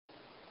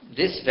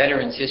This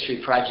Veterans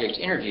History Project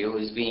interview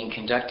is being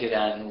conducted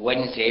on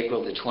Wednesday,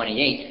 April the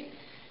 28th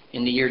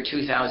in the year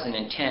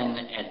 2010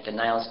 at the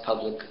Niles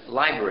Public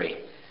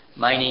Library.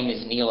 My name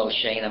is Neil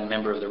O'Shea, and I'm a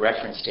member of the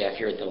reference staff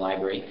here at the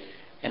library,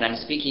 and I'm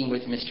speaking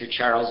with Mr.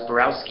 Charles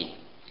Borowsky.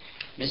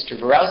 Mr.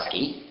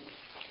 Borowsky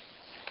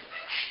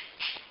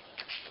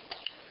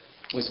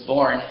was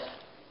born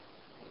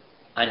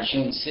on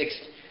June 6,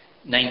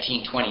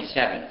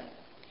 1927,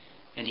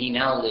 and he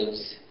now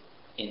lives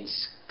in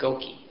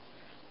Skokie.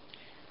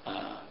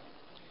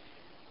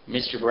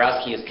 Mr.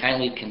 Borowsky has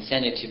kindly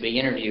consented to be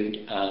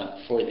interviewed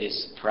for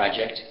this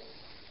project.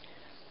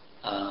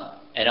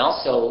 And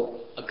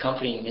also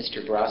accompanying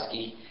Mr.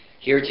 Borowsky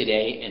here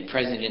today and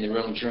present in the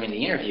room during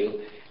the interview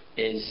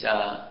is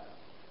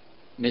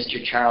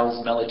Mr.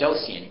 Charles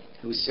Meladosian,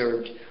 who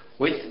served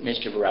with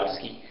Mr.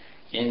 Borowsky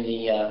in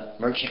the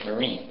Merchant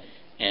Marine.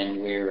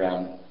 And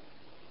we're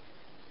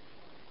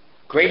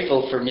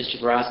grateful for Mr.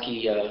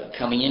 Borowsky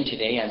coming in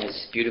today on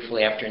this beautiful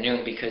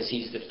afternoon, because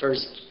he's the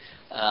first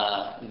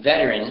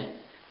veteran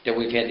that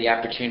we've had the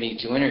opportunity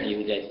to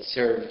interview that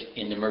served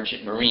in the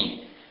Merchant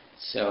Marine.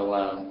 So,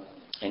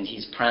 and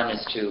he's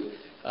promised to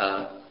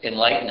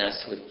enlighten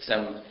us with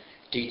some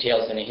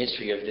details in the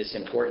history of this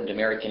important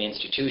American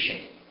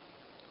institution.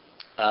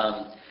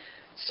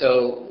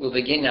 So we'll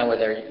begin now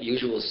with our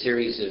usual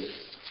series of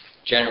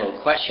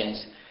general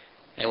questions,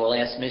 and we'll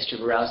ask Mr.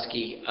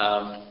 Borowsky,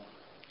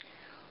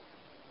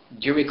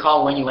 do you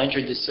recall when you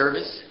entered the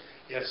service?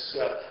 Yes,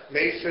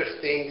 May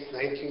 15th,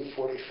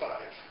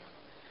 1945.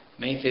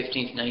 May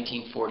 15th,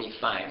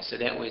 1945. So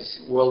that was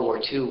World War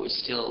II was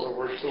still... World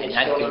War II was still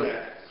in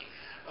that.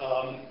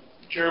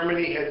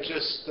 Germany had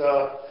just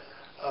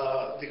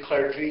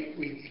declared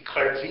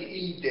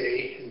VE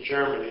Day in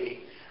Germany,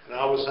 and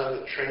I was on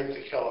the train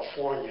to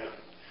California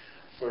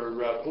for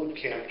boot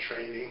camp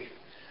training,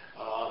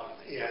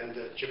 and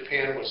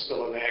Japan was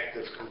still an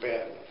active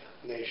combatant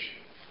nation.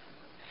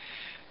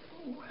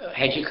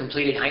 Had you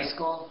completed high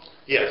school?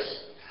 Yes.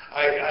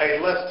 I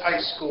left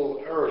high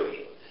school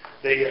early.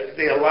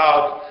 They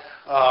allowed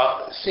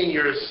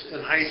seniors in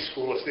high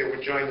school, if they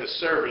would join the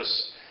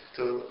service,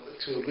 to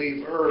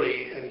leave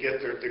early and get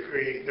their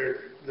degree,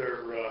 their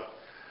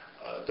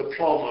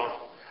diploma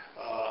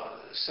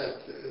sent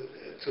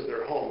to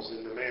their homes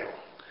in the mail.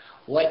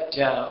 What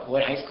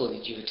high school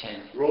did you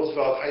attend?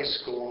 Roosevelt High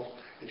School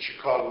in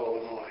Chicago,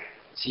 Illinois.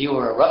 So you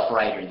were a Rough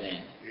Rider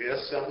then?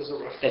 Yes, that was a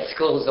Rough Rider. That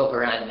school is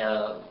over on,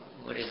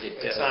 what is it,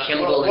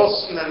 Kimball?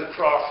 Wilson and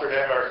Crawford,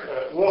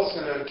 or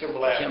Wilson and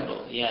Kimball Avenue.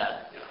 Kimball,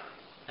 yeah.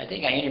 I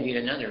think I interviewed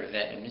another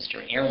vet,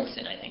 Mr.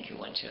 Aronson, I think, who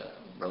went to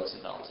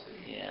Roosevelt.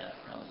 Yeah,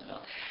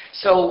 Roosevelt.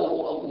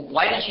 So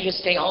why didn't you just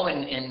stay home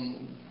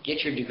and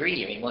get your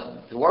degree? I mean,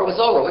 the war was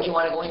over. What did you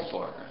want to go in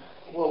for?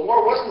 Well,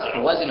 war wasn't over.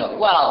 It wasn't over.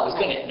 Well, it was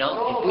going to.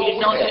 We didn't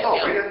know that.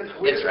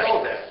 We didn't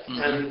know that. Mm-hmm.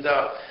 And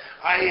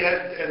I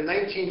had, in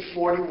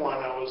 1941,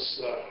 I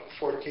was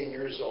 14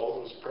 years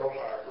old. It was Pearl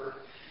Harbor.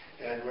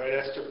 And right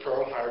after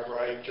Pearl Harbor,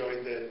 I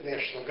joined the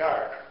National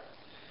Guard.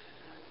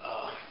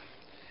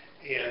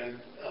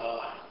 And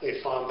they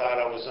found out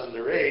I was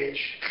underage.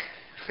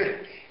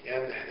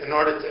 And in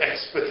order to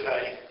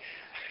expedite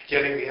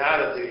getting me out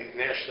of the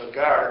National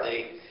Guard,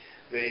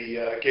 they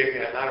gave me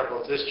an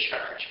honorable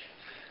discharge.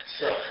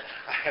 So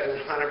I had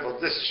an honorable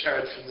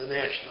discharge from the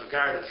National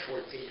Guard at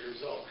 14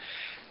 years old.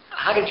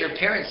 How did your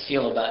parents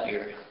feel about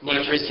your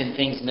interest in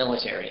things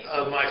military?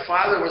 My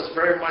father was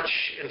very much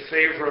in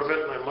favor of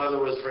it. My mother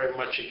was very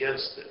much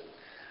against it.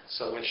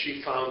 So when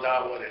she found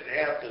out what had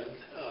happened,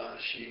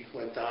 she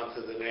went down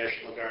to the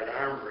National Guard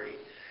Armory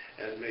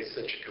and made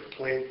such a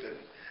complaint that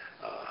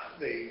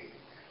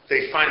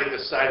they finally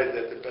decided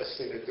that the best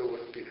thing to do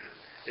would be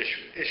to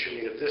issue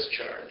me a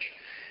discharge.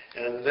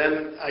 And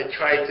then I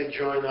tried to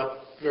join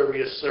up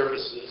various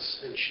services,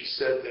 and she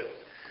said that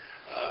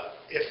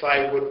if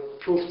I would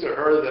prove to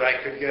her that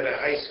I could get a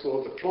high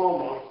school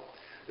diploma,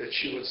 that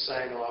she would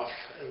sign off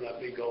and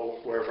let me go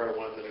wherever I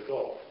wanted to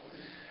go.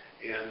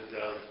 And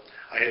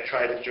I had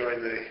tried to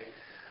join the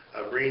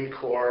Marine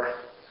Corps.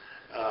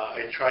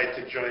 I tried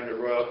to join the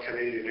Royal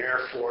Canadian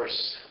Air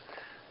Force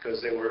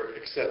because they were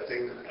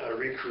accepting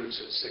recruits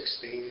at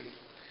 16.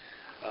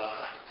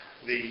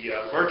 The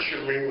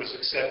Merchant Marine was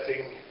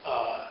accepting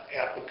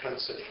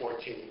applicants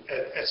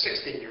at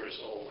 16 years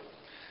old.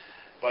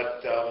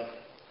 But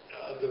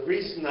the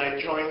reason I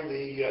joined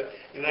the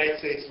United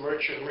States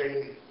Merchant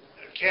Marine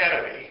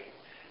Academy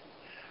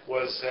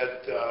was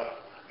that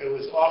it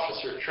was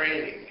officer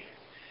training,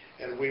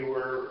 and we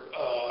were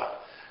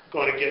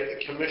going to get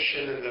a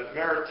commission in the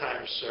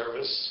Maritime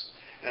Service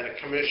and a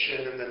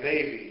commission in the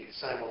Navy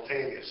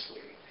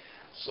simultaneously.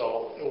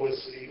 So it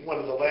was one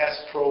of the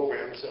last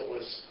programs that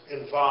was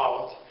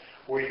involved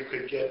where you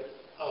could get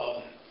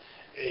an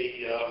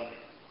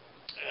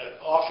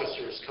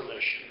officer's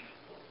commission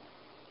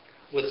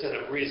within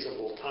a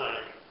reasonable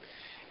time.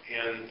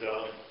 And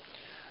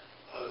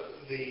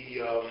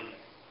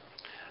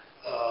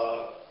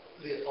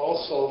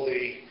also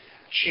the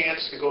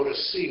chance to go to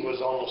sea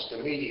was almost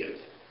immediate,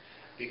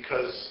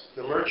 because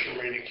the Merchant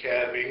Marine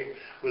Academy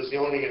was the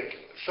only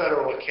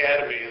federal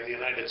academy in the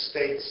United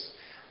States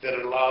that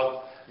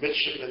allowed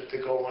midshipmen to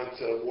go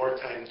into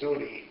wartime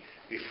duty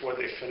before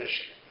they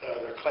finished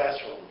their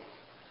classroom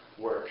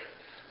work.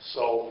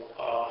 So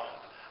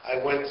I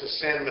went to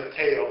San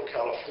Mateo,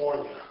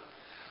 California,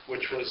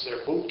 which was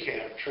their boot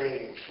camp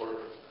training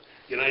for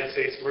United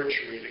States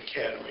Merchant Marine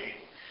Academy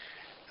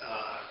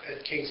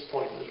at Kings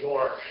Point, New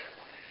York.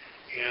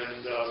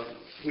 And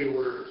we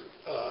were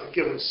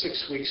given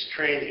 6 weeks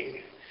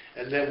training,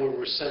 and then we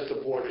were sent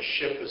aboard a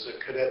ship as a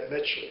cadet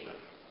midshipman.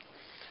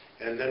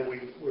 And then we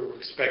were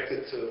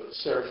expected to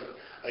serve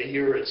a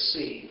year at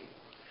sea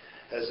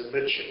as a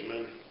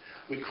midshipman.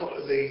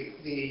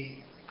 The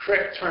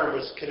correct term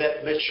was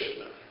cadet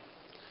midshipman.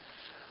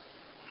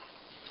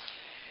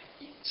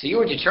 So you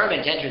were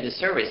determined to enter the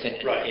service,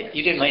 and right.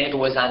 You didn't mind if it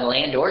was on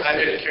land or sea? I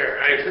didn't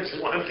care. I just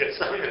wanted to get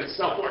something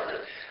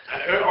somewhere.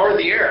 Or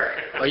the air.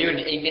 Oh, you've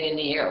been in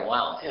the air,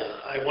 wow. Yeah,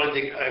 I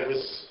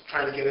was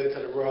trying to get into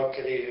the Royal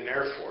Canadian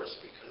Air Force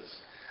because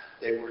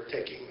they were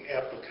taking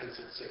applicants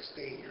at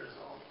 16 years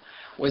old.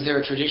 Was there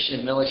a tradition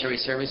of military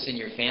service in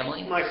your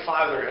family? My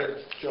father had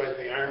joined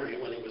the Army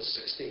when he was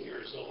 16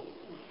 years old,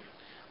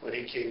 when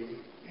he came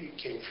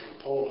from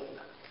Poland.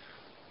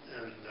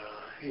 And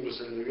he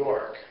was in New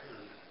York.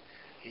 And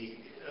he,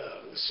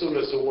 as soon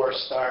as the war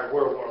started,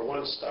 World War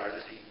I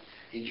started,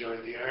 he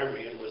joined the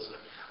Army and was a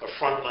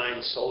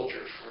frontline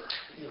soldier for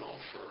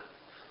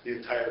the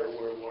entire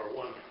World War I.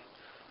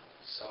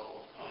 So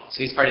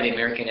he's part of the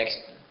American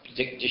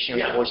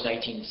Expeditionary yeah. Force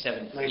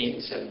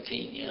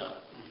 1917, yeah.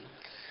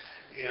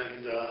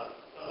 And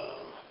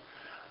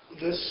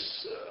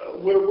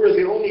we're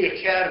the only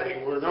academy,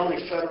 we're the only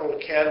federal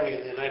academy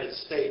in the United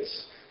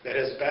States that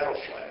has battle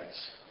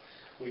flags.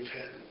 We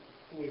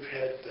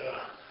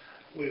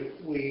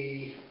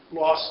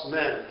lost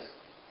men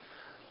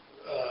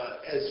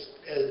as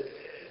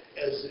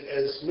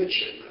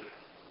midshipmen.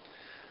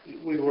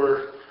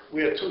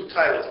 We had two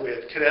titles. We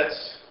had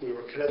cadets. We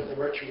were cadet in the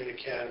Merchant Marine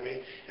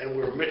Academy, and we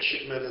were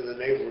midshipmen in the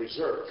Naval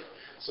Reserve.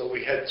 So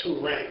we had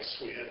two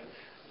ranks.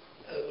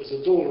 It was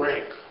a dual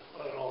rank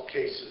in all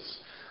cases.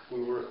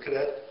 We were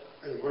cadet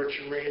in the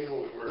Merchant Marine, and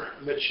we were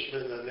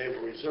midshipmen in the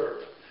Naval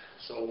Reserve.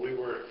 So we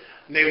were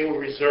Naval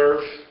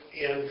Reserve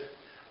and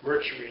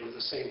Merchant Marine at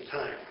the same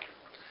time.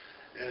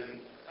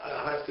 And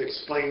I'll have to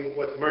explain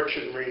what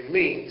Merchant Marine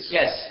means.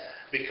 Yes.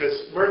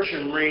 Because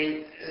Merchant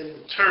Marine, in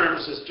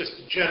terms, is just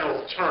a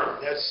general term.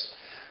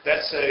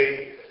 That's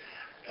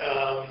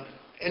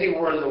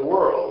anywhere in the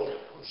world,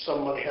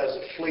 somebody has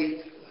a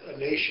fleet, a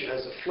nation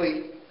has a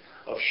fleet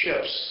of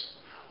ships,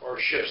 or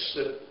ships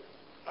that,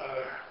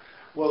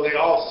 they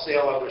all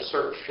sail under a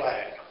certain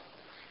flag.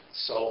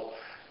 So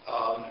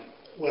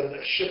when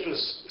a ship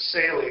is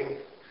sailing,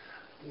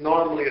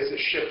 normally it's a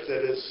ship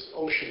that is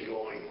ocean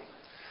going.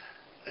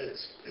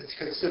 It's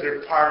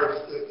considered part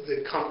of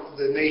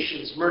the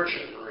nation's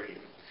merchant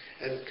marine,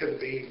 and could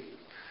be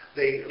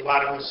a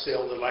lot of them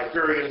sail the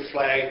Liberian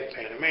flag, the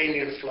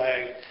Panamanian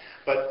flag.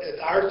 But at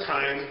our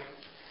time,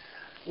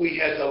 we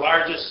had the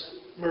largest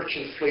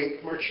merchant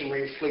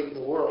marine fleet in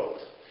the world.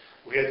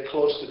 We had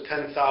close to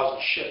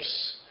 10,000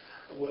 ships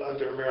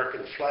under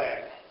American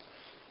flag.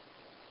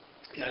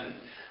 And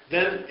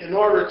then, in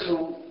order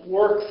to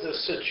work the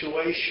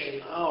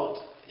situation out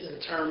in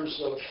terms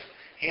of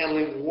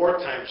handling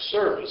wartime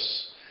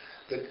service,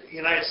 the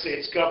United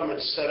States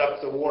government set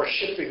up the War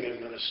Shipping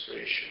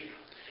Administration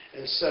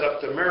and set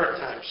up the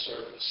Maritime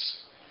Service.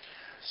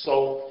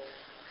 So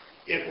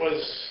it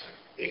was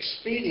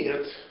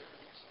expedient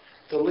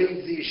to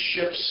leave these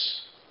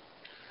ships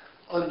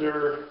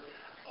under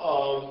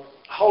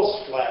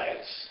house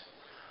flags.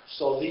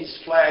 So these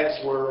flags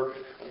were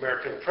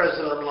American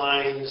President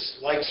Lines,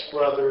 Lykes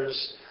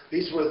Brothers.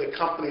 These were the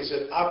companies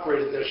that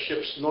operated their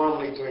ships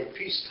normally during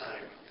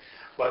peacetime.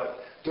 But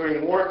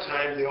during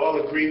wartime, they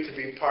all agreed to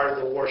be part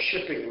of the War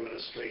Shipping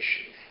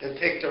Administration and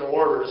take their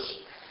orders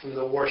from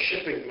the War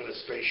Shipping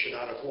Administration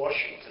out of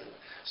Washington.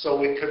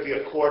 So it could be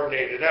a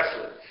coordinated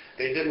effort.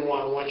 They didn't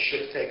want one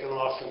ship taken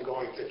off and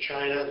going to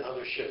China,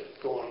 another ship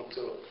going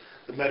to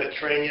the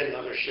Mediterranean,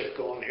 another ship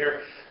going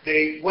here.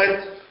 They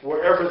went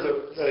wherever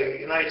the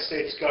United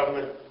States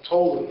government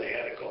told them they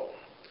had to go.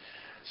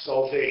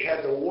 So they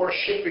had the War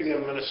Shipping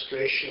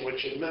Administration,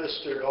 which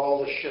administered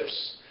all the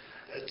ships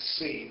at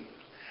sea.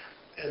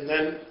 And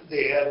then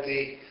they had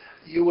the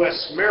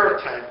U.S.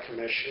 Maritime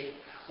Commission,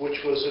 which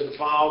was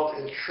involved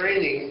in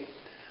training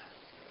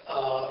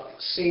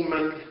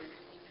seamen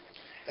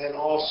and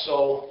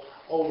also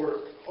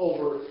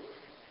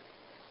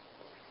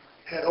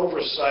had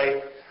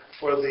oversight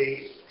for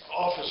the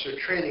officer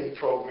training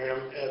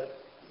program at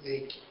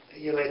the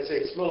United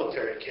States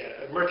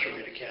Merchant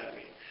Marine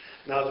Academy.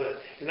 Now, the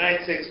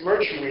United States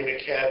Merchant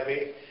Marine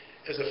Academy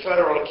is a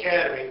federal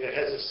academy that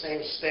has the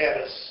same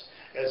status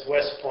as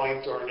West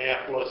Point or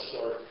Annapolis,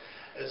 or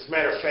as a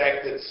matter of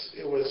fact,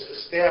 it was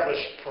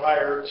established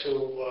prior to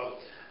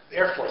the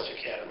Air Force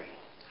Academy.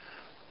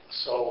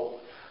 So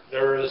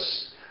there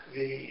is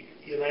the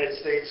United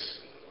States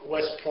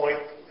West Point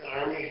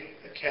Army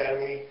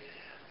Academy,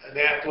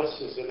 Annapolis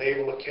is the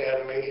Naval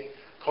Academy,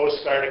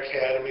 Coast Guard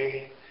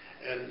Academy,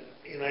 and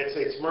United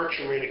States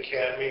Merchant Marine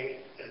Academy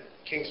at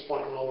Kings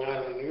Point, Long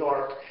Island, New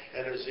York,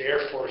 and there's the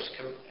Air Force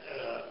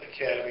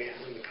Academy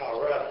in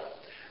Colorado.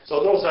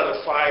 So those are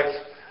the 5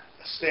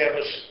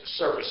 established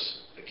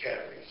service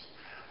academies.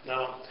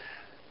 Now,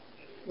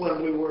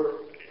 when we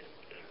were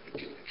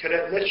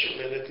cadet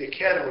midshipmen at the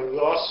academy, we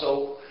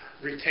also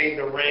retained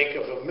the rank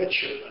of a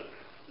midshipman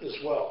as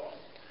well.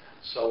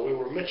 So we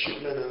were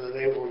midshipmen in the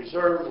Naval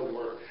Reserve, we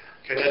were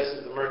cadets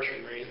in the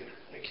Merchant Marine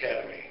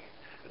Academy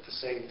at the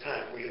same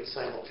time. We had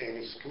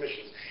simultaneous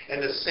commissions.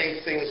 And the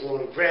same thing as when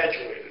we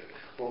graduated.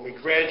 When we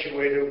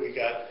graduated, we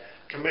got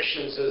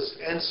commissions as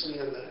ensign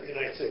in the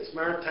United States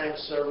Maritime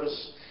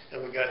Service,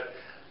 and we got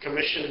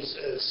commissions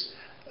as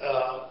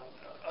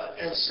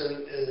ensign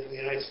in the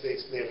United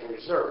States Naval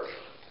Reserve.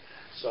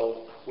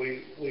 So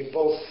we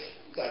both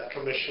got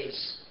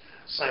commissions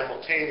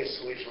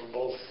simultaneously from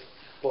both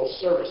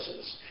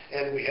services,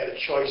 and we had a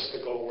choice to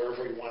go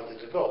wherever we wanted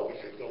to go. We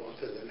could go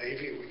into the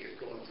Navy, we could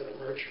go into the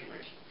Merchant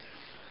Marine.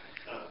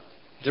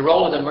 The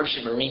role of the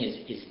Merchant Marine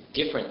is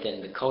different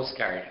than the Coast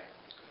Guard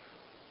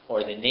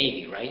or the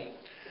Navy, right?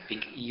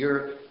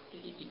 You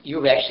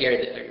actually are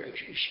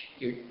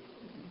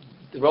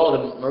the role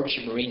of the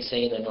Merchant Marine,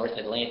 say in the North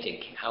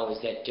Atlantic. How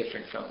is that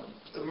different from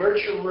the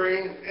Merchant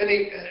Marine?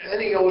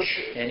 Any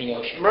ocean. Any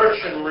ocean.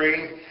 Merchant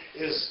Marine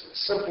is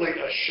simply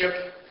a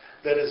ship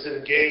that is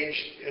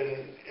engaged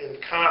in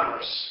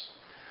commerce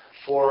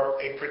for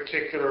a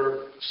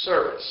particular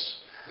service.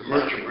 The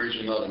Merchant Marines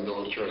are not a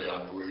military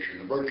operation.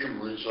 The Merchant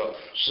Marines are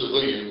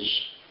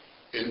civilians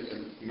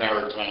in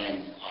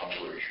maritime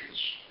operations.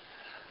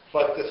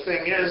 But the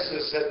thing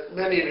is that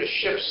many of the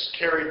ships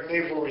carried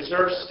Naval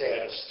Reserve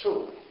status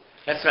too.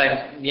 That's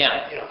right.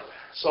 Yeah. Yeah.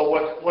 So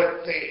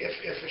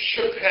if a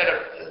ship had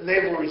a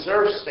Naval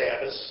Reserve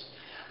status,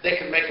 they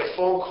could make a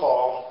phone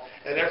call,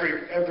 and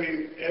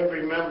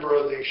every member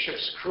of the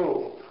ship's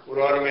crew would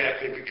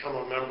automatically become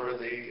a member of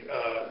the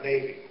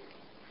Navy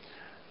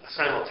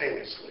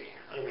simultaneously.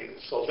 I mean,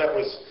 so that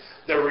was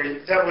their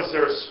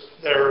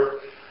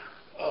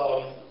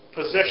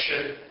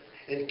position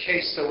in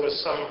case there was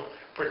some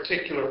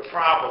particular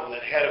problem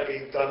that had to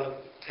be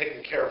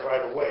taken care of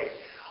right away.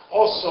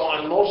 Also,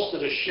 on most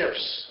of the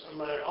ships,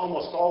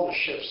 almost all the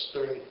ships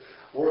during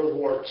World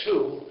War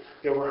II,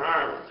 they were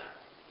armed.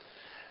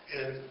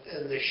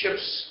 And the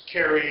ships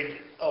carried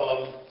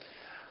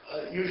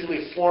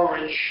usually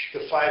 4-inch to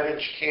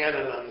 5-inch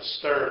cannon on the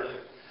stern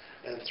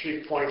and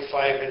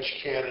 3.5-inch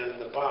cannon in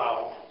the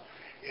bow,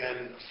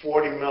 and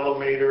 40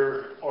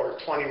 millimeter or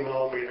 20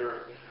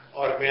 millimeter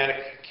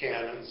automatic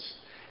cannons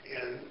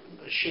and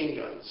machine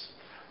guns.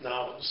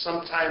 Now,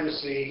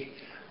 sometimes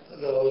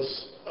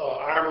those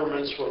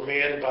armaments were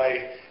manned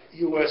by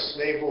U.S.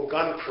 naval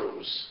gun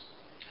crews.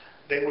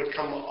 They would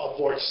come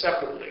aboard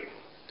separately,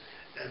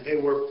 and they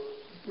were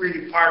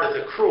really part of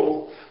the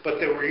crew, but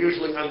they were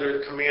usually under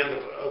the command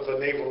of a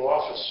naval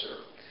officer.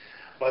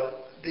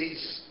 But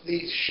these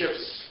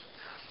ships,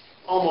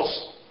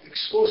 almost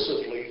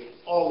exclusively,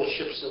 all the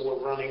ships that were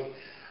running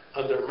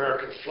under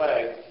American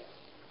flag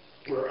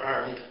were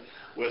armed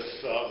with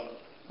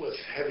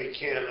heavy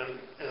cannon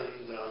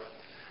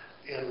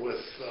and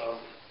with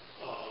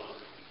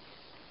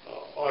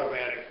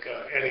automatic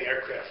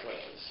anti-aircraft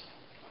weapons.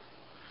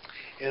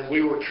 And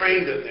we were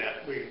trained in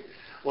that.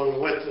 When we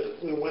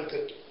went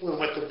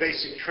to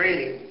basic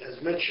training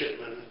as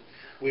midshipmen,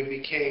 we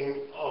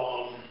became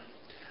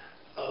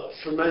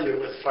familiar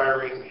with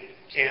firing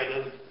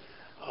cannon,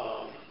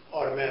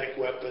 automatic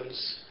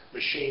weapons,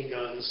 machine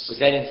guns. Was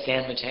that in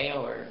San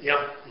Mateo, or?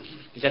 Yeah.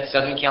 Is that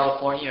Southern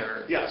California,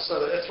 or? Yeah,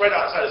 so it's right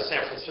outside of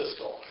San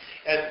Francisco.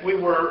 And we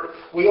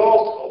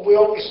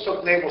always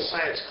took naval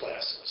science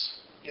classes.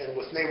 And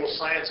with naval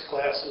science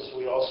classes,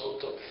 we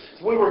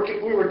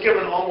were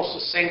given almost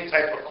the same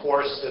type of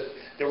course that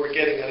they were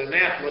getting at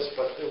Annapolis,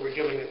 but they were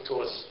giving it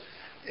to us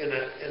in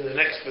an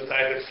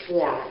expedited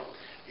form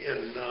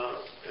in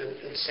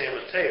San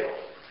Mateo,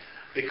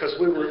 because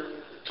we were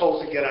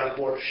told to get on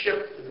board a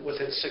ship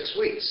within 6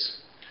 weeks.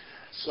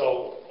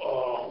 So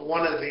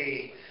one of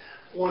the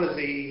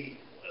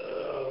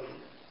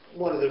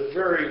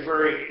very,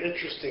 very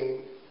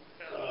interesting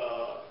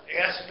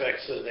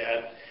aspects of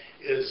that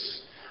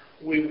is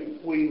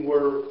we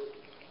were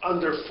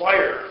under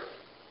fire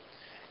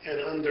and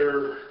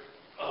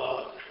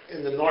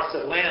in the North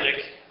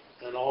Atlantic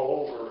and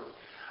all over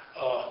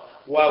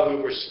while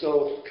we were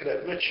still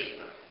cadet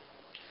midshipmen.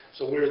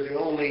 So we're the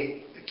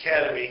only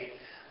academy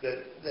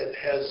that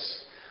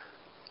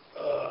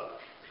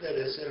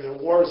is in a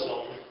war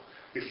zone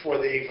before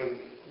they even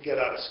get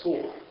out of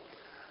school.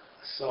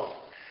 So,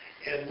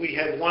 and we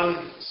had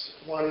one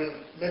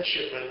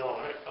midshipman,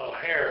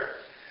 O'Hare.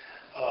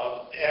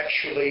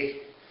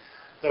 Actually,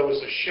 there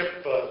was a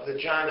ship, the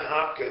John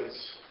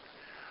Hopkins,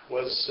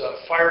 was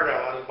fired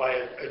on by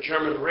a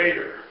German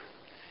raider,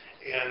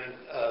 and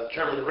the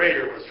German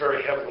raider was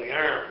very heavily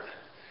armed.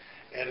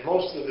 And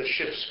most of the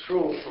ship's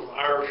crew from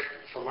our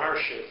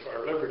ship,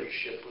 our Liberty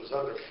ship, was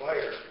under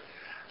fire,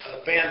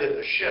 abandoned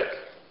the ship.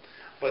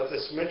 but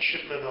this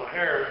midshipman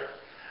O'Hare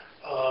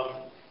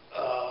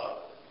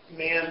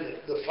manned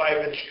the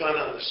 5-inch gun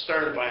on the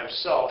stern by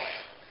himself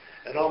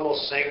and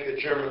almost sank the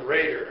German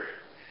raider,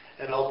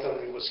 and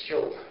ultimately was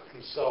killed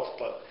himself.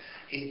 But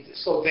he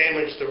so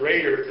damaged the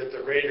raider that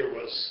the raider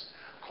was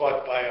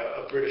caught by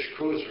a British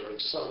cruiser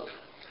and sunk.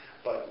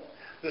 But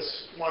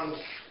this one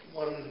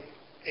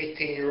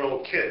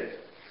 18-year-old kid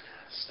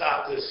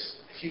stopped this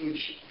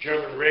huge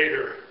German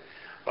raider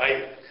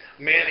by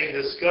manning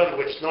this gun,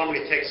 which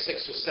normally takes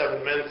 6 or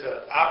 7 men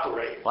to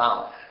operate.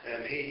 Wow.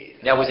 And he...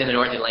 That was in the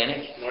North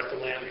Atlantic? North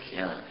Atlantic.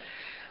 Yeah.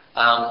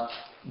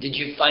 Did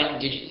you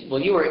find, well,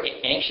 you were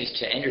anxious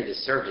to enter the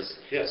service.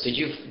 Yes. So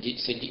you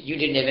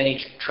didn't have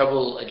any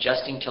trouble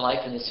adjusting to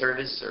life in the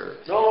service, or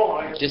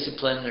No,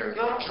 discipline, or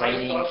No,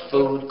 training, I thought-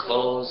 food,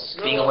 clothes,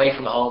 No. being away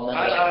from home?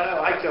 I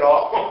liked it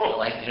all. You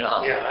liked it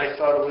all? Yeah, I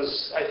thought it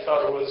was, I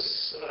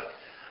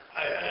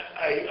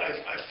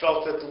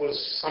felt that there was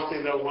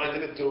something that I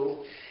wanted to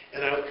do,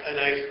 and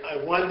I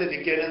wanted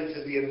to get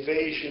into the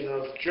invasion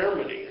of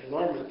Germany and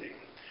Normandy,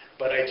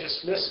 but I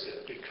just missed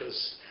it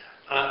because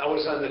I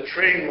was on the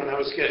train when I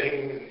was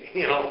getting,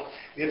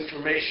 the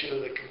information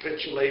of the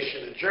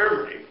capitulation in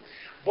Germany.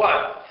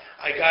 But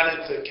I got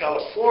into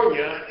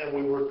California, and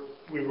we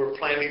were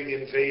planning the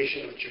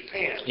invasion of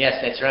Japan.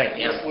 Yes, that's right.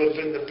 Yeah. It would have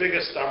been the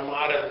biggest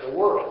armada in the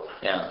world.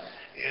 Yeah.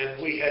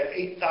 And we had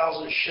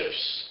 8,000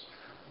 ships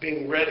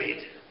being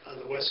readied on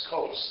the West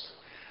Coast.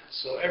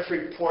 So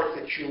every port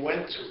that you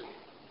went to,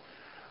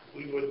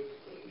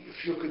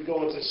 if you could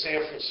go into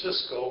San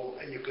Francisco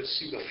and you could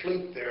see the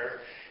fleet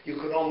there, you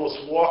could almost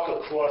walk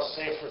across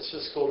San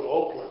Francisco to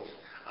Oakland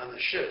on the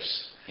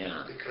ships.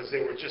 Yeah. Because they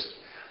were just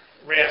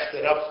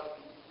rafted up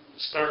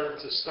stern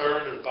to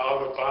stern and bow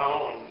to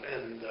bow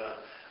and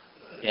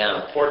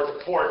port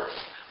to port.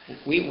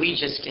 We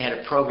just had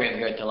a program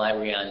here at the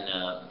library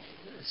on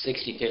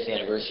 65th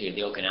anniversary of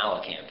the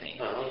Okinawa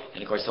campaign.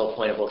 And of course the whole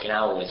point of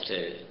Okinawa was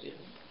to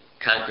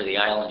conquer the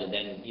island and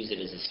then use it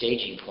as a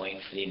staging point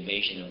for the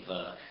invasion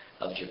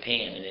of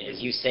Japan. And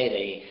as you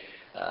say,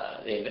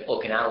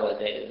 Okinawa,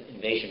 the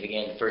invasion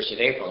began the 1st of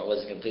April and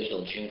wasn't completed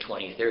until June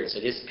 23rd. So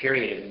this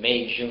period of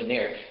May, June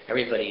there,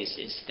 everybody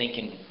is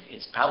thinking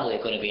it's probably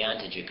going to be on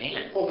to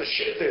Japan. Well,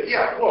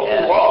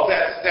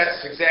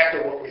 that's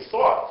exactly what we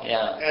thought.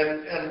 Yeah.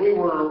 And we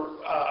were,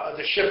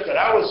 the ship that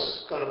I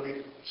was going to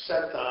be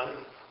sent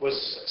on was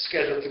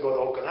scheduled to go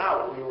to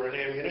Okinawa. We were an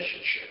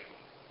ammunition ship.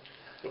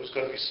 It was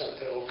going to be sent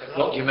to Okinawa.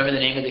 Well, do you remember the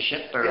name of the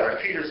ship? Or? Yeah,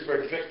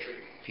 Petersburg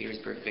Victory.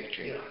 Petersburg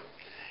Victory. Yeah.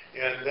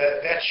 And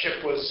that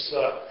ship was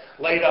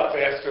laid up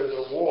after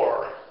the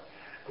war.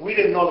 We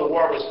didn't know the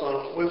war was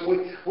going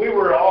to... We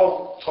were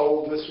all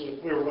told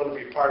we were going to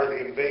be part of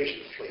the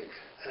invasion fleet.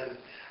 And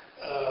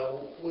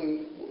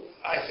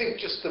I think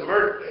just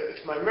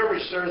if my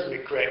memory serves me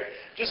correct,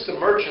 just the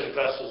merchant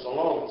vessels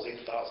alone was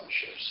 8,000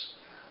 ships,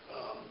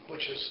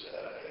 which is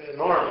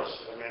enormous.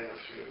 I mean,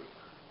 if you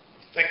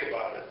think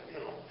about it,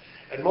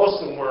 And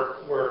most of them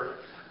were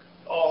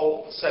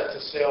all set to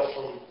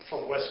sail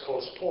from West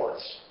Coast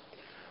ports.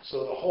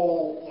 So the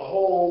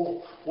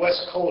whole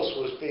West Coast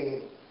was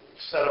being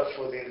set up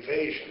for the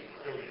invasion.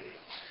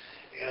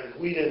 And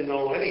we didn't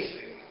know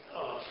anything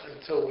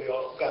until we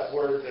all got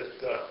word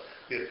that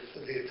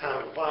the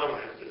atomic bomb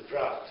had been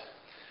dropped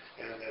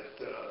and that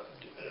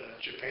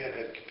Japan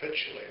had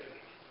capitulated.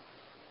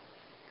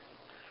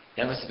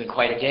 That must have been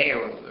quite a day,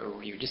 or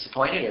were you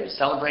disappointed, or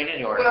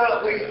celebrated, or...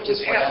 Well, it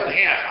was half and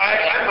half.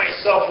 I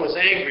myself was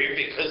angry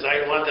because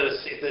I wanted to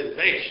see the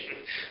invasion.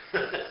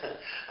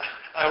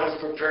 I was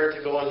prepared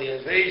to go on the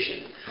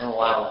invasion. Oh,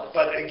 wow.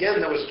 But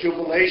again, there was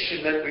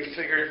jubilation that we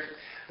figured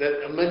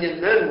that 1 million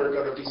men were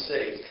going to be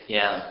saved.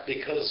 Yeah.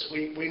 Because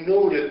we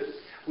knew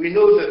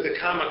that the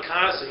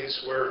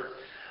kamikazes were...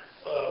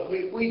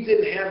 we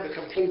didn't have the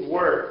complete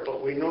word,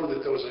 but we knew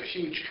that there was a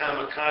huge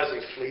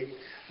kamikaze fleet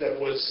that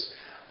was...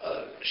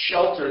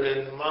 sheltered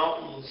in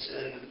mountains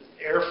and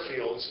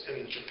airfields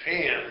in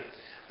Japan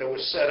that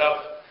was set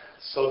up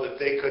so that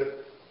they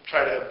could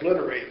try to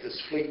obliterate this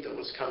fleet that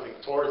was coming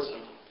towards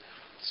them.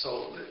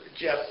 So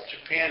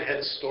Japan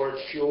had stored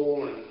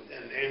fuel and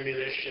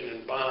ammunition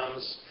and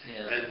bombs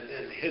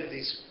and hid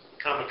these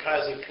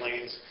kamikaze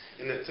planes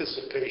in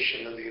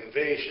anticipation of the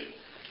invasion.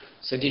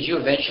 So did you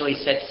eventually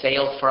set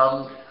sail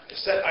from?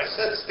 I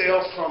set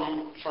sail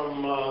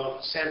from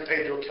San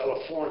Pedro,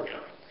 California.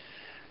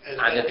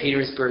 On the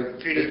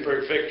Petersburg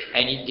Victory.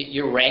 And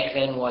your rank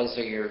then was,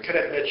 or your...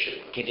 Cadet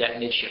midshipman. Cadet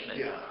midshipman.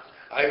 Yeah.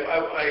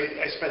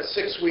 I spent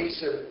 6 weeks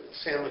in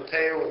San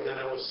Mateo, and then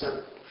I was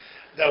sent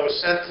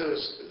to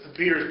the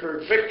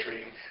Petersburg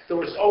Victory. There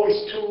was always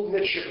 2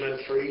 midshipmen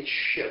for each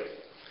ship.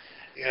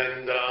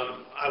 And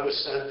I was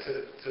sent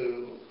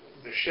to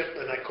the ship,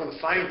 and I couldn't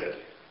find it.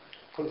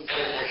 Couldn't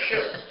find my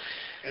ship.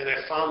 And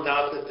I found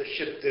out that the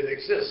ship didn't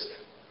exist.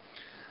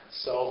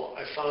 So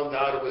I found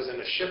out it was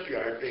in a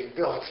shipyard being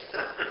built.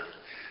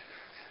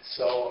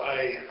 So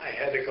I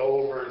had to go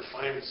over and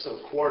find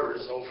some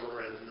quarters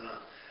over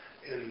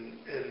in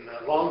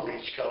Long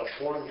Beach,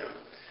 California,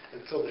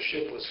 until the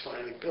ship was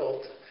finally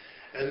built.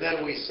 And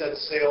then we set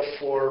sail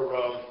for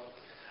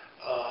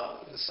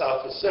the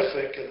South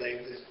Pacific, and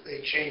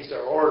they changed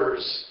their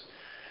orders,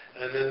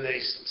 and then they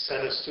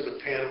sent us to the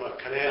Panama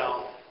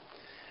Canal,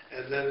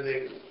 and then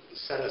they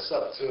sent us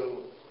up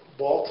to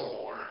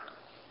Baltimore.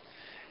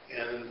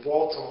 And in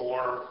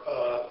Baltimore,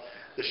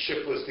 the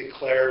ship was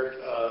declared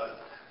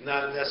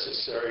not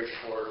necessary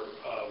for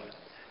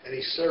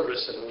any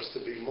service, and it was to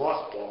be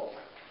mothballed.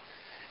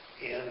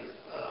 And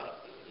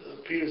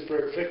the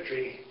Petersburg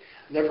Victory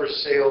never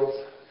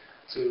sailed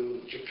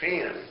to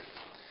Japan,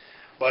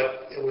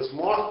 but it was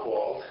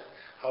mothballed.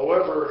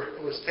 However,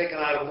 it was taken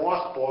out of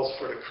mothballs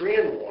for the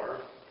Korean War,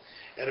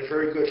 and a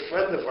very good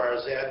friend of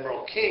ours,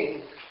 Admiral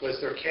King, was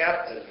their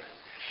captain,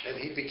 and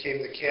he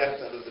became the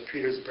captain of the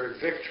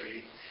Petersburg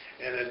Victory,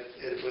 and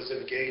it was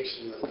engaged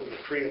in the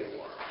Korean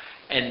War.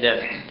 And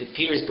the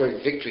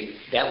Petersburg Victory,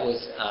 that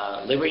was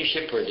a Liberty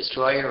ship or a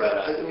destroyer? Or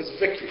It was a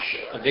Victory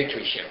ship. a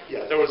Victory ship.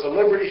 Yeah, there was a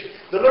Liberty.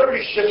 The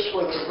Liberty ships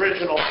were the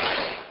original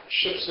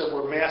ships that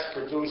were mass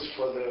produced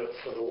for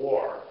the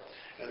war,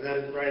 and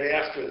then right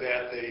after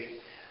that they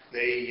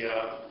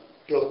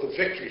built the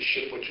Victory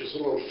ship, which was a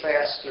little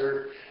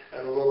faster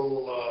and a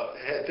little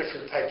had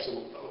different types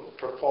of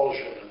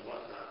propulsion and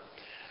whatnot.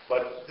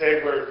 But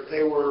they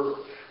were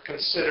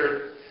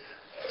considered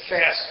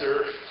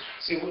faster.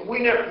 See,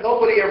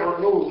 nobody ever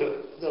knew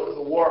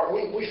the war.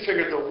 We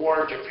figured the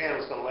war in Japan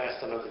was going to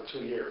last another 2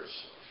 years.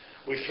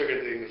 We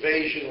figured the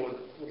invasion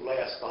would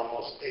last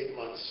almost 8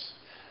 months,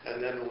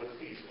 and then it would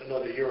be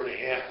another year and a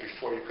half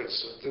before you could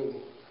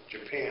subdue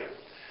Japan.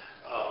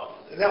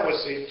 And that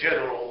was the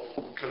general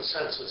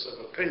consensus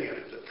of opinion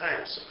at the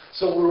time.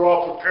 So we were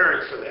all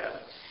preparing for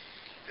that.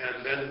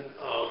 And then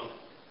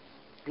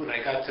when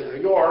I got to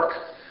New York,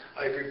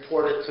 I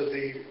reported to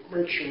the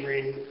Merchant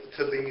Marine,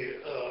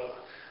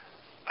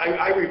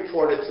 I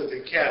reported to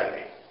the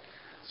Academy.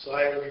 So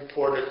I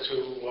reported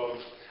to,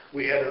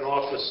 we had an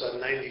office on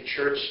 90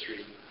 Church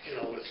Street,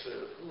 with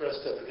the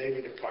rest of the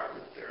Navy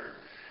Department there.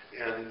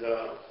 And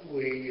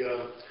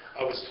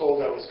I was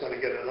told I was going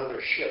to get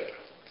another ship.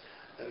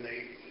 And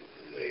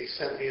they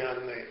sent me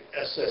on the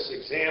SS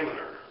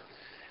Examiner.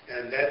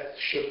 And that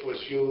ship was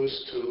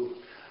used to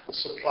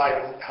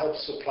help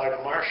supply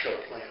the Marshall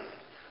Plan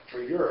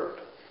for Europe.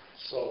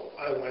 So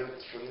I went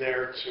from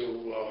there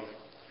to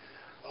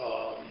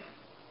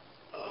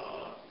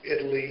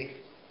Italy,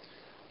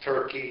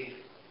 Turkey,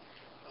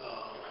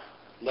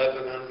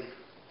 Lebanon,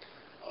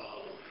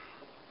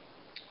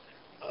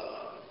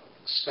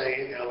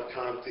 Spain,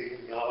 Alicante,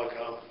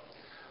 Malaga,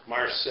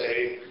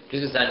 Marseille.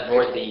 This is on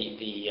board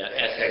the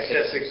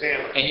SS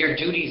Examiner. And your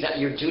duty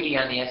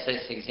on the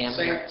SS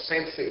Examiner?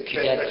 Same thing.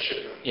 Cadet. That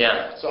shipment.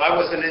 Yeah. So I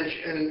was in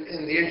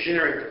the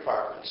engineering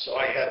department, so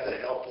I had to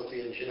help with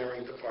the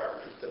engineering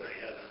department, and I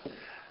had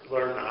to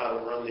learn how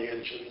to run the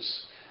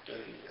engines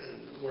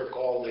and work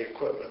all the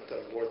equipment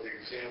on board the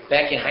Examiner.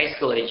 Back in high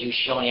school, did you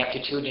show any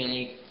aptitude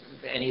in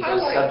any of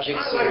those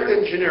subjects? I liked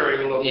engineering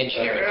a little bit.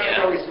 Engineering, I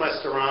yeah. always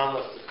messed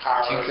around with the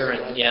cars.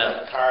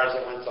 Yeah. Cars,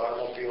 I went to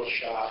automobile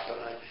shop,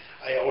 and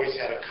I always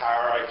had a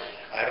car.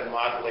 I had a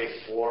Model A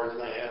Ford,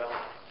 and I had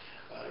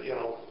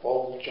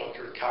old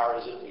junker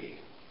cars that we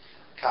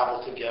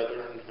cobbled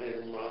together and made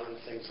them run and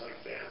things like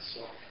that.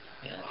 So.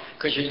 Yeah.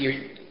 Because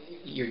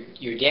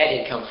your dad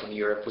had come from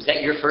Europe. Was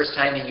that your first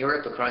time in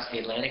Europe across the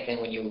Atlantic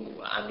then when you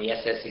on the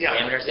SS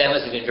Examiners? Yeah. That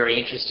must have been very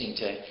interesting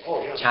to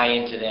yeah. tie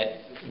into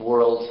that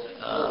world.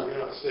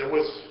 Yes, it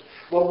was.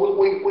 Well,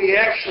 we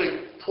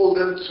actually pulled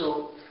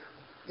into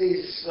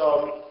these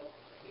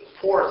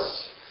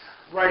ports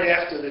right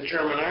after the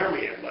German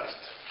army had left.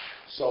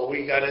 So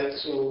we got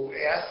into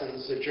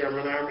Athens, the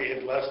German army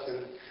had left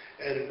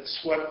and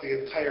swept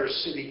the entire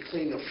city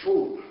clean of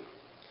food.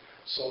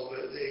 So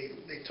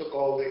they took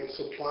all the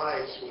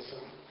supplies with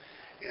them.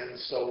 And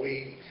so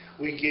we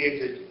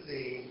gave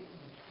the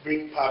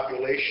Greek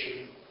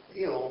population,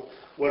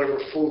 whatever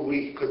food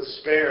we could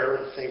spare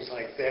and things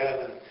like that.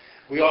 And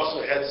we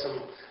also had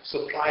some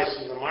supplies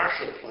from the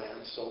Marshall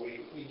Plan, so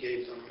we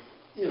gave them,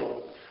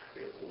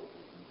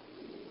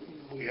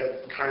 we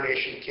had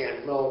carnation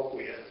canned milk,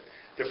 we had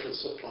different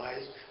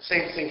supplies.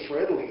 Same thing for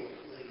Italy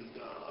and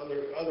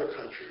other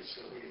countries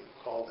that we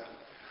called them.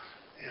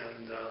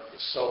 And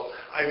so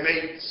I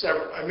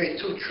made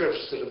 2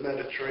 trips to the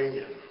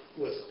Mediterranean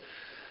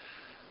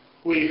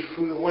we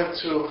went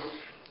to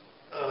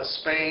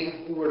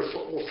Spain. We were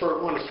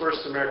one of the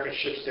first American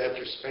ships to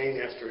enter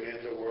Spain after the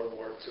end of World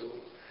War II.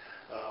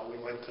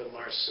 We went to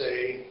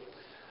Marseille.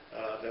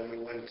 Then we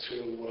went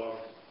to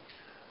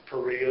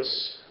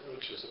Piraeus,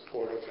 which is a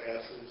port of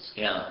Athens.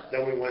 Yeah.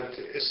 Then we went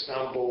to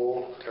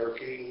Istanbul,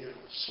 Turkey,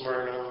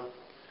 Smyrna,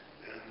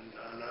 and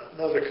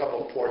another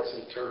couple of ports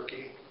in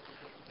Turkey.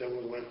 Then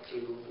we went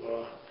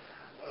to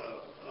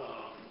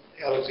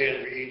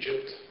Alexandria,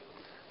 Egypt,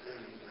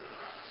 and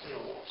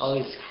all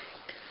these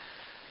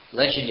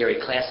legendary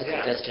classical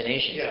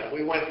destinations. Yeah,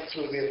 we went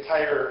through the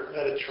entire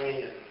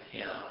Mediterranean.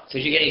 Yeah. So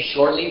did you get any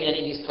shore leave in any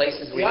of these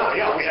places?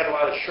 Yeah, we had a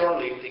lot of shore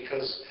leave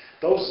because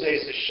those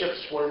days the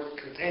ships weren't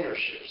container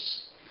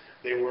ships.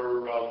 They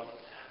were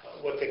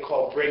what they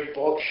call break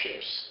bulk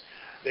ships.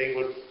 They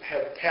would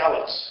have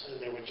pallets, and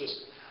they would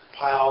just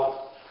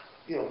pile,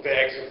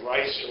 bags of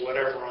rice or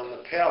whatever on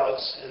the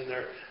pallets, and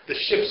the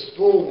ship's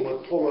boom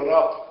would pull it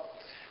up,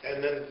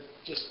 and then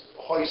just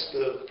hoist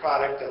the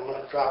product and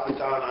drop it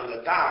down on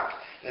the dock.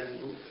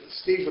 And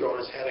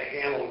stevedores had to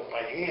handle it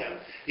by hand.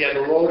 You had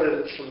to load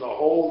it from the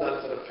hold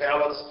onto the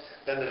pallets,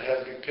 then it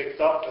had to be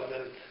picked up and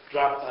then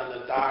dropped on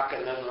the dock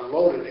and then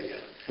unloaded again.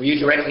 Were you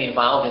directly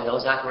involved in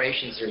those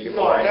operations, or you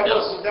No, were?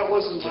 that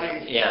wasn't my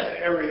Yeah.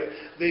 area.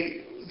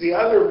 The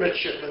other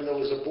midshipman that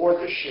was aboard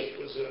the ship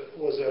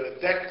was a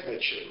deck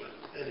midshipman,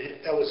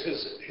 and that was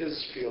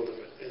his field of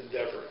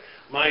endeavor.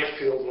 My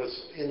field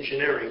was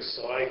engineering,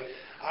 so I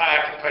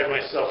occupied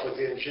myself with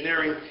the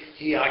engineering.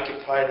 He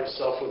occupied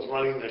himself with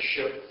running the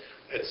ship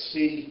at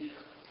sea,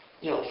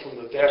 from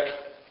the deck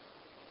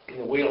in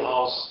the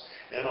wheelhouse,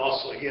 and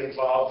also he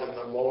involved in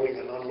the loading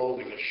and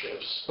unloading of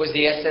ships. Was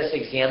the SS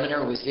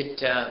Examiner, was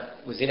it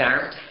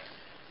armed?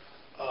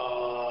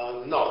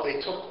 No, they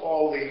took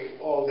all the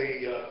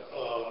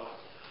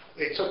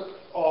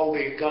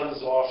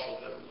guns off of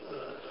them.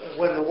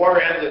 When the war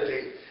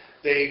ended,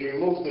 they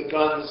removed the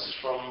guns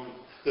from.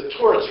 The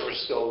turrets were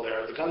still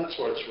there. The gun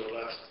turrets were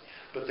left,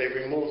 but they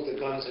removed the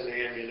guns and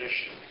the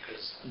ammunition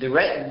because The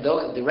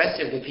rest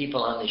of the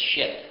people on the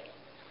ship,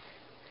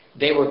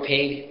 they were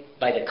paid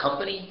by the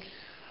company?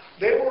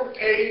 they were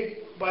paid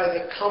by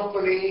the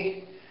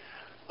company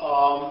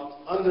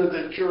under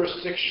the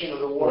jurisdiction of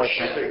the War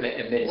Shipping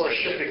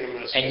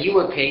Administration. And you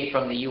were paid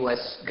from the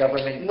U.S.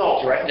 government?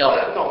 No, direct? no.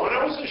 When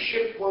I was a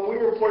ship, when we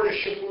were aboard the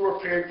ship, we were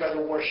paid by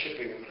the War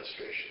Shipping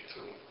Administration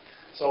too.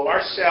 So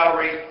our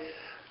salary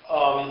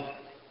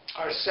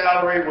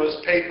was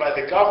paid by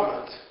the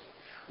government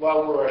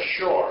while we were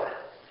ashore,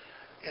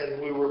 and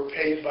we were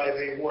paid by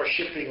the War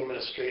Shipping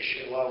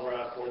Administration while we were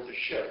on board the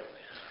ship.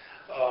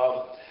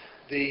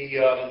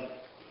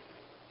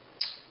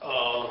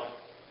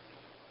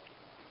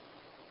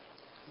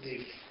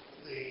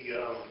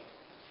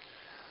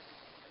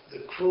 The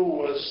crew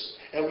was,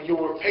 and you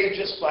were paid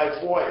just by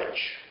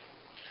voyage.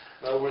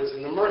 In other words,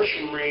 in the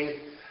Merchant Marine,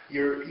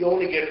 you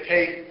only get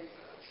paid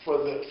for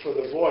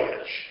the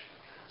voyage.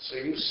 So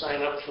you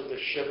sign up for the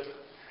ship,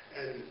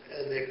 and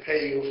they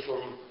pay you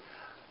from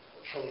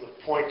the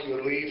point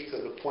you leave to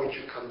the point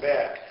you come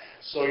back.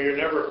 So you're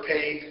never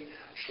paid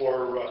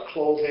for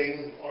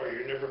clothing, or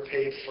you're never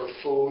paid for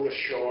food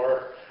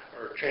ashore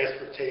or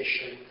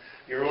transportation.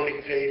 You're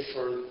only paid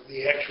for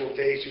the actual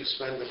days you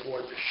spend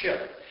aboard the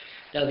ship.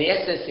 Now, the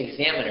SS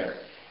Examiner,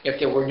 if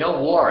there were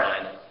no war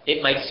on,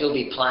 it might still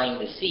be plying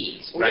the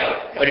seas, right?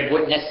 Yeah. But it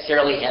wouldn't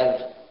necessarily have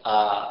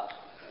a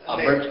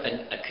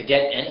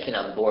cadet ensign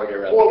on board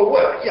or a... Well, it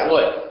would, yeah.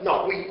 Would.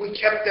 No, we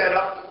kept that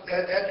up.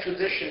 That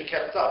tradition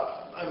kept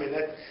up. I mean,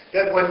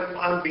 that went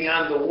on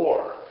beyond the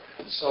war.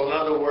 So, in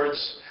other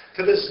words,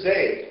 to this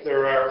day,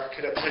 there are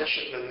cadet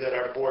midshipmen that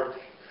are aboard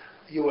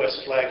U.S.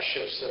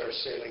 flagships that are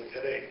sailing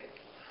today.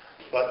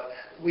 But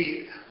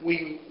we've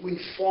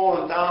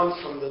fallen down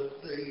from the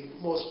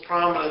most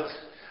prominent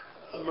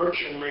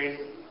merchant marine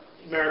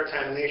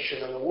maritime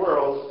nation in the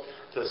world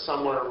to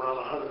somewhere around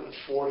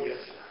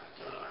 140th.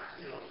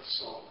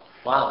 So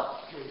Wow.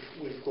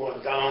 we've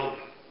gone down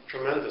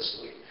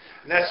tremendously,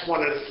 and that's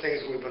one of the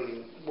things we've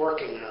been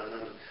working on.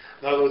 And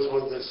in other words,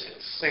 when this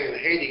thing in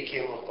Haiti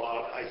came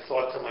about, I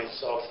thought to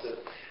myself that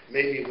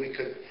maybe we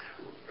could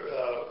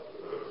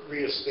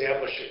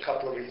reestablish a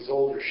couple of these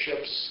older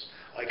ships.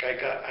 Like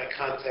I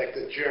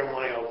contacted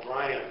Jeremiah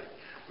O'Brien,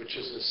 which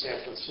is in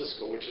San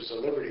Francisco, which is a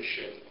Liberty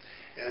ship,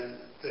 and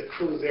the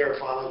crew there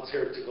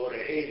volunteered to go to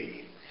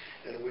Haiti,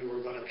 and we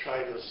were going to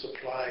try to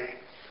supply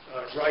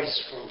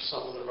rice from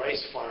some of the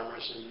rice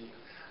farmers and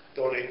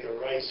donate the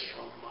rice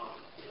from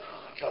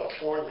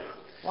California.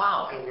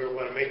 Wow. And we were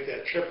going to make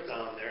that trip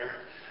down there,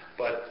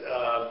 but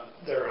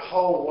their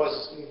hull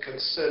wasn't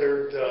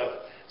considered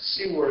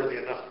seaworthy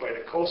enough by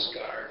the Coast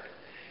Guard,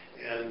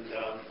 and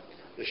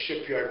the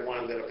shipyard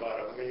wanted about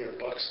 $1 million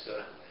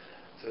to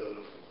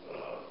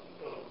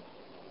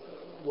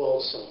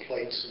weld some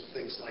plates and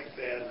things like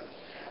that. And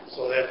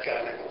so that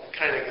kind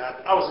of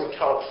got. I was in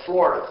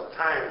Florida at the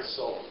time,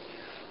 so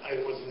I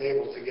wasn't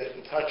able to get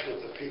in touch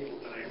with the people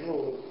that I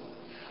knew.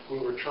 We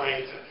were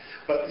trying to,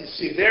 but you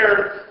see,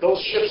 those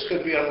ships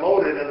could be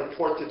unloaded in a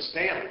port that's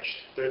damaged.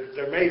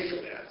 They're made for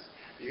that.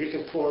 You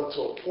can pull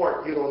into a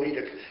port. You don't need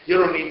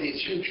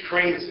these huge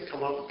cranes that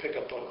come up and pick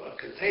up a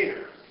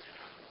container.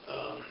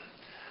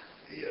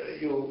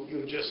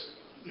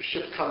 The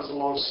ship comes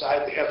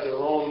alongside. They have their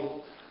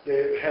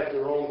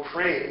own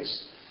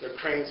cranes. Their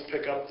cranes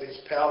pick up these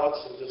pallets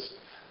and just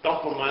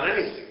dump them on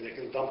anything. They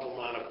can dump them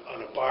on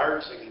a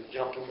barge. They can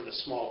dump them in a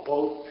small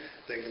boat.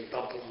 They can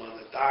dump them on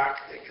the dock.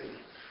 They can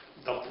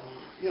dump them,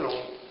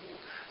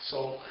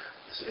 So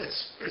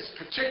it's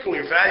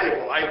particularly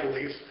valuable, I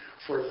believe,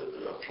 for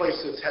a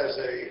place that has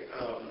a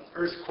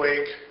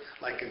earthquake,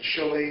 like in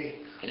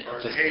Chile or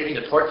in Haiti.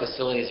 The port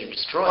facilities are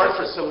destroyed. Port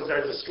facilities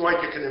are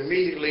destroyed. You can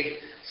immediately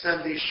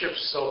send these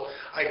ships. So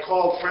I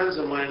called friends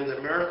of mine in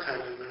the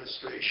Maritime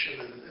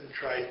Administration and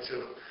tried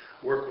to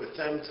work with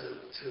them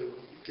to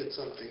get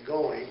something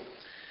going.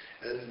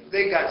 And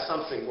they got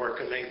something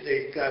working.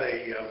 They got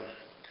a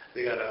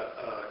they got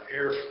a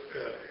air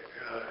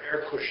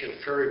cushion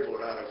ferry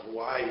boat out of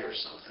Hawaii or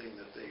something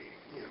that they,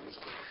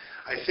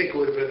 I think it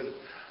would have been,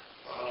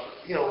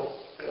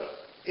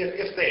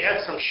 if they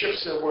had some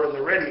ships that were in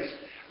the ready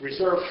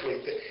reserve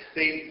fleet,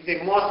 they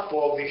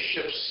mothballed these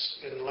ships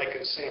like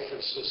in San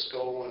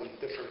Francisco and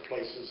different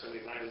places in the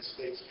United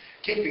States,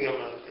 keeping them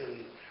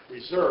in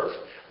reserve.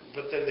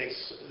 But then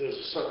there's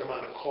a certain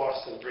amount of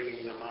cost in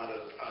bringing them out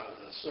of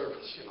the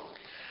service,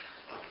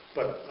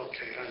 But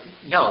okay.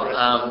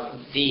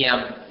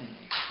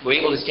 Were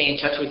you able to stay in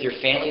touch with your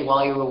family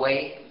while you were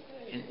away?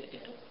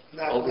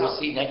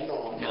 Overseas?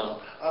 No.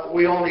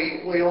 We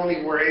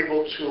only were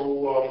able to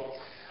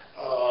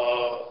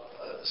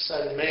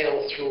send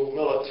mail through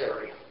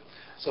military.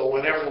 So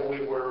whenever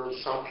we were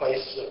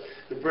someplace,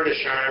 the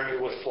British Army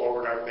would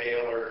forward our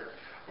mail,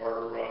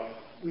 or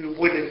we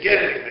wouldn't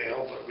get any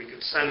mail, but we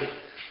could send,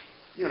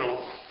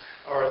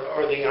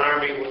 or the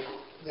Army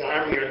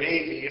or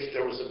Navy, if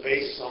there was a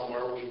base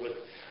somewhere,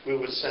 we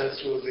would send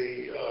through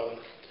the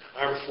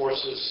Armed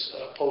Forces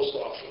Post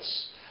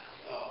Office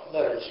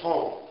letters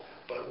home.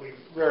 But we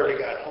rarely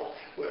got home.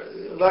 We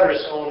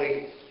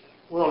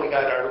only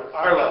got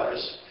our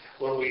letters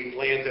when we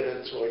landed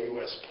into a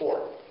U.S.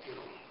 port, and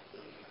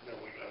then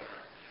we got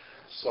our.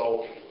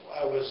 So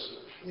I was,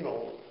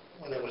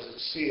 when I was at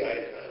sea,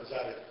 I was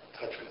out of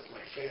touch with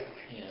my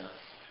family. Yeah.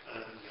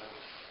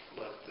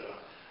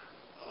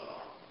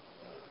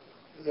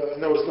 And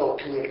there was no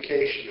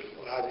communication.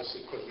 We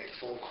obviously couldn't make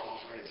phone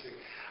calls or anything.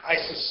 I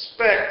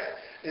suspect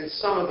in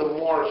some of the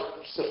more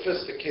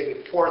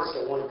sophisticated ports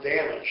that weren't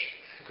damaged,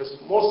 because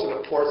most of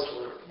the ports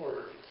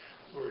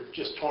were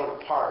just torn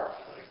apart.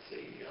 Like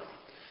the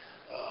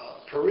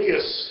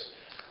Piraeus,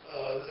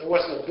 there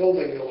wasn't a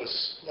building that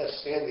was left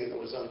standing that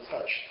was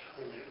untouched.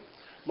 I mean,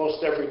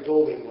 most every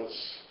building was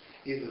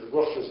either the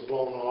roof was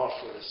blown off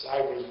or the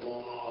side was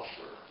blown off,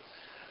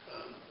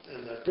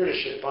 and the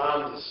British had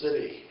bombed the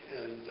city,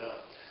 and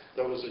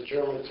there was a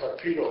German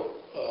torpedo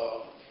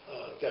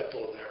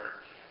depot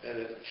there, and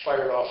it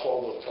fired off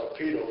all the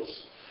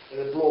torpedoes, and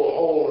it blew a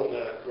hole in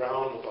the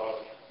ground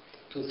about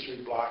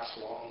 2-3 blocks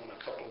long and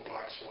a couple of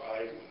blocks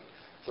wide and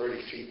 30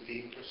 feet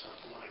deep or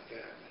something like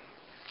that.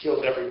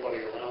 Killed everybody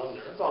around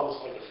there. It's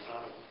almost like a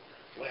atomic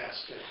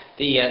blast.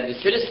 The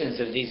citizens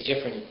of these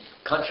different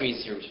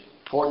countries or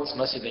ports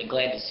must have been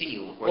glad to see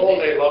you.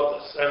 They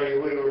loved us. I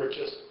mean, we were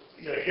just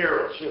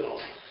heroes.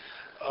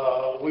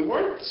 We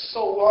weren't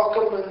so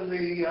welcome in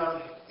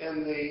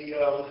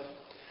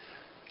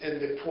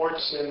the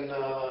ports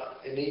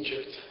in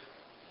Egypt.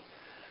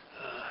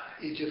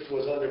 Egypt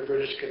was under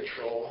British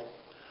control.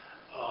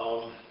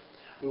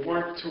 We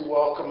weren't too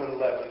welcome in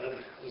Lebanon.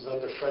 It was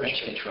under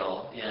French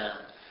control. Yeah.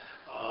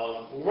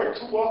 We weren't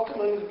too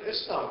welcome in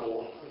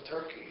Istanbul, in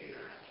Turkey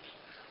either.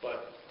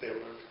 But they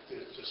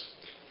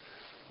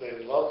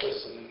loved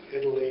us in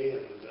Italy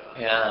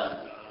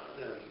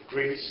and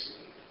Greece.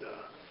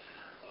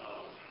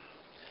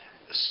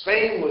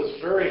 Spain was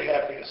very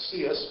happy to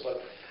see us, but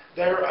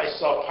there I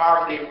saw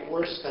poverty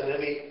worse than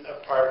any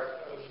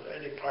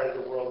part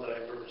of the world that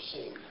I've ever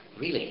seen.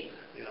 Really?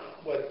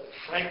 What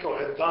Franco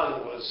had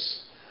done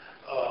was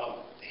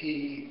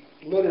he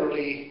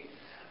literally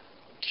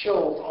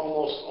killed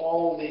almost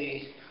all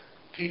the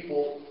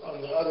people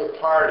on the other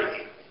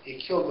party.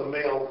 He killed the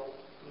male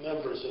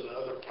members of the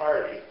other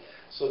party,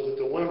 so that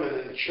the women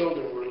and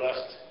children were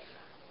left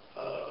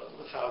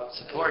without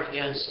support.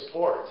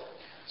 Support.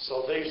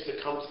 So they used to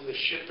come to the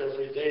ship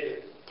every day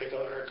to pick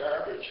out our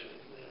garbage and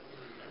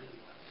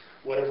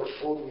whatever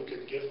food we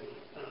could give them.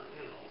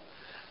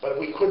 But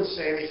we couldn't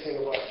say anything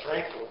about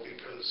Franco,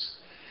 because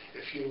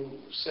if you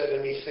said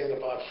anything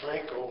about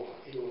Franco,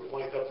 you would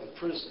wind up in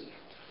prison.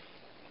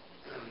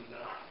 And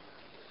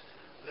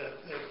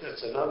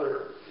that's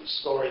another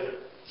story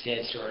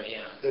sad story,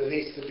 yeah. that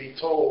needs to be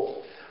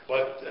told.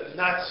 But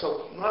not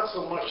so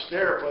much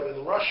there, but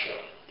in Russia,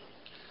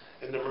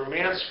 in the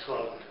Murmansk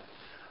run,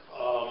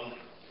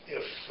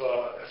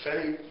 if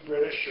any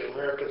British or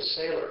American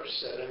sailor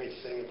said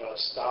anything about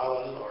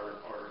Stalin or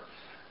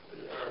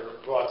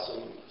brought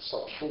some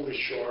food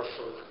ashore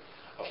for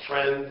a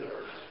friend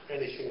or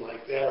anything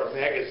like that, or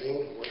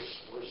magazine,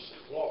 worse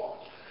than law,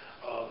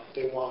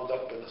 they wound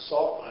up in the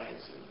salt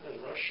mines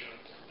in Russia.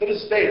 To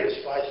this day,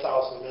 there's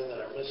 5,000 men that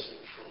are missing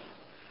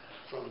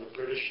from the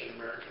British and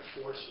American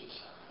forces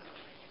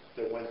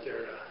that went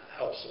there to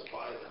help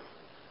supply them.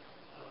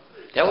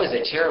 That was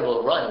a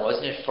terrible run,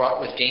 wasn't it? Fraught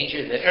with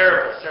danger.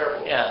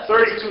 Terrible. Yeah.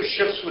 32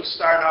 ships would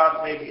start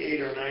out, maybe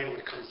 8 or 9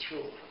 would come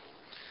through.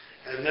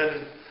 And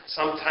then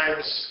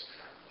sometimes,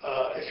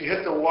 if you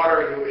hit the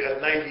water, you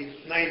had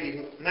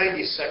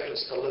 90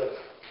 seconds to live.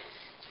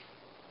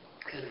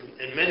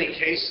 In many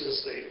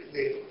cases,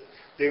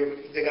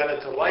 they got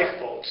into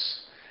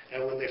lifeboats,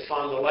 and when they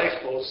found the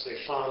lifeboats, they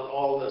found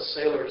all the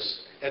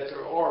sailors at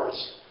their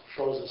oars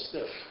frozen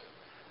stiff.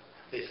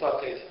 They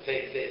thought they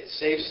had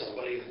saved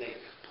somebody, and they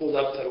pulled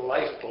up to the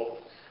lifeboat,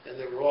 and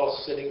they were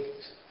all sitting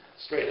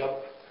straight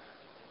up,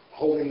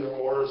 holding their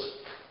oars,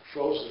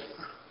 frozen.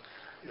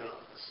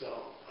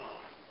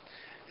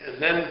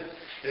 And then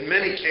in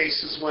many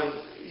cases, when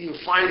you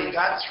finally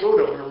got through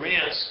to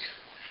Murmansk,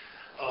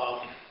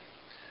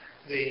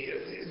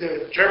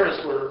 the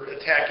Germans were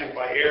attacking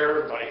by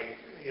air, by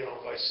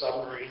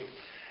submarine,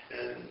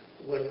 and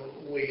when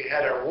we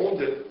had our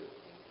wounded,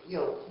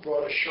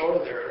 brought ashore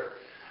there,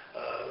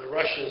 the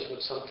Russians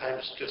would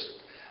sometimes just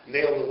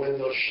nail the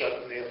windows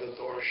shut, nail the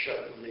doors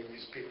shut, and leave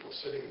these people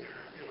sitting there,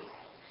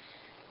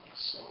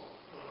 So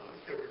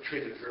they were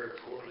treated very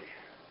poorly.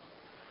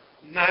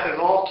 Not in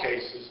all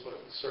cases, but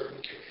in certain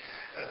cases.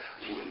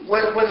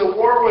 When the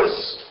war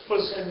was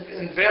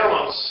in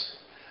valence,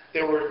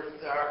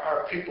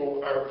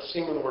 our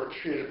seamen were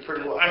treated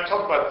pretty well. I'm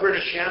talking about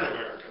British and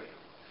American.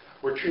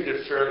 Were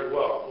treated fairly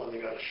well when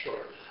they got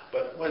ashore.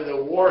 But when the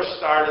war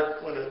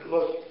started, when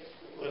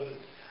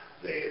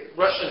the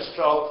Russians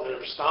felt,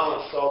 or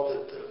Stalin felt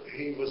that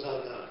he was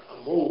on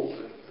a move,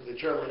 and the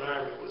German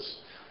army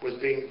was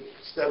being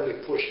steadily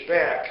pushed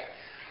back,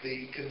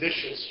 the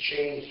conditions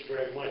changed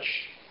very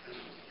much,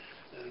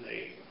 and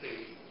they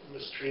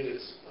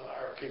mistreated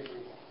our people,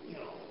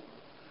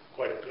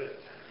 quite a bit.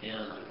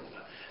 Yeah.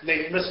 And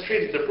they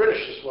mistreated the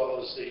British as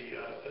well as the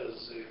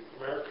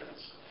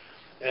Americans.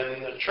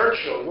 And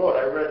Churchill wrote,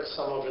 I read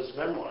some of his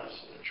memoirs,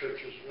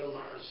 Churchill's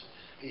memoirs.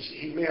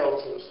 He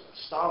mailed to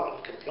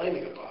Stalin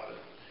complaining about it.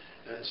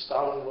 And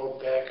Stalin wrote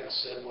back and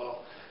said,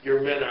 well,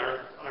 your men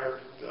aren't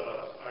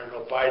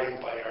abiding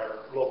by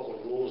our local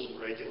rules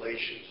and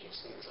regulations and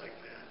things like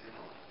that,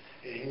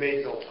 And he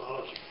made no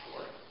apology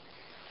for it.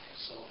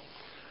 So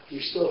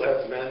we still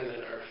have men that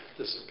are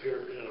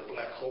disappeared in a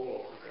black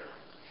hole over there.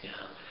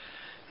 Yeah.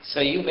 So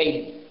you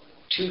made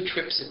 2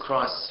 trips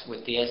across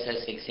with the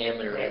SS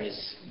Examiner and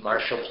his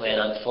Marshall Plan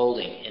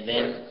unfolding, and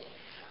then...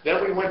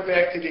 Then we went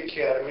back to the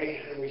academy,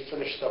 and we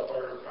finished up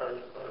our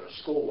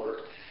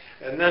schoolwork.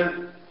 And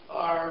then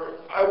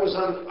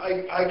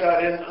I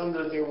got in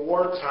under the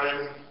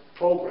wartime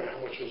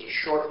program, which was a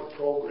shortened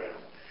program.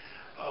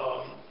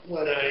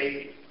 When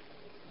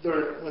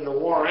the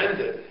war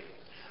ended,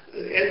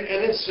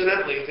 and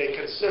incidentally, they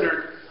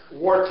considered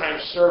wartime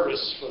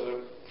service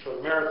for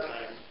the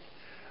maritime.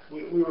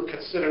 We were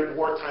considered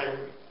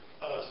wartime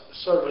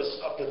service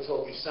up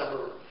until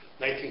December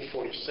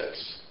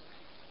 1946,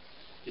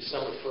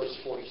 December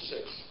 1st,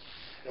 46.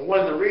 And one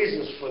of the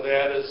reasons for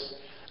that is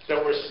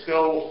that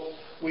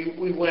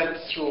we went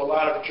through a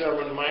lot of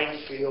German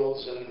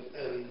minefields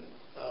and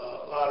a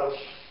lot of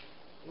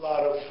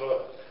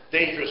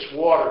dangerous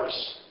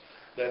waters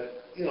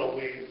that we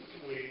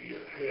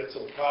had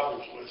some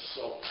problems with.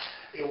 So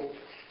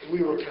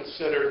we were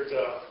considered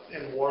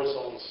in war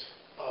zones.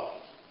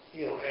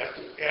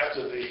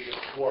 After the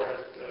war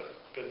had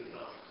been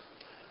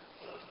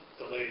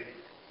delayed.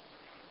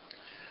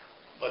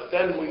 But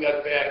then we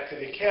got back to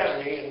the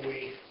academy and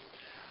we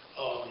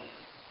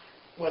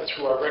went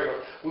through our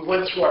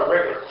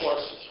regular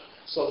courses.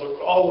 So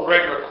all the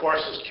regular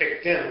courses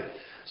kicked in.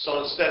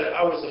 So instead,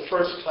 I was the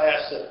first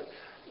class that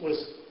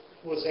was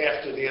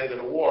after the end of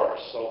the war.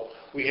 So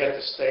we had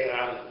to stay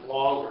on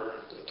longer.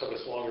 It took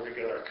us longer to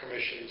get our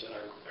commissions and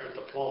our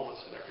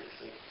diplomas and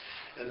everything.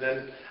 And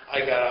then I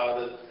got out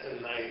of it,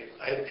 and I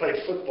had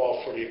played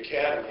football for the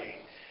academy,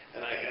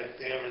 and I had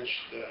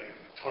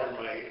torn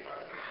my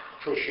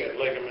cruciate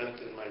ligament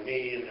in my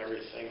knee and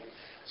everything.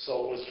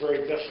 So it was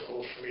very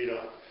difficult for me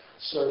to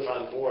serve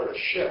on board a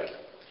ship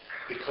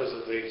because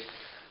of the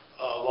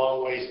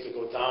long ways to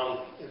go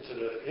down into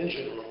the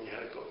engine room. You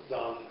had to go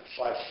down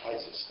 5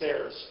 flights of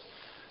stairs.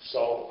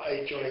 So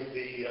I joined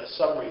the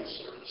submarine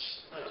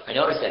service. I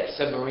noticed that,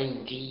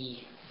 submarine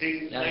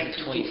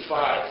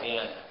D-925,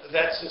 yeah.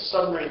 That's the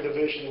submarine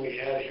division we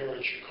had here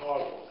in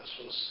Chicago. This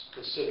was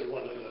considered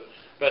one of the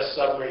best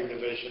submarine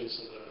divisions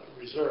of the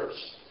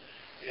reserves.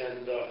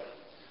 And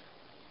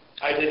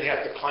I didn't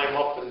have to climb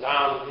up and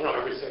down.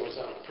 Everything was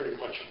on pretty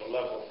much of a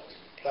level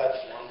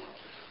platform.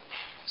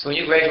 So when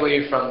you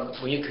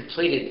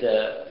completed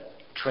the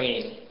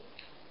training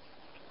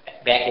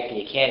back at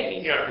the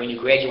academy, yeah. When you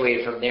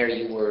graduated from there,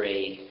 you were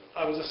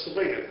I was a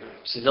civilian.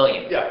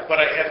 Civilian? Yeah, but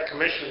I had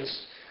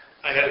commissions.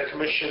 I had a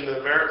commission in the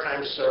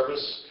maritime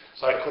service,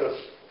 so I could have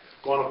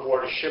gone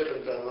aboard a ship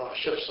and been a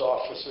ship's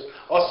officer.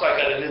 Also, I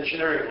got an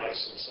engineering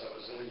license. I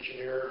was an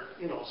engineer,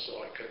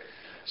 so I could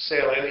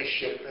sail any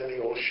ship, any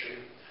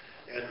ocean.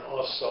 And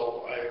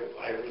also,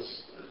 I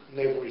was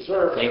Naval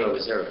Reserve. Naval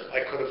Reserve.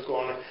 I could have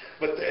gone,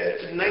 but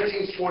in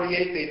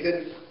 1948 they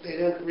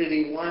didn't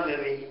really want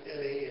any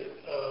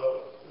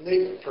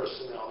Naval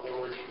personnel. They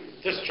were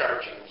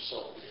discharging them,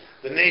 so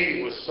the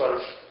Navy was sort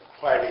of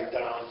quieting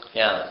down.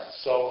 Yeah.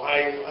 So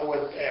I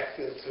went back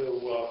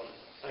into.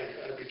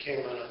 I became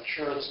an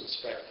insurance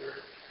inspector,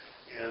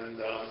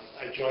 and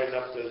I joined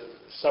up the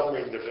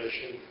submarine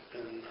division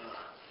in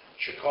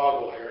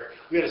Chicago here.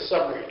 We had a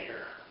submarine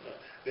here,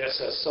 the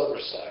SS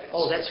Silverside.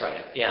 Oh, that's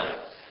right. Yeah.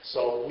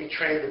 So we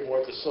trained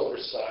aboard the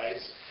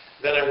Silversides.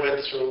 Then I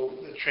went through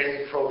the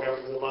training program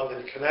in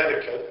London,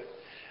 Connecticut,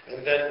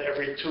 and then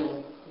every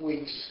 2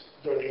 weeks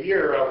during the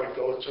year I would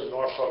go to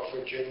Norfolk,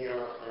 Virginia,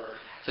 or.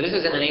 So this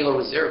was in the Naval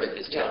Reserve at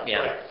this time. Yeah.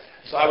 Right.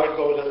 So I would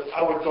go to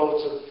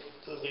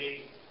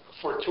the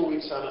for 2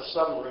 weeks on a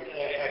submarine,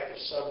 active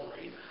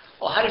submarine.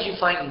 Well, how did you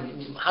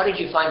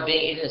find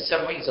being in a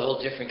submarine is a whole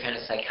different kind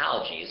of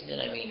psychology, isn't it?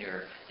 I mean,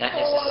 or not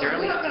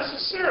necessarily. Not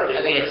necessarily.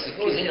 I mean, it's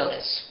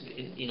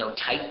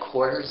tight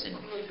quarters and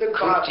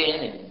cooped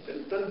in and.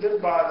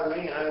 Didn't bother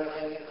me.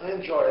 I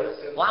enjoyed it.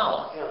 And,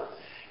 wow. Yeah.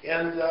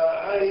 And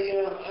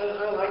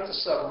I like the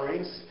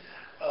submarines.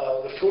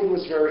 The food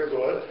was very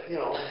good,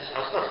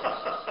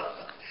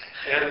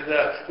 And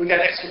we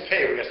got extra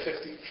pay. We got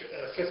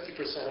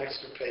 50%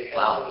 extra pay.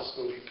 Half of the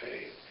school we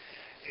paid.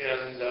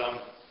 And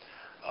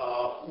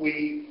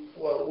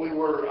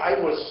I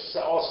was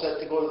all set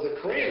to go to the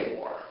Korean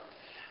War,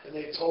 and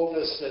they told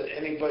us that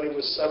anybody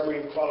with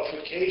submarine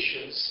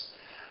qualifications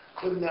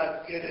could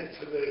not get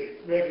into the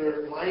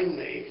regular line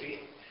Navy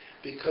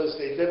because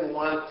they didn't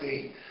want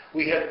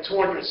we had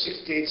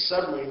 268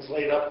 submarines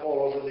laid up all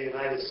over the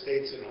United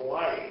States and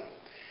Hawaii.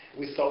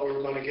 We thought we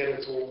were going to get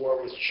into a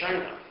war with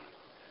China.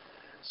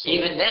 So,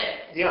 even then?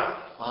 Yeah.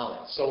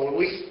 Wow. So when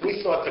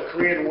we thought the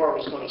Korean War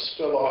was going to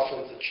spill off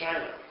into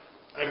China.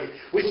 I mean,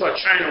 we thought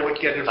China would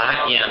get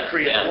involved in the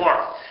Korean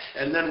War,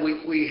 and then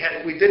we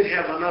didn't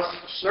have enough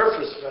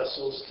surface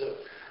vessels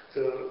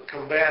to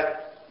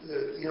combat,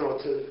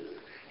 to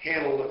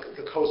handle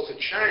the coast of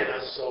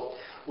China. So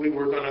we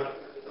were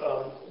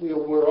we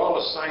were all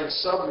assigned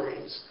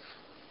submarines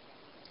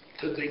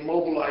to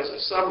demobilize the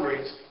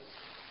submarines,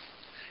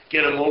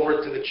 get them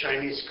over to the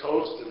Chinese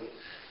coast,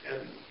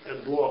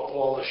 and blow up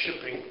all the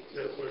shipping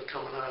that were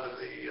coming out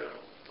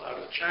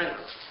of China.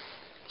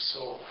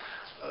 So.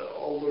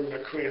 All during the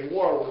Korean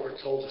War, we were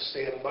told to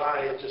stand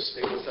by and just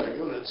stay with our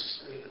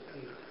units,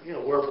 and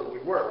wherever we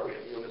were. We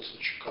had units in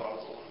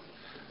Chicago.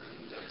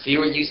 So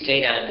you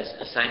stayed on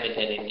assignment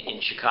then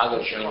in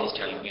Chicago during this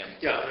time, yeah?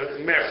 Yeah.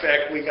 As a matter of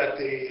fact,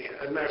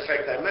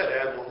 I met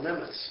Admiral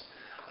Nimitz.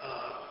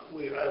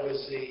 I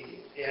was the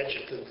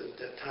adjutant at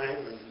that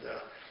time, and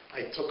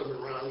I took him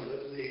around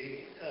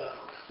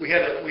we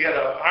had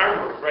an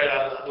armory right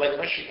on Lake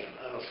Michigan.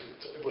 I don't know if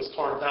it was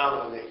torn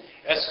down when the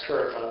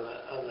S-curve on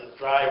the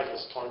drive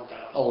was torn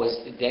down. Oh, was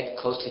that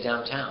close to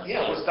downtown?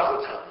 Yeah, it was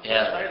downtown. Yeah.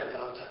 It was right in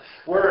downtown.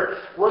 Where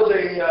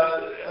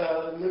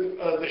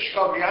the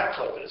Chicago Yacht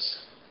Club is.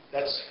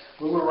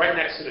 We were right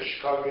next to the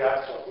Chicago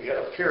Yacht Club. We had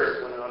a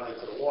pier that went out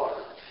into the water,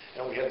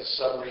 and we had the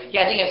submarine.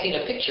 Yeah, I think I've seen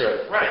a picture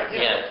of it. Right.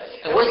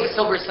 Yeah. And where's the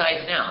Silver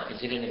Sides now?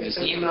 Is it in a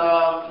museum?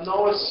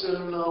 No, it's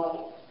in.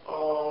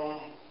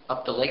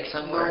 Up the lake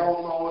somewhere?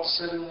 No,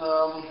 it's in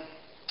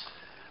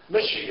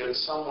Michigan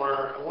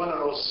somewhere. One of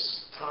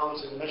those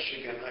towns in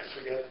Michigan. I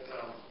forget.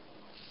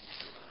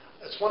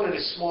 It's one of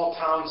these small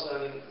towns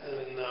on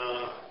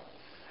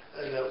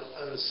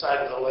the side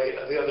of the lake,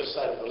 the other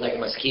side of the lake. Like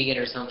Muskegon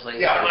or someplace?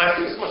 Yeah, I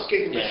think it's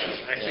Muskegon, Yeah,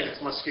 Michigan. I think yeah.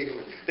 it's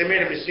Muskegon. They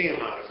made a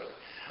museum out of it.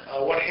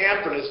 What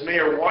happened is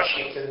Mayor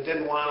Washington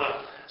didn't want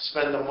to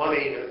spend the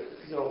money to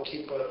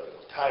keep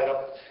it tied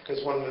up,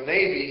 because when the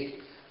Navy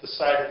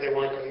decided they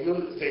weren't going to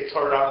use it, they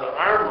tore down their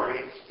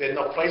armory. They had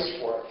no place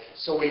for it,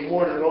 so we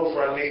moored it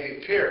over on Navy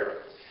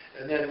Pier.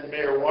 And then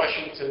Mayor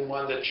Washington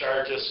wanted to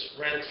charge us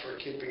rent for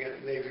keeping it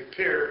in Navy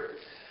Pier,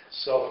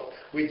 so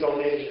we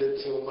donated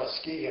it to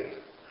Muskegon.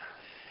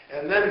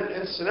 And then,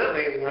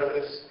 incidentally,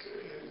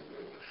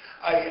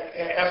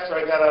 after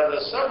I got out of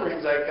the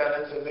submarines, I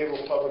got into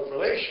naval public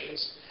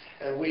relations,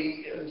 and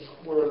we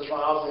were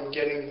involved in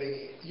getting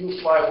the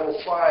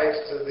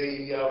U-505 to the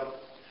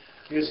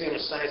Museum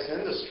of Science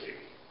and Industry.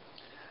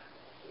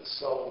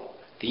 So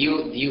the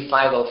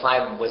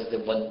U-505 was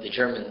the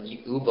German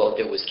U-boat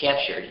that was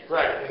captured.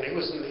 Right, and he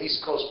was in the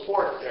East Coast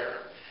port there,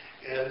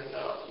 and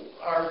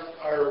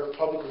our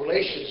public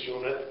relations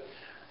unit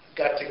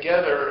got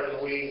together,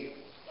 and we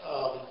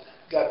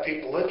got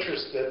people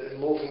interested in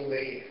moving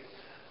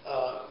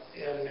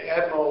and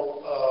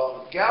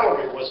Admiral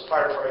Gallery was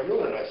part of our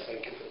unit, I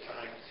think, at the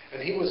time.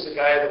 And he was the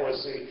guy that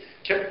was the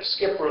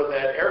skipper of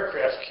that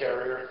aircraft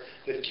carrier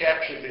that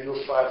captured the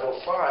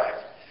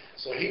U-505.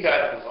 So he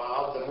got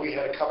involved, and we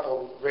had a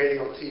couple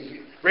radio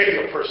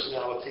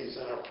personalities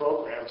in our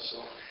program.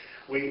 So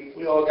we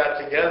all got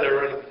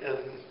together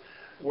and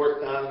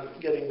worked on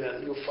getting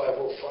that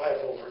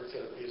U-505 over to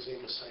the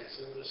Museum of Science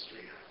and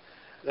Industry.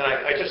 Then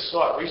I just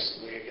saw it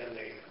recently again.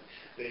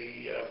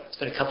 It's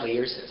been a couple of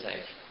years since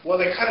Well,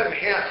 they cut it in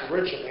half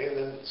originally, and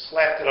then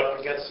slapped it up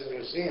against the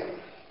museum.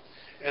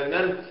 And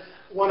then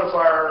one of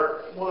my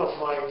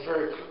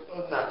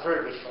not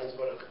very good friends,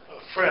 but a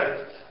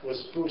friend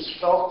was Bruce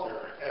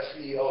Felkner,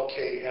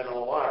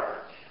 Felknor,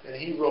 and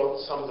he wrote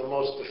some of the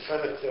most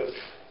definitive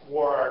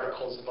war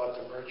articles about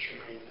the merchant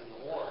marine in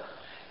the war.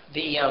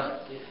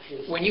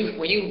 When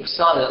you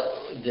saw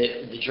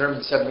the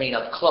German submarine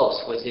up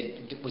close, was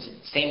it the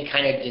same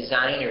kind of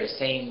design or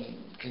same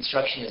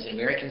construction as an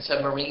American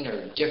submarine,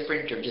 or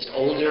different, or just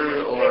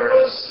older, or? It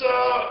was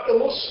a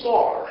little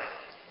smaller,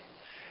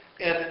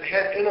 and it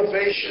had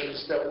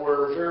innovations that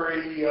were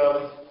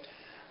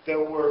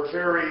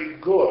very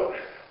good.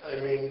 I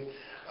mean,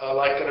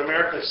 like an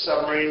American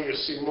submarine, you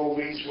see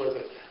movies where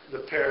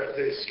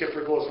the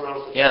skipper goes around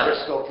with the Yeah.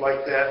 periscope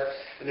like that.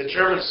 In the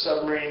German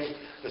submarine,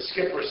 the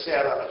skipper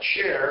sat on a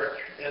chair,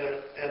 and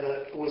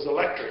it was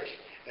electric.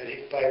 And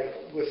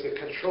with the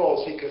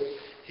controls,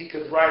 he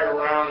could ride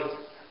around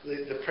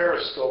the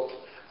periscope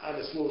on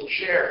this little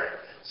chair,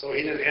 so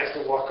he didn't have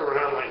to walk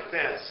around like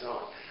that.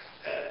 So,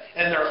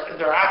 and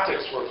their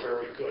optics were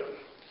very good,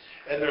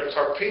 and their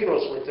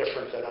torpedoes were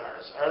different than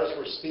ours. Ours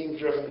were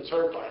steam-driven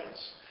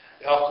turbines.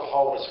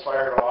 Alcohol was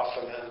fired off,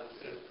 and then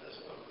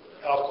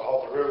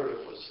alcohol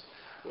derivative was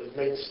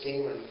made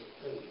steam and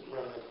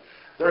run.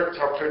 Their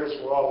torpedoes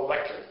were all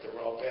electric. They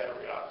were all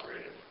battery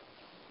operated.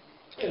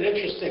 An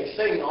interesting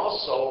thing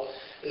also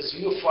is the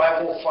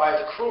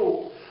U-505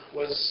 crew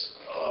was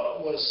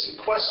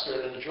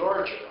sequestered in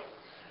Georgia,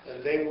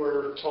 and they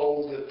were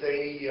told that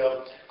they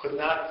could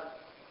not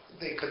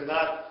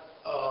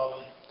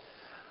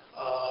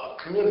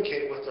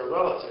communicate with their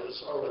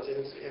relatives or with the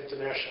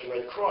International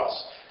Red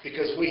Cross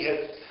because we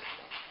had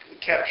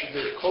captured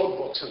their code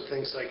books and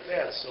things like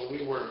that, so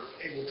we were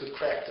able to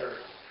crack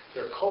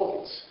their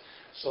codes.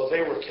 So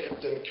they were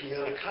kept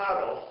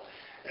incommunicado,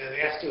 and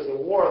after the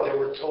war they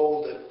were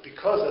told that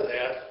because of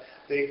that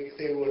they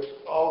would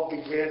all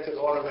be granted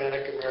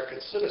automatic American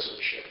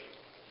citizenship.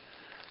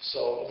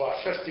 So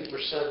about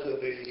 50% of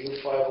the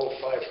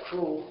U-505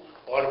 crew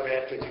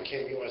automatically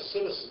became U.S.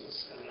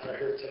 citizens and are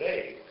here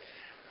today.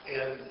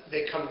 And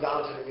they come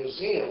down to the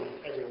museum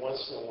every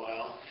once in a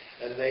while,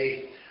 and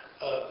they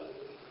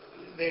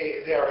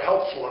are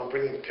helpful in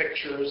bringing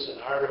pictures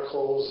and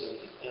articles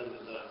and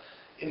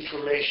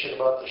information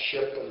about the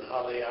ship and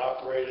how they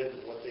operated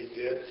and what they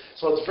did.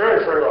 So it's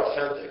very, very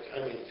authentic. I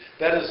mean,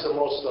 that is the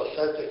most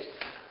authentic,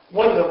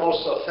 one of the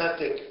most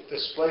authentic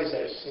displays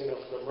I've seen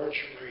of the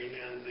merchant marine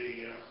and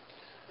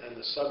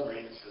the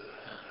submarines.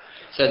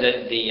 So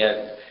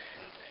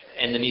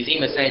and the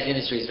Museum of Science and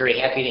Industry is very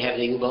happy to have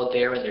the U-boat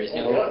there, and there's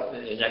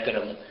there's not going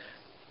to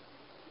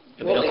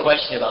be no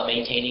question about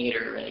maintaining it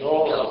or anything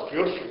else. No, it's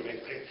beautifully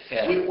maintained.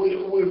 Yeah.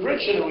 We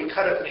originally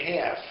cut it in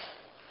half,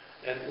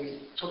 and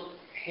we took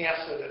half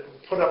of it and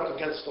put up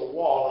against the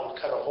wall and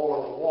cut a hole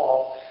in the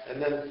wall, and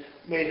then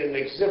made an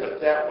exhibit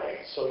that way,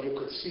 so you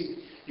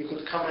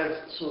could come in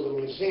through the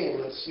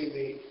museum and see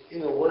the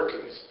inner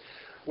workings.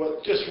 Well,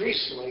 just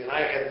recently, and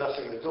I had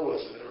nothing to do with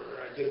it,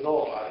 or I didn't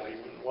know about it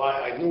even.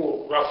 Why I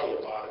knew roughly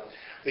about it.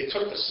 They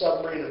took the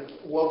submarine and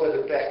welded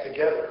it back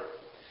together,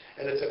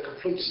 and it's a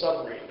complete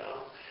submarine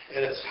now,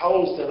 and it's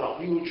housed in a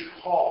huge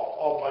hall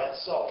all by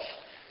itself,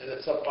 and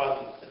it's up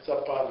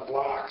on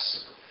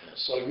blocks,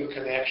 so you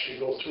can actually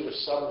go through the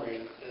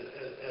submarine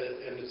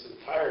in its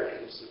entirety,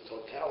 in its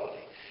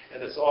totality,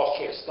 and it's all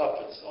fixed up.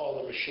 It's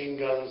all the machine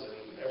guns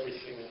and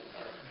everything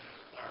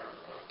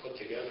are put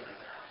together in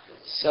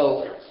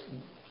there.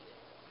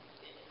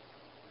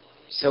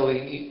 So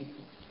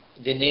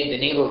the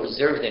Naval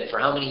Reserve then, for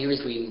how many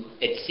years were you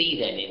at sea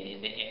then,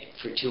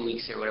 for 2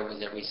 weeks or whatever it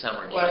was every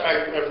summer? Well,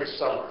 every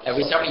summer.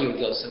 Every summer you would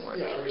go somewhere?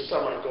 Yeah, every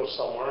summer I'd go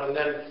somewhere. And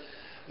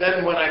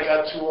then when I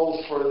got too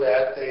old for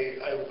that,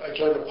 I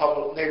joined the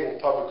Naval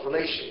Public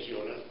Relations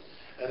Unit.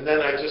 And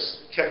then I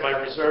just kept my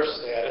reserve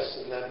status,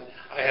 and then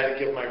I had to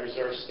give my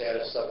reserve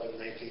status up in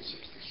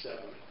 1967.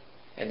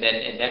 And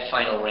that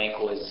final rank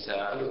was?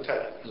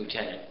 Lieutenant.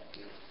 Lieutenant.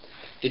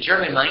 The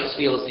German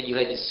minefields that you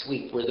had to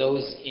sweep, were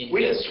those in...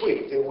 We didn't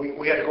sweep.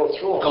 We had to go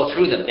through them. Go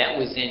through them. That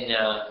was in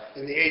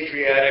the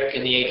Adriatic.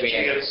 In the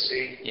Adriatic.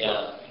 Sea.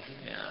 Yeah.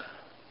 Yeah.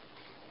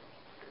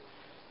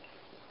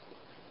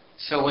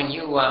 So when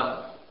you...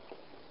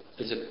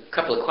 there's a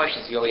couple of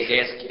questions we always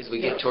ask as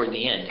we get toward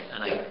the end,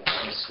 and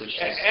I switch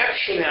this.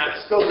 Actually,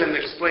 I still didn't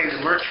explain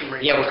the merchant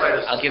marine. Yeah,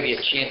 I'll give you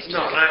a chance to...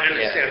 No, I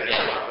understand that,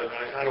 yeah. but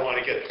I don't want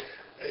to get...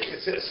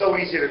 It's so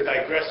easy to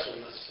digress from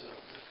this.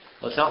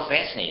 Well, it's all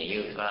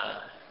fascinating.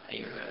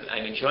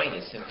 I'm enjoying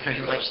this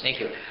very much. Thank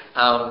you.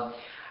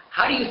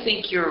 How do you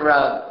think your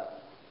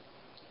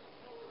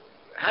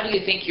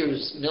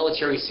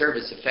military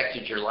service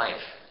affected your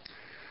life?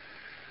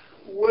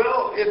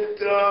 Well,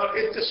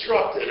 it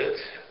disrupted it.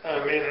 I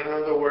mean, in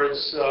other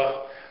words,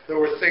 there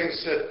were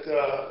things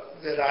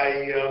that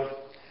I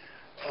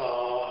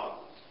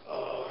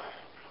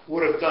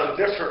would have done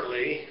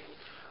differently.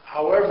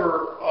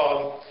 However,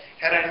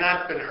 had I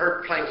not been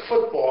hurt playing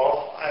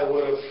football, I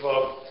would have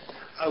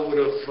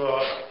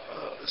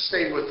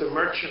stayed with the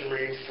merchant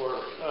marine for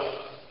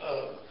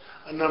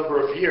a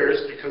number of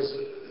years because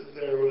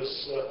there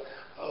was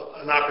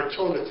an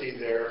opportunity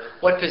there.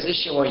 What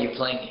position were you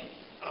playing in?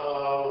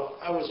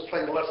 I was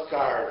playing left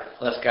guard.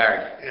 Left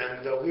guard.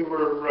 And we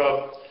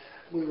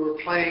were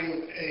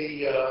playing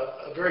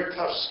a very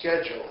tough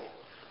schedule.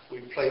 We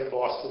played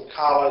Boston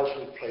College,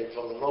 we played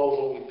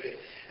Villanova,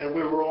 and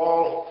we were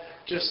all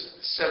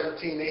just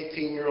 17,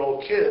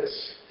 18-year-old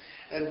kids.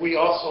 And we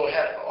also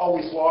had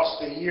always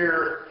lost a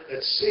year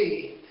at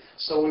sea,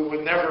 so we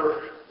were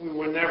never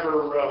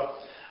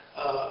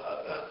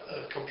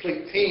a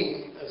complete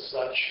team as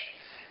such.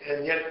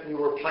 And yet we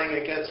were playing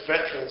against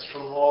veterans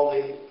from all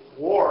the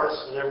wars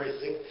and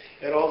everything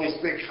at all these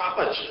big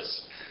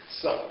colleges.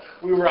 So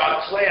we were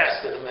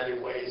outclassed in many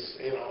ways,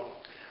 you know.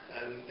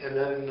 And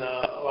then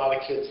a lot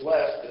of kids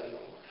left and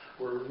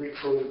were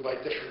recruited by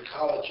different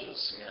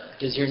colleges. Yeah.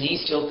 Does your knee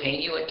still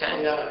pain you at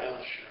times? Yeah,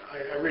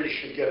 sure. I really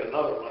should get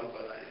another one,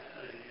 but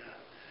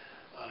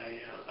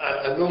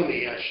a new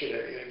knee, I should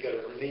get a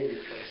knee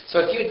replacement. So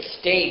if you had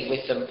stayed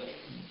with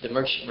the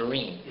Merchant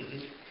Marine,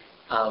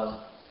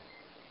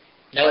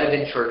 that would have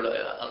been for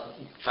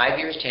 5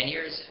 years, 10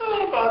 years?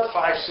 Oh, about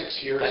 5, 6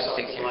 years, 5,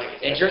 something 6 years. like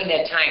that. And during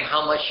that time,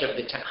 how much of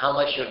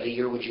the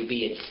year would you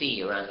be at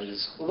sea around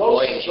these Well,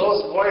 voyages?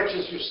 those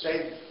voyages you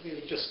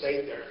just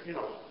stayed there, you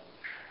know.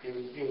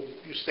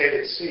 You stayed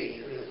at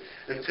sea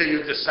until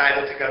you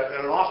decided to get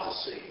off the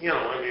sea. You know,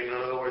 I mean, in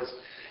other words,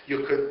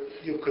 you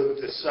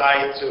could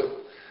decide to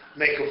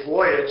make a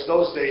voyage.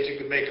 Those days you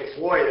could make a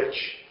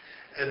voyage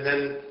and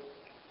then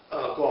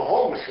go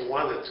home if you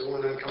wanted to,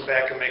 and then come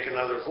back and make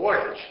another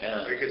voyage.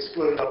 Yeah. Or you could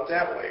split it up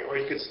that way, or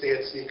you could stay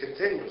at sea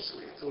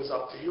continuously. It was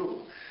up to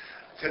you.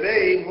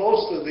 Today,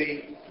 most of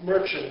the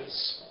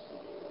merchants,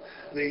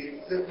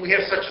 we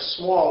have such a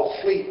small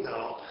fleet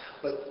now,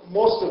 but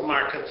most of them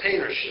are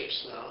container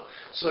ships now,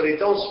 so they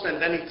don't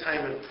spend any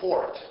time in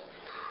port.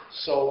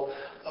 So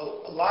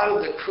a lot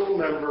of the crew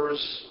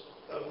members,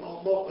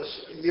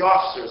 the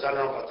officers, I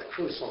don't know about the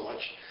crew so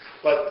much,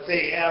 but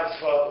they have,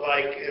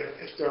 like,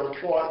 if they're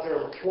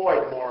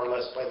employed more or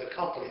less by the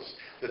companies,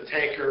 the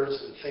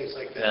tankers and things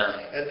like that.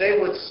 Yeah. And they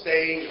would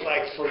stay,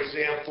 like, for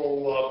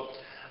example,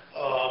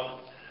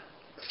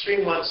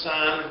 3 months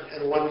on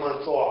and 1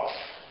 month off.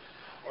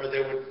 Or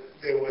they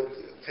would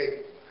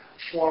take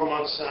 4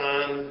 months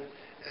on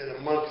and a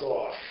month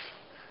off.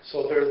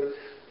 So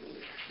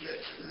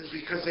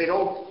because they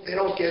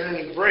don't get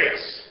any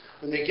breaks.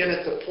 When they get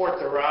into port,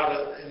 they're out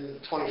in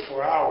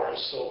 24 hours.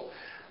 So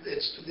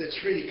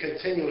it's really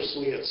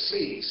continuously at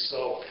sea.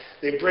 So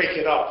they break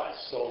it up.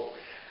 So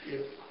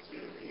you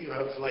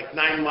have like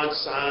 9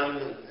 months on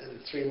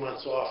and 3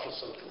 months off or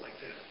something like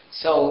that.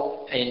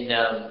 So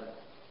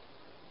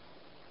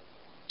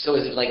so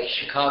is it like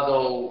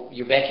Chicago?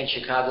 You're back in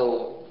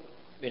Chicago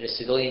in a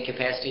civilian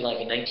capacity, like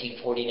in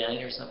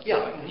 1949 or something?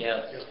 Yeah.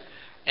 Yeah.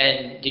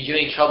 And did you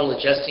have any trouble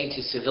adjusting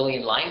to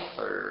civilian life,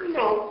 or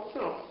No.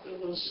 It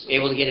was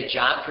able to get a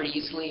job pretty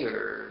easily,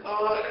 or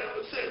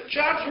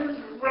jobs were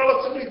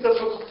relatively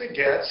difficult to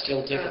get.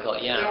 still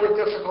difficult? Yeah. They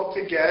were difficult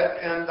to get,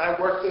 and I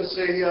worked as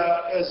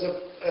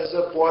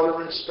a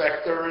boiler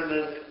inspector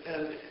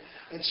and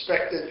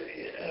inspected.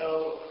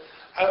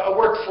 I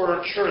worked for an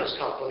insurance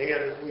company,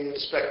 and we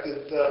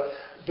inspected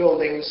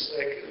buildings,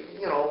 like,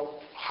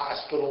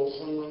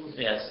 hospitals. And,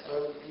 Yes.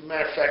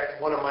 matter of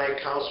fact, one of my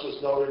accounts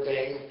was Notre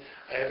Dame.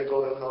 I had to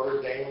go to Notre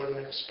Dame and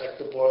inspect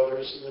the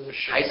boilers and the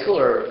machines. High school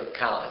or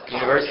college?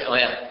 University? Oh,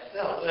 yeah.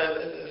 No,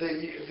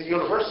 the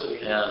university.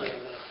 Yeah. And,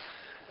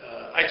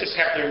 I just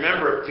have to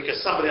remember it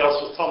because somebody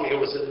else was telling me it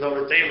was at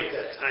Notre Dame at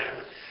that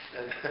time.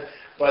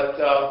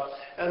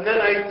 And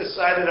then I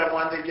decided I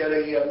wanted to get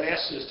a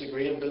master's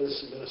degree in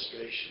business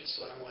administration,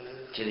 so I went in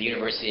To the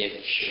University of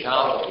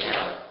Chicago.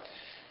 Yeah.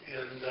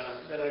 And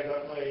then I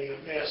got my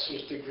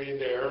master's degree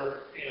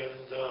there,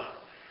 and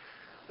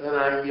then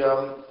I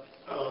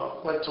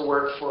went to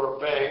work for a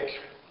bank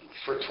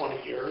for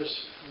 20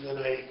 years, and then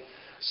I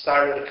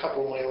started a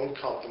couple of my own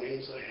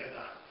companies. I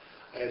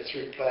had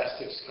 3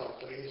 plastics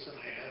companies, and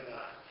I had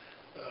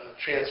a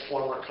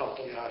transformer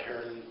company out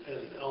here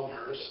in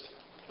Elmhurst,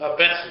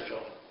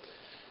 Bensonville.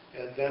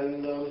 And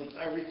then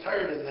I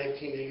retired in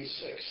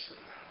 1986.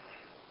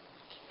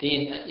 I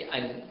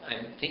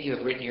think you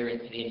have written here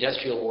the U.S.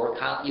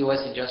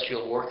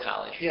 Industrial War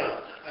College. Yeah,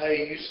 I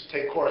used to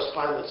take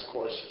correspondence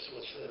courses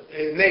with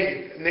the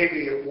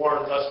Navy War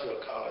Industrial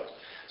College.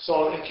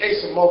 So in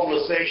case of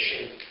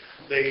mobilization,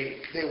 they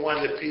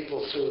wanted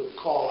people to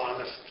call on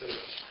us to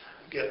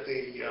get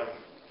the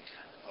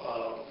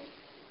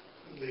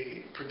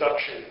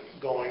production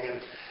going,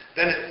 and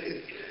then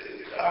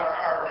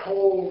our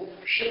whole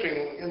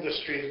shipping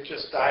industry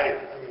just died.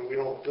 I mean, we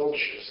don't build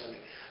ships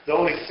anymore. The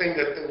only thing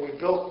that we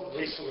built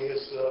recently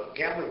is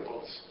gambling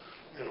boats,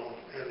 and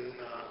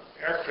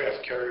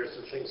aircraft carriers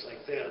and things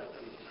like that.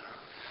 And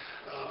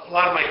a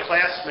lot of my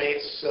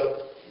classmates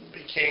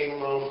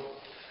became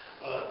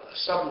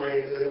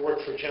submarine. They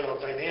worked for General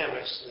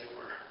Dynamics. And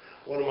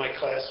one of my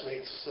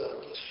classmates,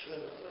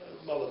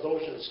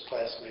 Melodosian's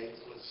classmate,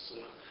 was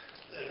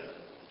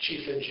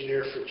chief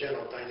engineer for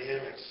General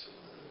Dynamics,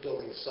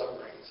 building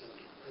submarines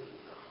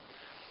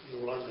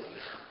in London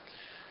there.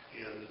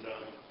 And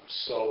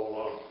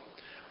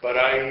but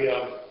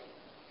I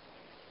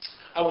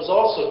was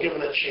also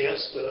given a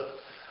chance to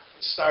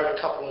start a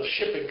couple of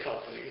shipping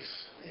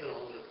companies,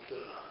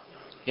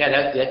 Yeah,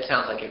 that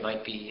sounds like it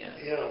might be.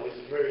 Yeah, it was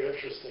very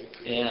interesting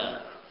to me. Yeah.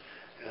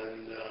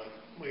 And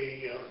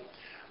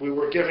we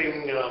were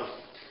giving,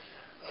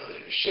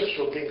 ships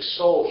were being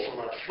sold from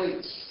our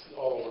fleets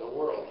all over the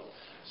world.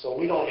 So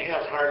we don't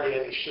have hardly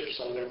any ships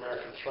under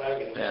American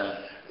flag anymore. Yeah.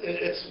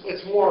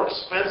 It's more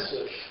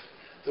expensive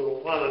to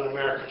run an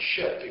American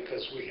ship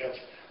because we have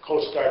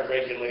Coast Guard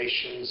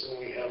regulations, and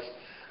we have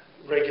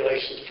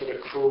regulations for the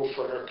crew,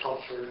 for their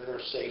comfort and their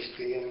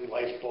safety, and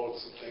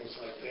lifeboats and things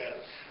like that,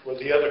 where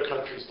the other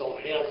countries don't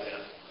have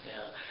that.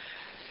 Yeah.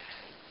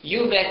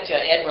 You met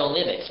Admiral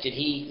Nimitz. Did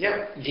he?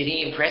 Yeah. Did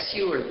he impress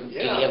you, or did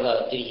Yeah. he have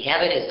a? Did he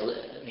have it as?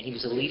 I mean, he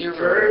was a leader.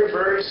 Very,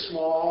 very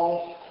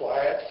small,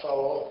 quiet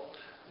fellow,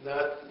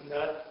 not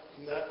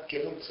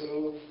given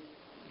to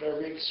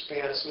very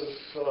expansive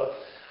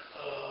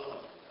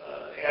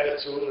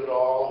attitude at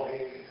all.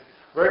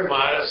 Very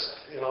modest,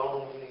 and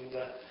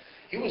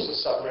he was a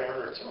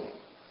submariner too.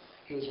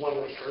 He was one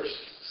of the first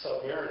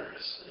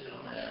submariners,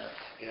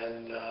 Yeah.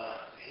 and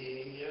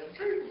he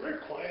very, very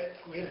quiet.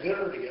 We had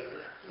dinner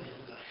together.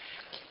 And,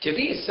 To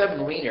be a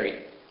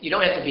submariner, you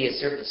don't have to be a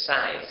certain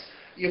size.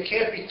 you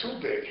can't be too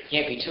big. You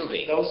can't be too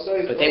big. Those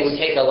days, But they would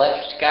take a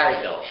left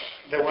guard, though.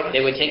 They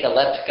They would take a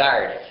left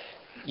guard.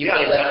 Yeah,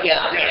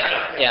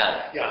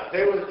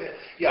 they would.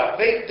 Yeah,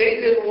 they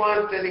didn't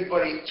want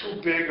anybody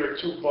too big or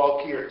too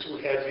bulky or too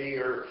heavy.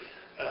 Or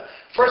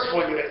first of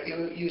all,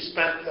 you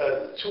spent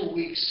 2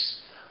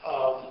 weeks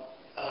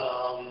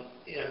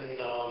in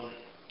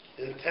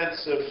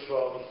intensive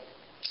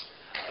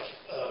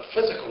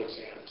physical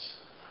exams.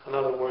 In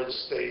other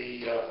words,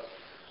 they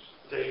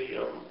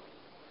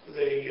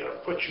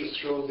put you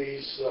through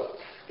these.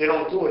 They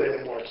don't do it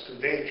anymore; it's too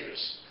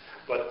dangerous.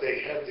 But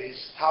they had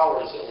these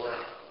towers that were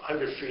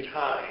 100 feet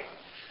high,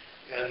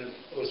 and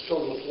it was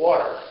filled with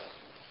water.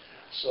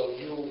 So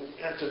you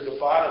entered the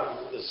bottom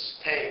of this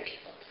tank,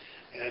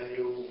 and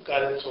you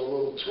got into a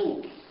little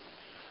tube,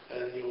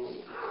 and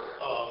you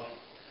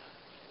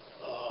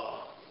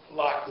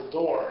locked the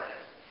door,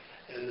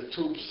 and the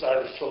tube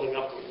started filling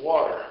up with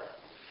water,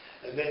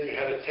 and then you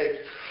had to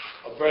take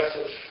a breath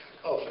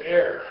of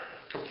air,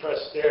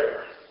 compressed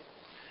air,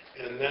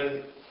 and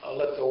then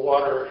let the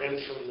water in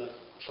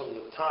from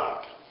the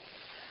top,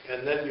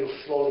 and then you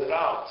float it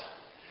out,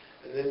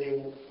 and then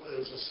there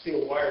was a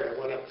steel wire that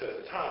went up to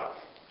the top,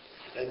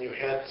 and you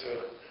had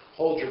to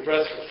hold your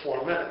breath for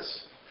 4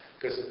 minutes,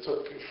 because it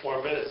took you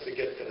 4 minutes to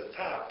get to the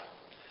top.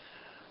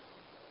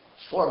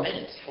 4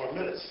 minutes? 4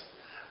 minutes.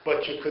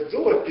 But you could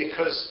do it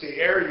because the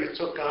air you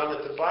took on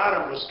at the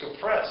bottom was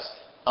compressed.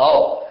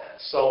 Oh.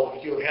 So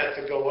you had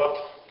to go up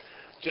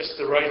just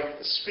the right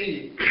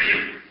speed.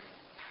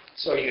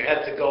 So you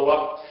had to go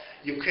up.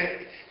 You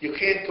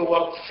can't go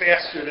up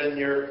faster than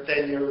your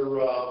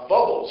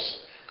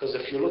bubbles, because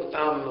if you look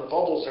down and the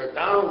bubbles are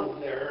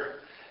down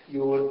there,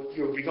 you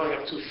would be going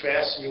up too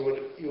fast, and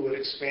you would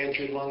expand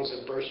your lungs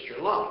and burst your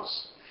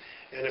lungs.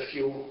 And if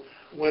you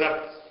went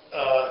up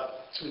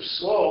too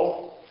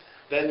slow,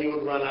 then you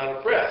would run out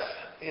of breath.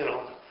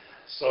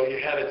 So you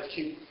had to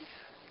keep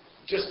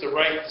just the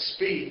right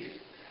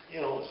speed.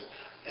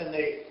 And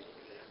they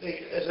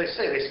as I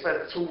say, they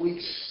spent 2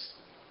 weeks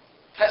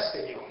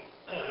testing you.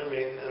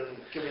 And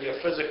giving you a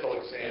physical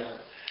exam,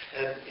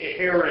 and a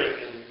hearing,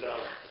 and...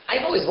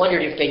 I've always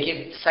wondered if they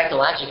give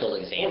psychological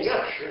exams. Oh,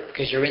 yeah, sure.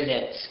 Because you're in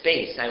that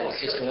space. I was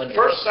just wondering.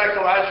 First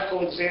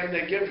psychological exam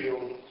they give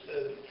you,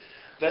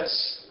 as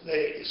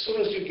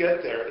soon as you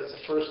get there, it's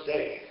the first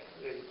day.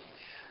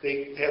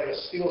 They have a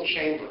steel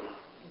chamber.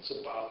 It's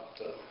about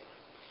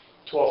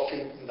 12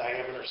 feet in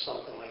diameter,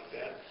 something like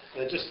that.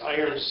 And they're just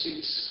iron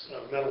seats,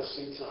 metal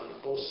seats on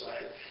both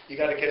sides. You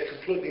got to get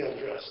completely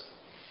undressed.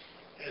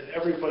 And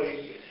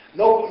everybody,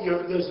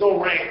 there's no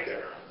rank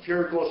there. If you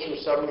ever go through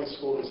submarine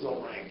school, there's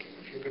no rank.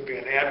 If you can be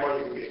an admiral,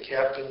 you can be a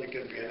captain, you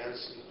can be an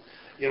ensign.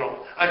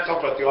 I'm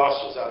talking about the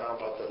officers. I don't know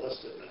about the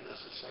enlisted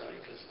necessarily,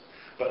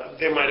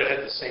 but they might have had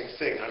the same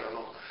thing. I don't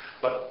know.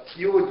 But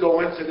you would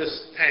go into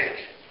this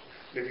tank,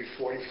 maybe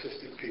 40,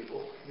 50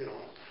 people,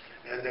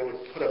 and they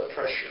would put up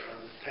pressure on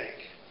the tank.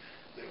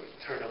 They would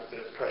turn up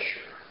the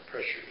pressure.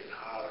 Pressure get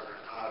hotter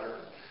and hotter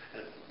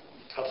and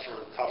tougher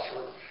and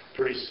tougher.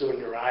 Pretty soon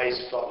your eyes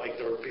felt like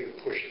they were being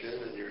pushed in,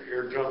 and your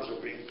eardrums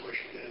were being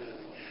pushed in, and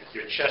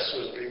your chest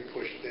was being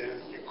pushed in,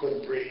 and you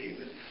couldn't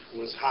breathe. It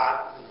was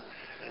hot,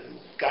 and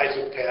guys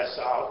would pass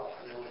out,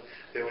 and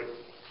they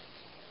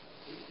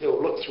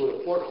would look through the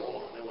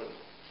porthole, and they would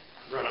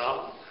run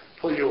out and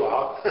pull you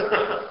out.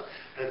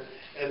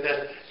 and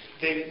then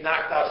they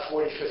knocked out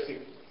 40-50%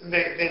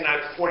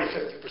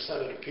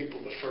 of the people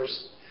the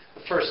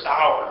first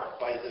hour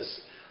by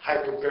this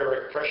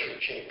hyperbaric pressure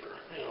chamber,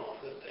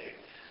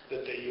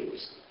 that they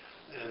used.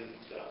 And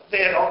they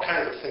had all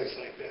kinds of things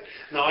like that.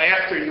 Now,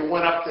 after you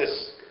went up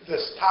this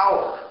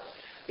tower,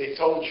 they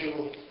told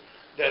you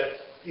that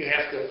you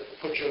have to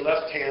put your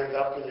left hand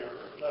up and your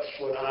left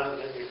foot on, and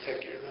then you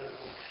take your...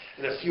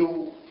 And if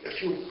you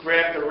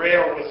grab the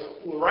rail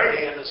with your right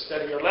hand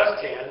instead of your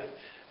left hand,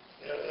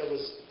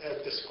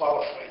 it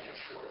disqualified you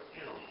for it,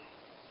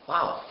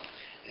 Wow.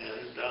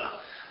 And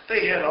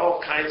they had all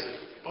kinds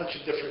of, bunch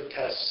of different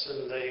tests,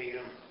 and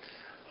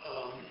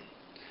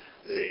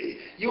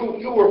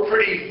you were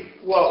pretty,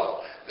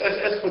 well,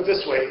 let's put it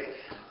this way,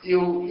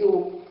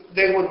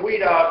 they would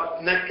weed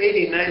out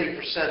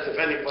 80-90% of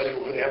anybody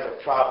who would have a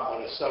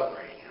problem with a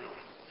submarine,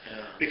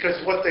 Yeah.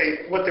 Because what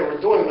they were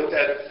doing with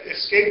that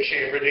escape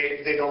chamber,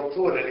 they don't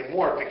do it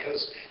anymore,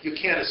 because you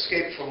can't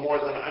escape from more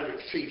than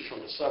 100 feet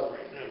from a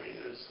submarine.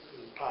 There's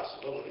a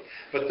possibility.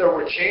 But there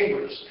were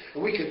chambers,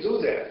 and we could do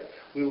that.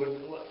 We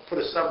would put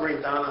a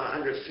submarine down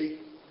 100 feet,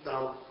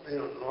 down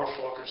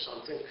Norfolk or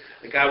something.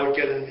 The guy would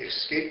get in the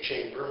escape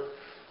chamber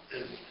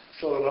and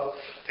fill it up,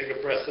 take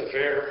a breath of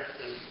air,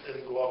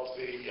 and go up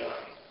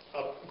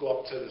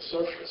to the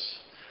surface,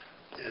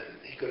 and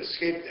he could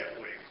escape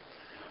that way.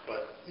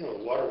 But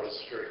the water was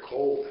very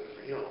cold,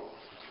 and down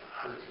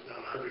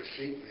 100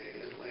 feet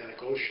in the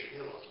Atlantic Ocean,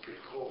 it's pretty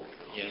cold.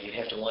 Yeah, you'd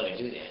have to want to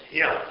do that.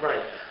 Yeah,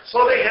 right.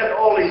 So they had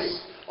all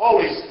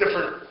these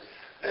different,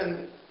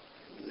 and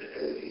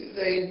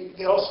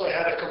they also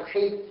had a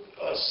complete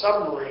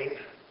submarine,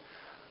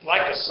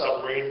 like a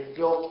submarine,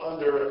 built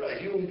under a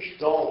huge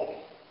dome,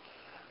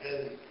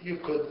 and you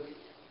could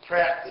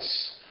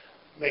practice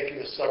making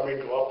the submarine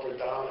go up or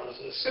down. It was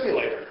a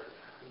simulator,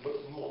 but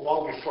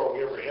long before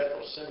we ever had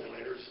those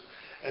simulators,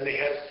 and they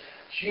had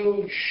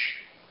huge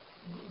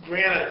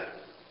granite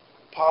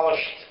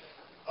polished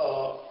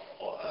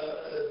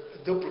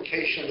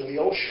duplication of the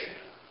ocean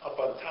up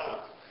on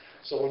top.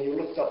 So when you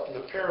looked up in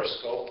the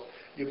periscope,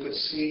 you could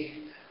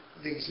see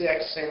the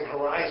exact same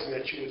horizon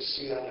that you would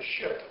see on a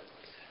ship.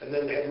 And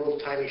then they had little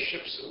tiny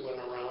ships that went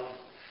around,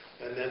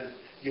 and then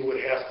you would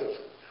have to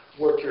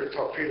work your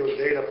torpedo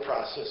data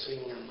processing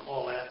and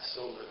all that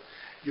so that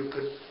you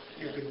could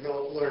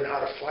learn how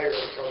to fire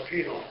a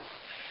torpedo.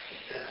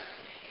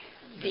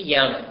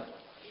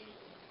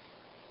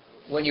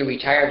 When you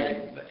retired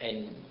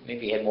and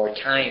maybe had more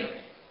time,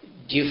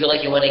 do you feel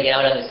like you want to get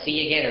out on the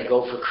sea again or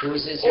go for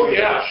cruises? Oh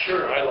yeah,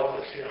 sure. I love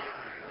it.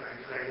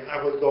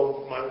 I would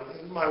go.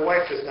 My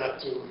wife is not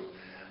too.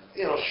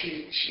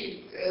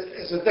 She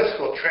is a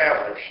difficult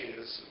traveler. She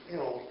is.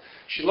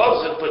 She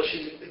loves it, but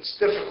it's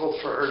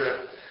difficult for her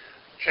to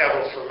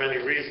travel for many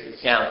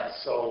reasons. Yeah.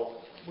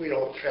 So we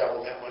don't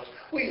travel that much.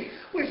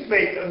 We've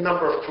made a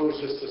number of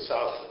cruises to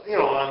South.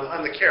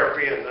 On the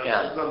Caribbean,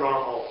 the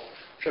normal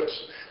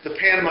trips. The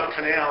Panama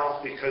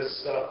Canal,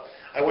 because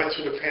I went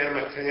through the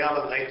Panama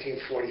Canal in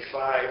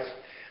 1945,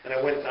 and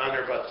I went down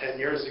there about 10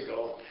 years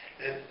ago,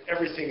 and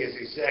everything is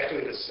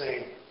exactly the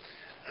same.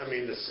 I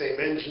mean, the same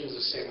engines,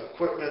 the same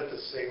equipment,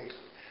 the same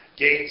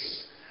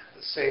gates,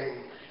 the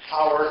same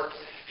power.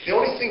 The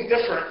only thing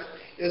different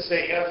is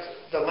they have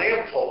the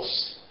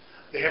lampposts.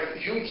 They have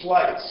huge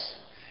lights,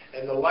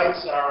 and the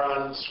lights are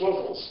on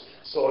swivels,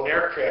 so an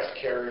aircraft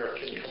carrier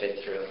can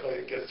get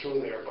through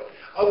there. But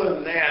other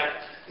than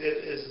that,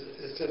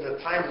 it's in a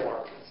time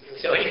warp.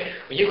 So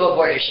when you go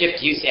aboard a ship,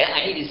 do you say,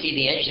 I need to see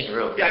the engine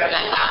room? Yeah.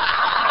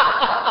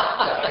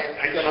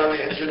 I get on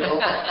the engine room.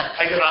 I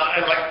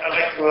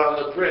like to go on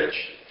the bridge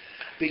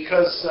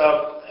because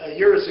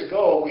years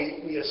ago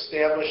we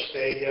established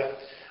a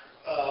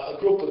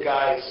group of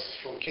guys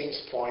from Kings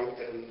Point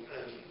and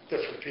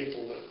different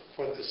people that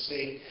went to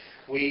sea.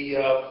 We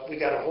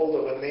got a hold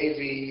of a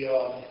Navy.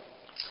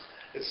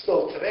 It's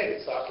still today.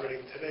 It's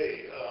operating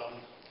today.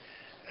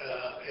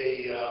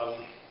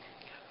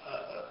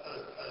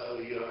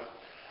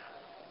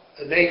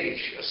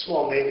 A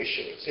small Navy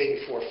ship. It's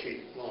 84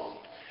 feet long,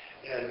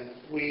 and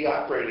we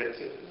operate it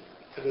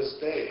to this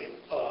day.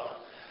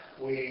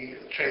 We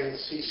train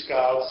Sea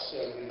Scouts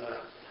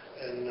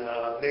and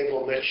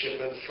naval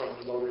midshipmen from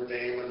Notre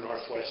Dame and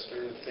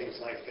Northwestern and things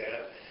like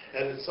that.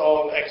 And it's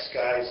all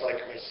ex-guys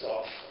like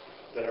myself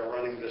that are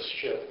running this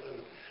ship.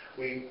 And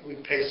we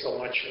pay so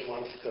much a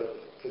month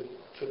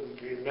to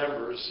be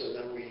members, and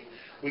then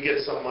we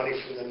get some money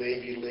from the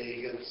Navy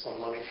League and some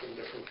money from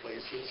different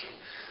places.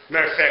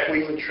 Matter of fact,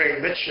 we even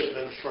trained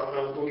midshipmen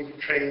we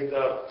trained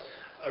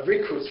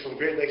recruits from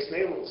Great Lakes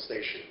Naval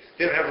Station.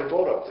 They don't have a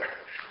boat up there.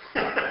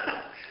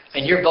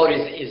 And your boat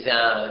is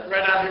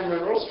right out here in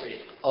Monroe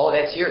Street. Oh,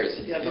 that's yours.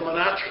 Yeah, the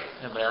Monatra.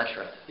 The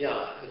Monatra.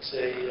 Yeah, it's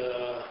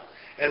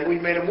and we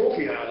made a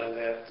movie out of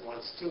that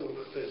once too,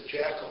 with the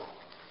Jackal.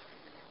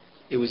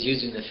 It was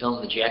used in the film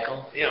The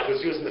Jackal? Yeah, it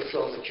was used in the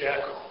film The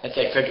Jackal. That's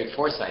that Frederick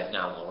Forsyth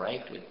novel, right?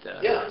 With,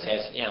 yeah.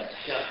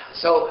 Yeah.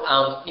 So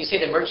you say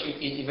the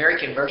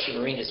American Merchant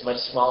Marine is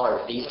much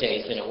smaller these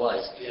days than it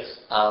was. Yes.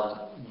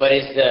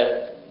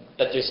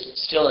 But there's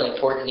still an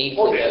important need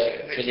for the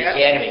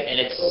Academy, and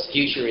its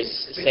future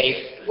is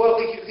safe. Well,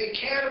 the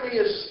Academy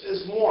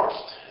is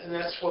morphed, and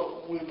that's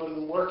what we've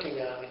been working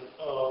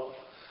on.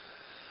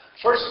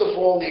 First of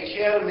all, the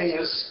Academy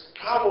is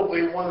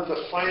probably one of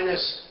the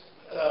finest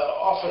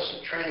officer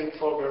training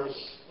programs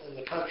in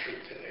the country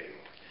today.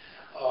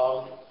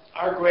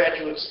 Our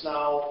graduates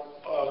now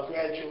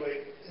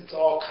graduate into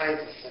all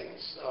kinds of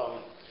things.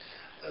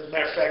 As a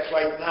matter of fact,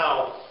 right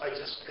now, I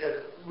just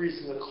had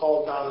reason to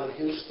call down in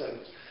Houston.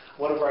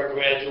 One of our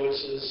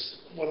graduates is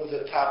one of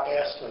the top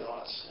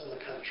astronauts in the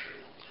country,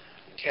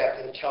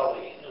 Captain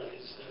Kelly.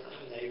 He's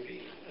in the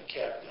Navy, a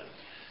captain.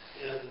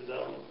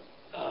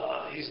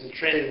 And he's in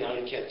training now.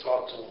 You can't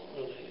talk to him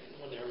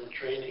when they're in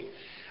training.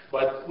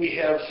 But we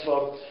have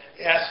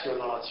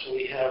astronauts,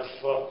 we have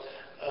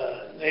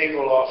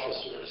naval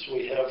officers,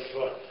 we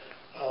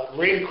have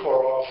Marine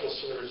Corps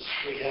officers,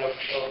 we have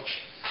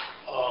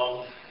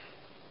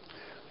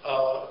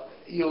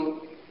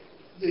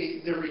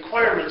the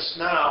requirements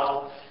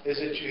now is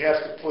that you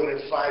have to put in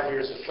 5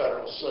 years of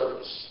federal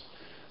service.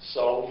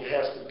 So you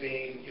have to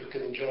you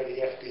can join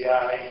the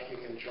FBI, you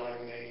can join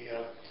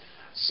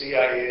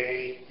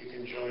CIA, you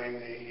can join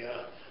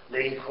the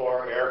Marine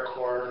Corps, Air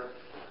Corps.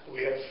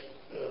 We have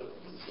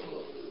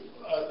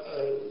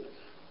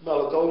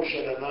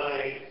Meladosian and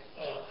I,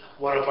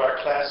 one of our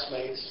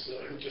classmates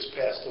who just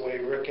passed away,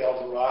 Rick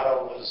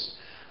Alvarado, was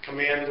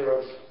commander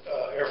of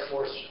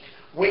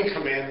wing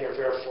commander of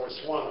Air Force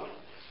One.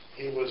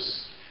 He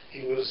was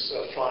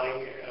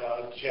flying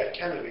Jack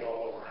Kennedy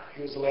all over.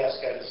 He was the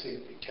last guy to see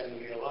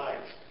Kennedy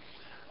alive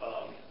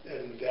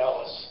in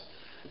Dallas.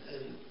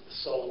 And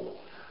so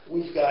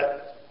we've got,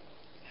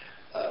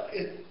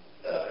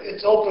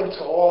 it's open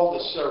to all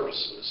the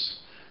services.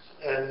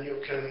 And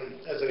you can,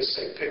 as I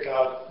say, pick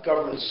out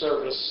government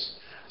service.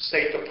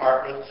 State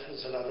Department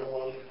is another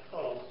one.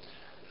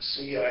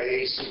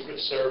 CIA, Secret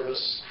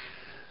Service.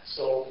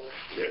 So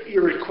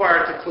you're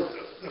required to put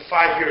the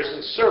 5 years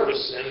in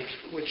service in,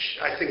 which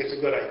I think is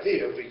a good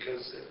idea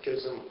because it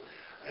gives them,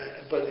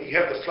 but you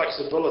have the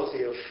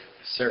flexibility of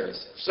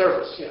Service.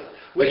 Service, yeah.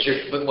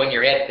 But when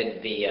you're at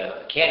the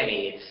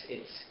academy,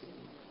 it's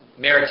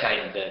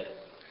maritime,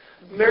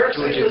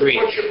 maritime to a degree.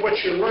 is what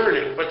you're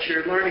learning, but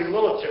you're learning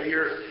military.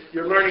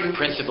 You're learning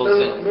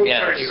Principles and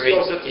military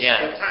skills at the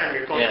yeah. same time.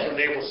 You're going to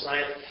naval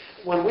science.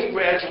 When we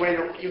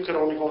graduated, you could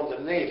only go into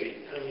the Navy.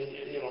 I mean,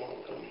 you know.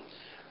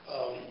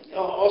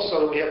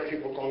 Also, we have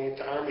people going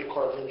into Army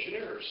Corps of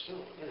Engineers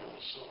too. You know,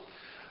 so.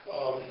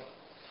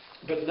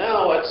 But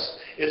now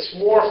it's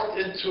morphed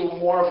into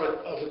more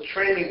of a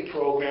training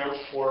program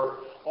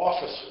for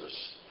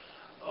officers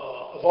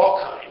of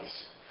all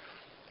kinds.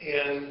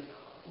 And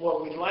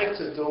what we'd like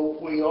to do,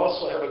 we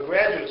also have a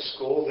graduate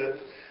school that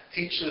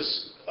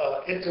teaches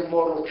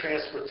intermodal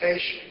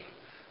transportation.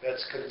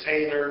 That's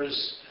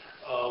containers,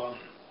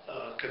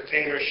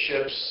 container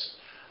ships,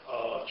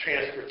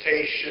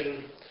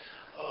 transportation,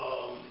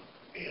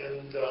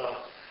 and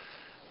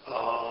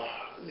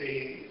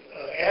the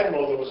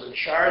admiral that was in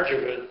charge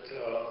of it,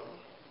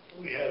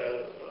 we had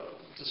a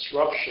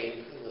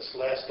disruption in this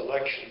last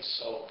election,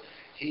 so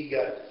he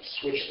got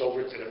switched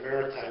over to the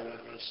Maritime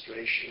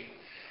Administration.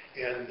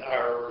 And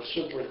our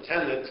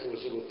superintendent, who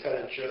was a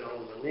lieutenant general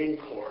in the Marine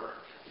Corps,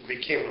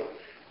 became an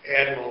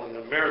admiral in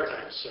the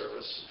Maritime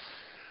Service.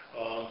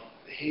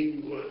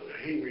 He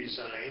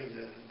resigned,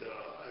 and I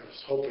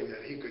was hoping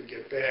that he could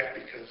get back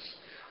because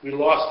we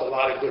lost a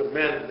lot of good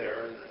men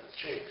there in that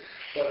change.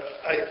 But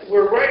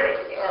we're right.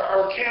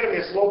 Our academy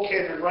is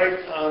located right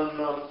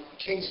on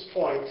Kings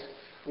Point,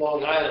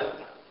 Long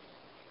Island,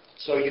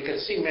 so you can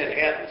see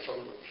Manhattan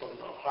from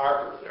the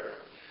harbor there.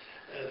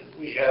 And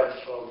we have,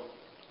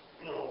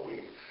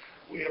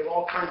 we have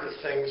all kinds of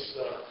things.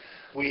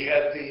 We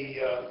had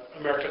the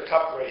America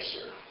Cup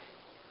racer.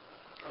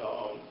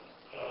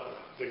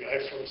 The guy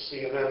from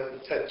CNN,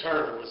 Ted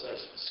Turner, was a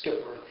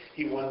skipper.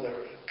 He won the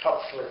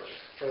cup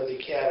for the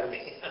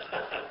academy.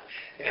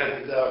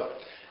 And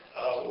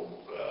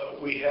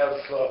we have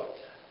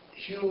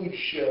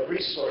huge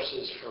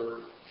resources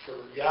for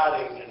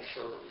yachting and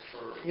for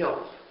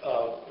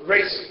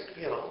racing,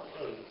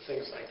 and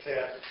things like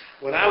that.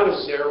 When I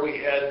was there, we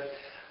had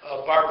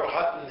Barbara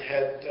Hutton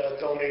had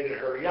donated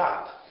her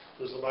yacht.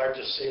 It was the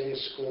largest sailing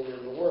schooner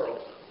in the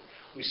world.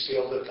 We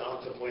sailed it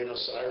down to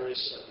Buenos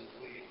Aires, and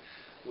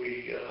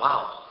we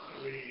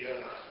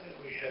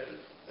had it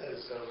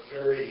as a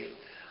very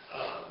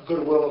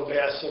goodwill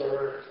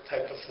ambassador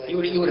type of thing.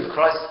 You would have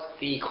crossed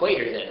the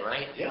equator then,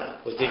 right? Yeah.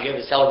 Did you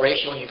have a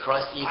celebration when you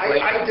crossed the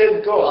equator? I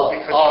didn't go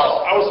because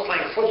I was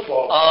playing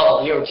football. Oh,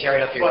 you were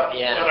tearing up your... But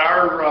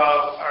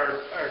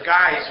our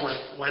guys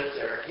went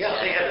there. Yeah,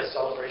 they had a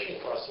celebration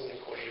crossing the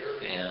equator.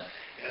 Yeah.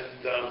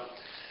 And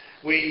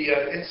we,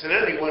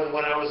 incidentally,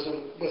 when I was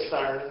with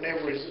our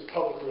neighbor's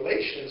public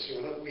relations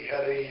unit, we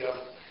had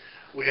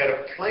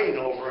a plane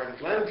over in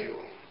Glenview,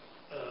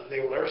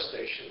 Naval Air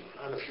Station. I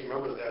don't know if you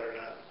remember that or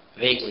not.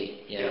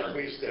 Vaguely, yeah.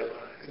 We used to have,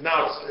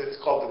 now it's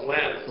called the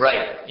Glen.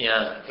 Right,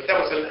 yeah. But that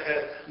was a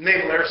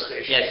Naval Air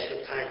Station Yes. at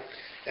the time.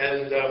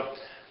 And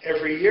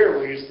every year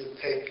we used to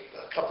take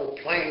a couple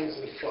planes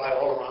and fly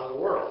all around the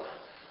world.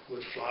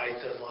 We'd fly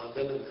to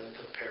London and then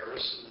to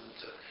Paris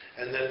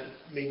and then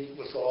meet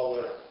with all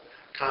the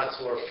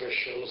consular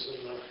officials.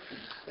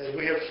 And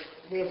we have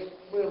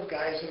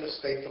guys in the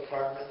State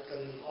Department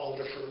and all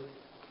different,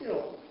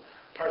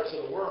 parts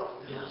of the world.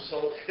 Yeah.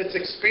 So it's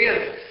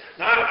expanded.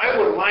 Now I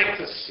would like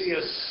to see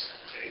us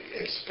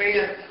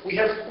expand. We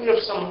have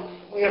some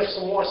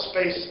more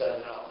space there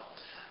now.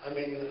 I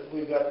mean,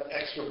 we've got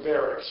extra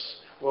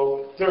barracks.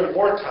 Well, during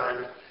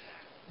wartime,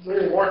 we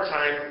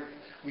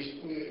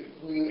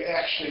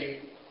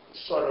actually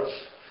sort of,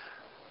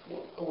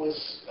 it was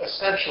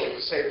essential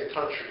to save the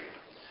country,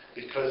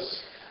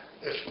 because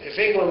if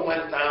England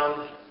went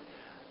down,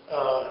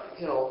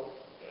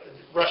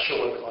 Russia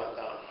would have gone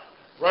down.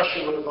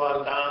 Russia would have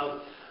gone down,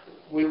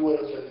 we would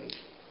have been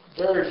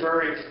very,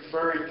 very,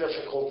 very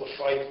difficult to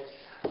fight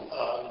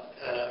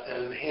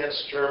and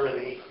enhance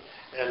Germany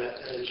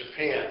and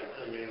Japan.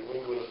 I mean, we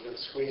would have been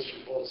squeezed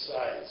from both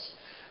sides.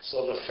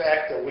 So the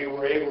fact that we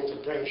were able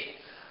to bring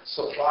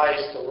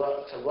supplies to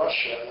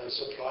Russia and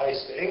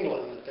supplies to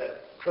England at that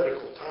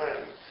critical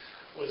time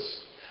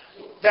was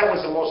that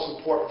was the most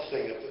important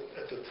thing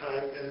at the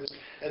time,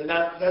 and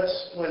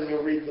that's when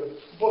you read the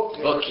book.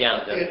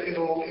 Yeah.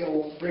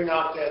 It'll bring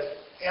out that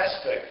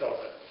aspect of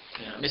it.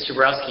 Yeah. Mr.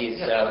 Borowsky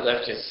has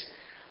left us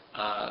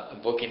a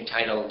book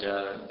entitled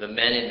 "The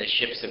Men and the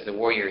Ships of the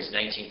Warriors,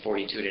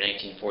 1942 to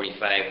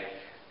 1945."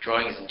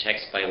 Drawings and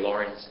text by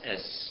Lawrence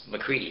S.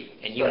 McCready,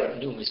 and you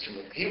knew Mr.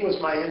 McCready. He was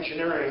my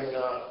engineering,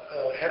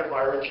 head of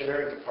our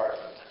engineering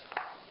department.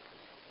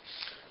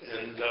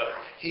 And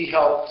he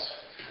helped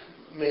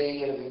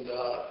me and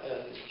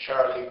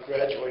Charlie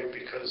graduate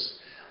because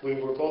we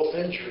were both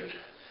injured.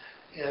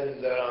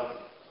 And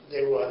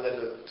they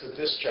wanted to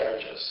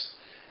discharge us.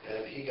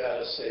 And he got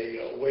us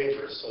a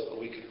waiver so that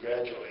we could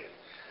graduate.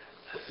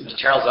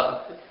 Charles,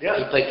 yeah.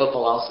 He played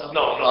football also?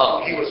 No, Oh.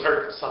 He was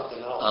hurt with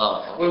something else.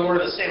 Oh. We were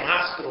in the same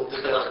hospital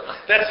together.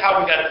 That's how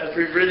we got to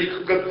be really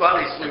good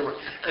buddies. We were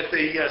at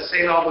the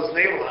St. Albans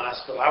Naval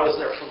Hospital. I was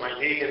there for my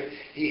knee, and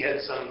he had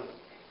some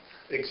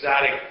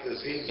exotic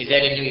disease. Is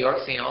that in New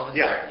York, St. Albans?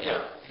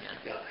 Yeah.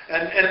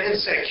 And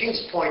in St.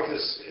 Kings Point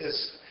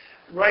is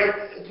right,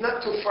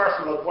 not too far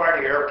from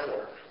LaGuardia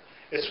Airport.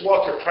 It's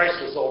Walter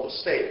Chrysler's old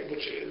estate,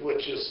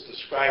 which is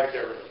described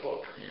there in the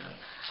book.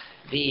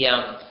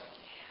 Yeah.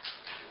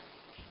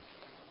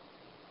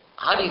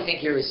 How do you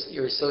think your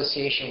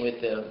association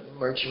with the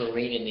Merchant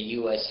Marine in the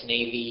U.S.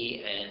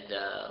 Navy and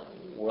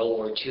World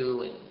War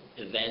II and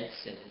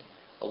events and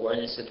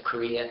awareness of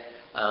Korea,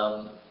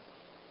 how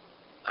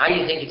do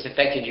you think it's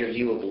affected your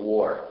view of the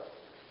war?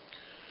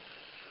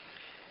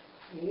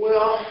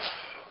 Well,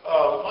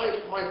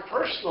 my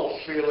personal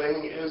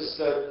feeling is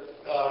that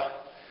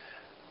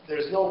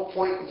there's no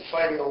point in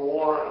fighting a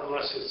war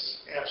unless it's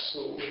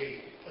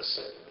absolutely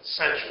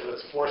essential,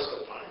 it's forced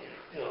upon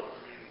you. You know,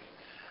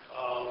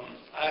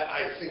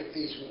 I think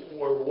these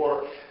were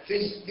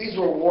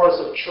wars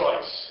of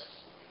choice.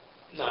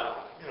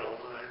 Now,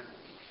 I'm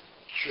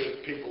sure a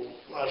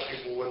lot of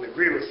people wouldn't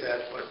agree with that,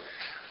 but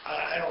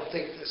I don't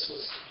think this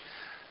was.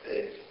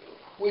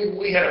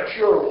 We had a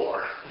pure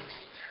war.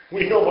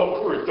 We know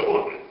what we were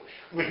doing.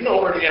 We know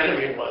where the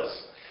enemy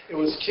was. It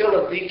was kill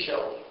or be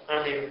killed.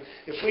 I mean,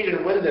 if we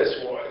didn't win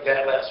this war,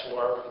 that last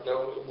war,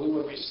 we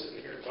wouldn't be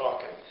sitting here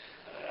talking.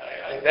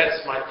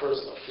 That's my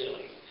personal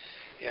feeling.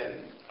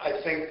 And I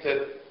think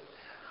that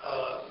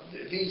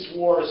these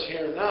wars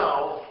here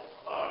now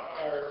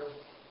are,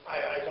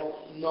 I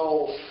don't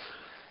know,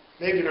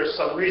 maybe there's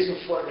some reason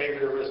for it, maybe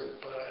there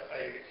isn't, but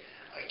I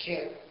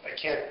can't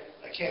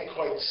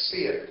quite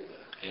see it.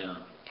 Yeah.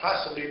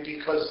 Possibly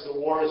because the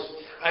wars,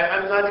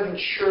 I'm not even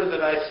sure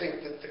that I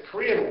think that the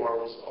Korean War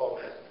was all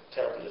that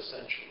terribly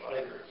essential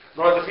either,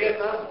 nor the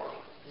Vietnam War.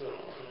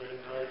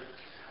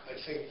 I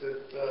think that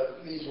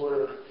these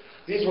were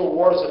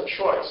wars of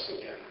choice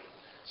again.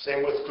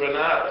 Same with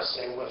Grenada.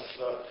 Same with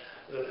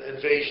the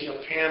invasion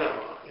of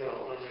Panama.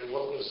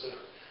 What was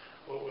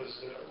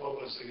the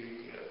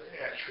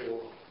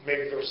actual?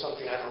 Maybe there was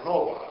something I don't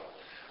know about.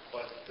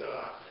 But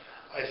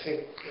I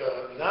think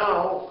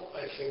now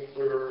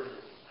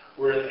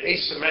we're in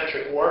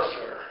asymmetric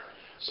warfare.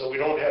 So we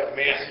don't have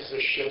masses of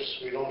ships.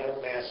 We don't have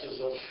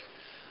masses of.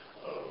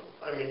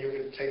 You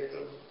can take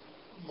the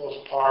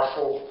most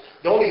powerful.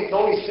 The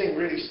only thing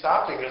really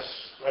stopping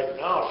us right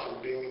now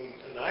from being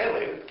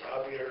annihilated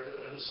probably are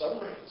the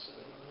submarines.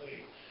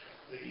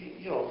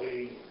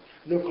 The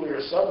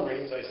nuclear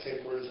submarines, I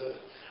think,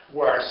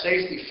 were our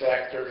safety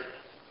factor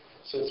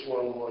since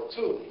World War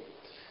II.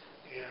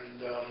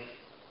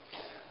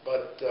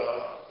 But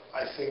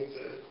I think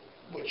that,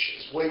 which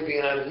is way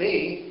beyond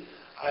me,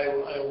 I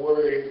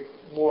worry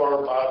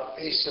more about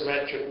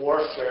asymmetric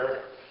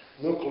warfare,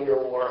 nuclear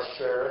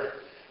warfare,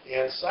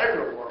 and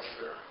cyber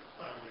warfare.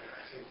 I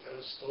think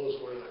those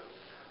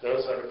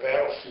are the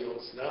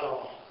battlefields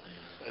now,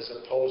 as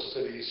opposed to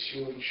these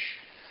huge.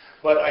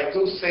 But I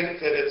do think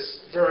that it's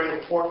very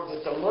important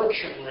that the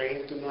merchant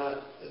marine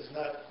is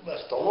not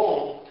left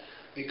alone,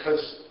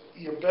 because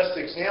your best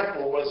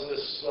example was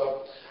this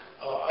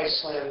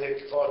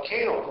Icelandic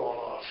volcano going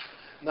off.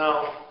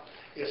 Now,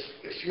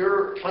 if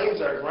your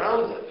planes are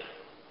grounded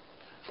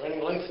for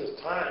any length of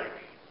time,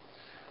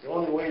 the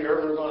only way you're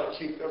ever going to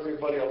keep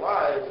everybody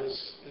alive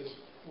is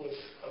with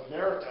a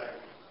maritime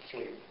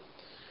fleet.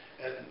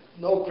 And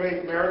no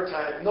great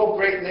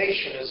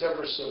nation has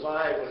ever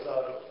survived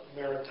without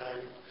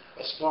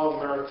a strong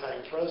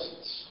maritime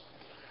presence.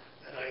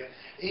 And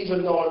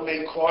even though it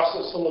may cost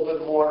us a little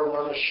bit more to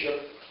run a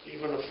ship,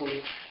 even if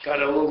we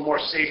got a little more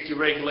safety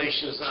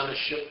regulations on a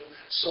ship,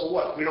 so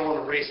what? We don't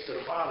want to race to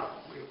the bottom.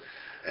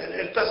 And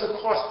it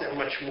doesn't cost that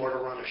much more to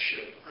run a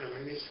ship.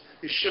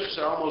 These ships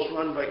are almost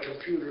run by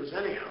computers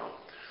anyhow.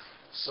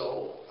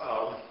 So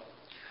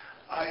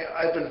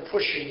I've been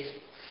pushing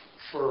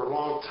for a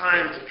long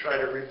time to try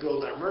to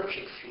rebuild our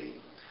merchant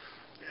fleet.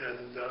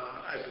 And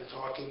I've been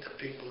talking to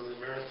people in the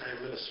Maritime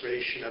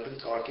Administration. I've been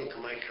talking to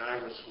my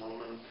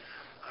congresswoman.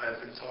 I've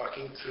been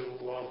talking to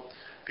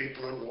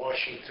people in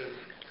Washington.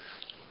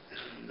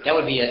 And, that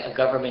would be a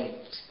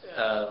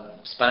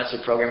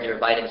government-sponsored program to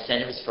provide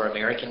incentives for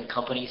American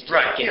companies to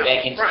get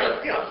back into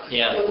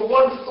the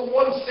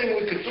one thing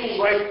we could do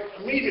right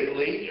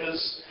immediately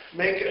is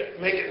make it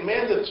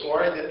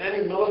mandatory that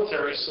any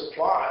military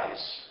supplies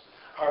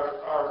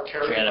are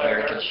carried Carry on by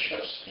American American ships,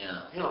 ships.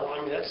 yeah. You know,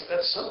 I mean,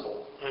 that's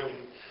simple. I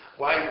mean,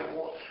 why?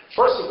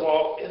 First of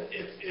all,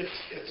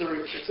 it's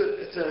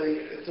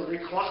a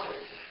requirement.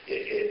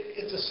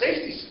 It's a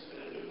safety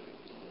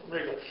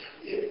regular.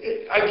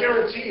 I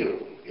guarantee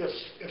you,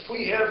 if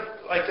we have,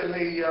 like in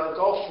the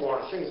Gulf War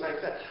and things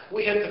like that,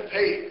 we had to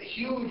pay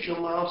huge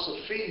amounts of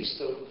fees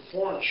to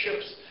foreign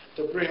ships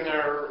to bring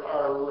our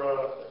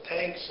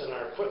tanks and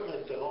our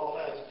equipment and all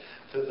that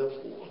to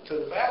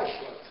the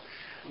battlefront.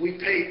 We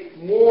paid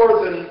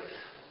more than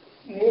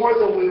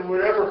we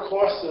would ever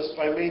cost us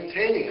by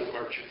maintaining a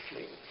merchant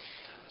fleet.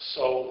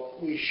 So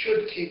we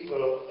should keep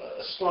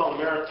a strong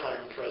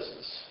maritime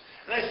presence.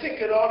 And I think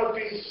it ought to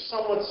be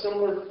somewhat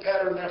similar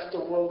pattern after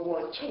World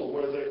War II,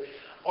 where there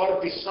ought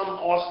to be some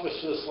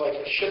auspices like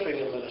a shipping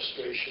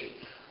administration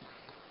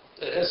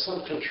that has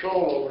some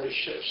control over the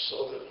ships,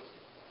 so that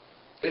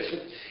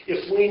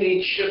if we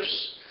need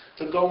ships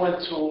to go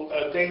into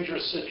a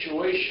dangerous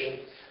situation,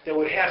 they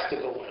would have to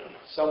go in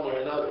some way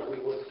or another.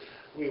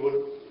 We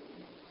would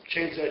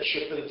change that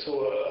ship into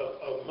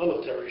a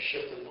military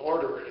ship and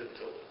order it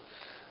into it.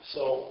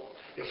 So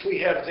if we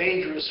have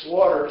dangerous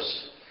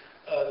waters,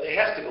 they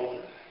have to go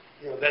in.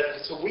 You know,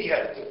 so we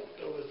had to.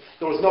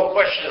 There was no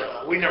question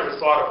about it. We never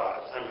thought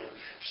about it. I mean,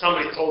 if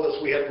somebody told us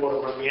we had to go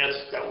to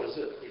Murmansk, that was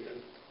it. We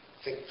didn't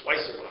think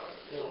twice about it.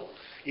 You know,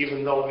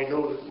 even though we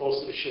knew that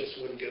most of the ships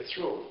wouldn't get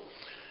through.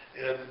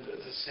 And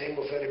the same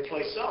with any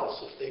place else.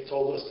 If they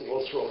told us to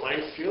go through a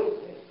minefield,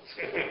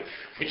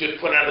 we just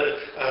put on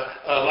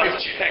a life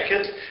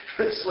jacket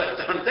and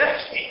slept on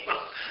deck. You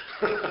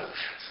know?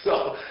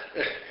 So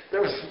there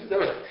was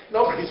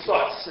nobody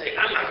thought to say,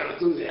 I'm not going to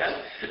do that.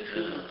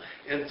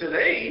 And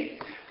today,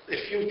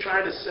 if you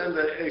try to send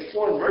a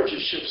foreign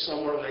merchant ship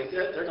somewhere like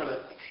that, they're going to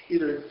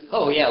either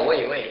drive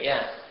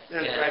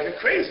you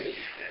crazy.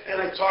 And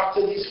I talked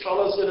to these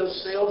fellows that have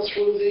sailed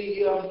through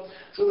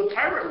the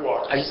pirate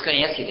waters. I was just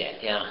going to ask you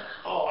that, yeah.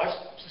 Oh, I've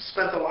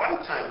spent a lot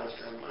of time with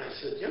them. I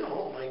said, you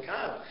know, my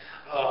God.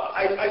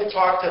 I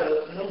talked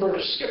to a number of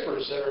the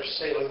skippers that are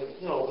sailing,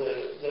 you know,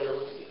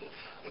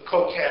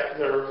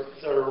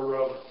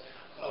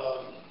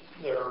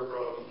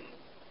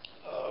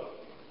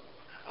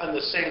 on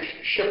the same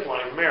ship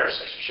line, Maersk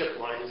ship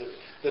line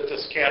that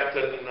this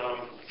captain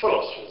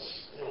Phillips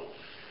was, you know.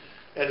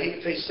 And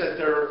they said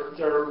their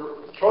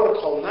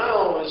protocol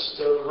now is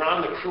to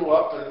round the crew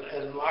up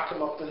and lock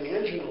them up in the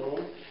engine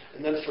room,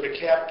 and then for the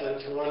captain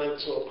to run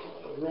into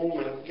a room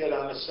and get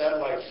on a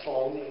satellite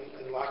phone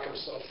and lock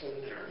himself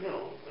in there, you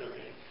know. I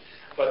mean,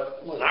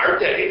 but in our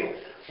day,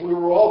 we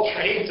were all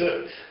trained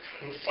to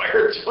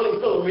fire 20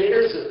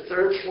 millimeters at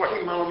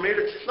 40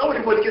 millimeters.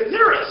 Nobody would get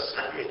near us.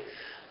 I mean,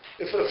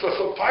 if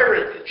a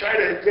pirate tried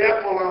to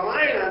grapple a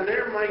line on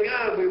there, my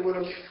God, we would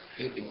have...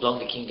 You'd be blown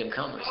to kingdom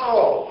come or something.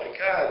 Oh, my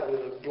God, we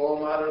would have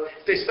blown out of...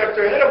 If they stuck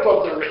their head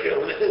above the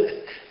rail,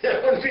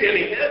 there wouldn't be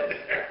any head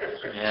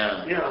there.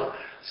 Yeah. You know,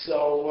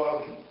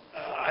 so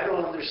I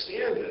don't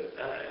understand it.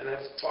 And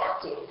I've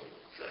talked to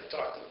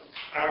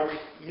our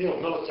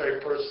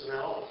military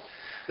personnel.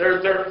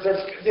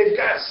 They've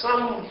got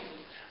some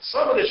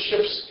of the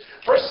ships,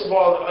 first of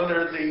all,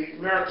 under the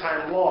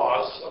maritime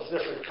laws of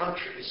different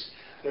countries,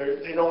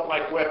 they don't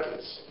like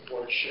weapons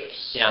aboard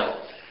ships. Yeah. So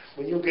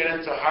when you get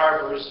into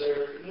harbors, they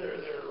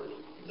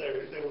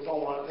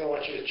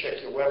want you to check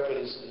your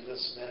weapons and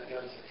this and that and the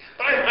other thing.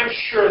 But I'm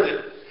sure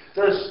that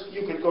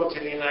you could go to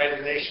the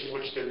United Nations,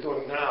 which they're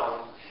doing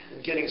now,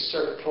 and getting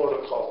certain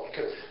protocol,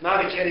 because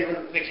now they can't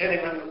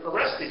even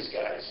arrest these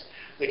guys.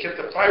 They get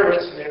the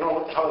pirates and they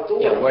know how to do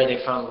it. Yeah, where are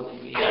they from?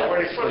 Yeah, where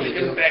are they from? They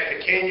get them back to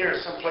Kenya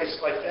or someplace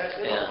like that.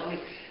 You know? Yeah.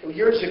 I mean,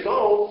 years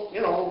ago,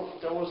 you know,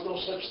 there was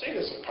no such thing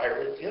as a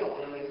pirate. You know,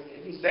 I mean,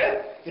 he was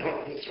dead. You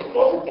know, you threw him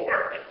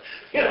overboard.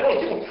 You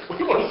know,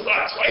 we would have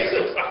thought twice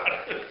about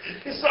it.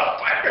 You saw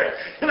a pirate,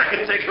 and I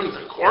could take him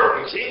to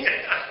court in Kenya.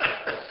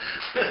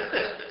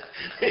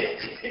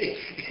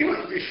 he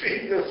would be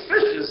feeding the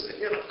fishes.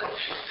 You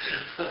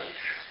know.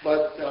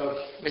 But,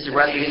 Mr.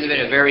 Borowsky, this has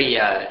been a very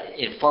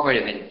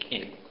informative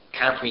and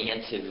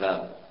comprehensive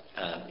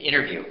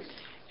interview.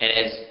 And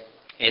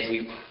as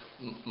we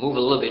move a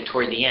little bit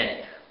toward the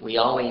end, we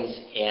always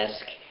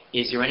ask,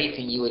 is there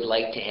anything you would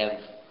like to have,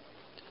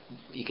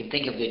 you can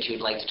think of that you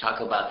would like to talk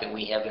about that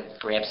we haven't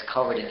perhaps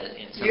covered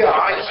in some yeah,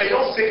 I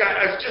don't think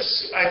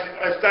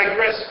I've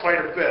digressed quite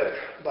a bit.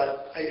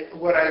 But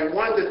what I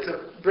wanted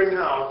to bring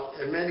out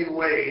in many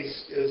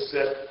ways is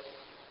that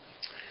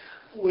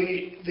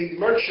the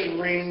Merchant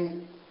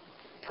Marine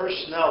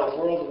personnel of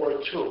World War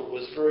II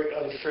was very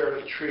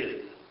unfairly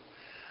treated.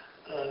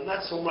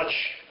 Not so much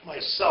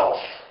myself,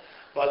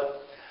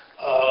 but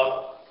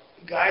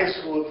guys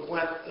who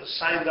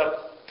signed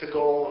up to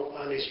go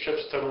on these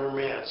trips to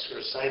Murmansk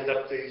or signed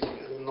up in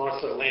the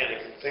North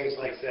Atlantic and things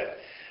like that.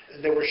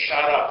 And they were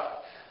shot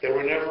up. They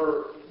were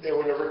never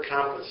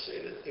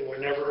compensated. They were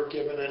never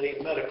given any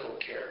medical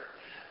care.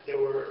 It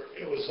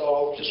was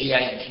all just...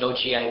 No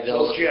GI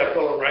Bill? No GI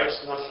Bill of Rights,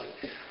 nothing.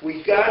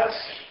 We got,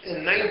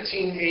 in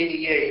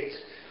 1988,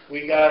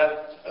 we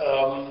got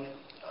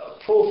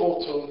approval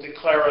to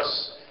declare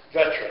us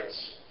veterans.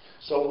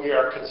 So we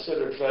are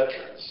considered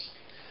veterans.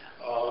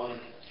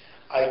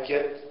 I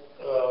get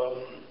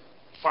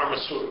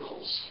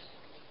pharmaceuticals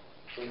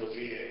from the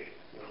VA.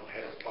 I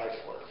had to apply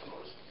for it, of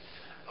course.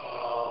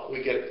 We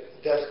get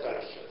death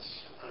benefits.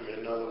 I mean,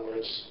 in other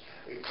words,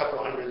 a couple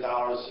 $100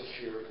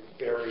 if you're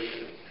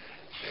buried,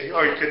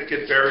 or you could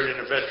get buried in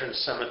a veteran's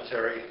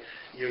cemetery.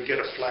 You get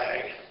a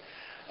flag.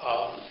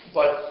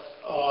 But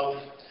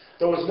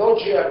there was no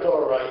GI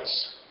Bill of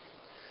Rights.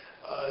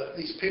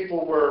 These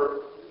people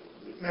were,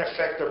 matter of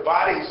fact, their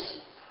bodies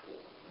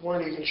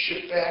weren't even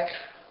shipped back.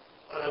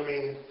 I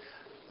mean,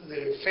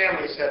 the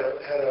families had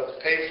to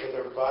pay for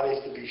their bodies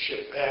to be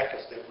shipped back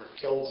if they were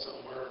killed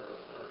somewhere.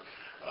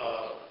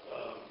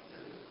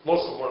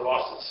 Most of them were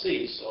lost at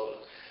sea, so it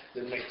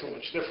didn't make too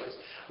much difference.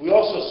 We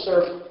also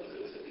served,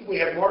 we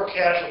had more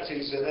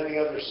casualties than any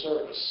other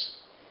service.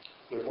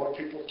 We had more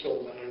people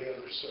killed than any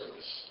other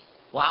service.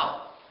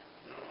 Wow.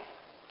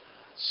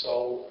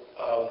 So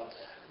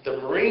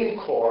the Marine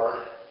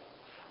Corps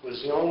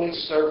was the only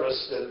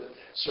service that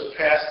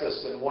surpassed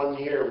us in 1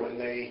 year when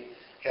they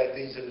had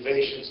these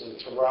invasions in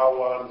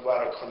Tarawa and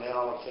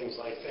Guadalcanal and things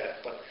like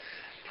that. But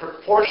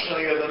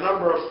proportionally of the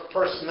number of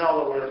personnel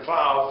that were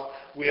involved,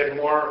 we had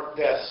more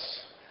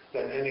deaths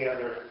than any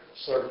other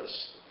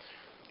service.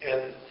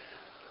 And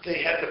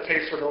they had to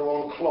pay for their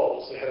own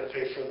clothes. They had to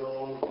pay for their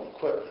own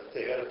equipment.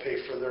 They had to pay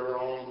for their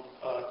own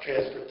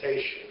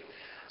transportation.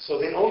 So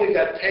they only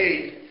got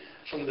paid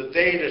from the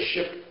day the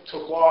ship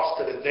took off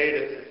to the day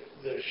that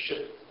the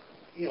ship,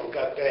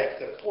 got back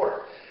to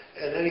port.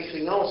 And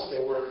anything else, they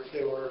were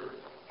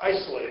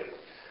isolated.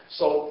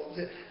 So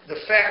the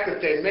fact that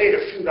they made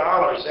a few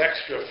dollars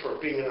extra for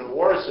being in a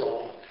war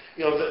zone,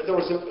 there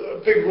was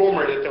a big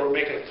rumor that they were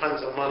making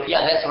tons of money.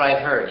 Yeah, that's what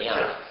I've heard,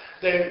 yeah.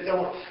 They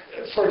were,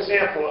 for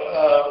example,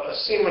 a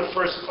seaman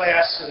first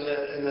class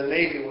in the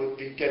Navy would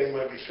be getting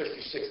maybe $50,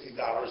 $60 a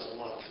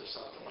month or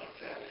something like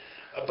that.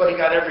 But he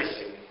got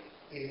everything.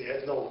 He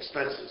had no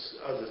expenses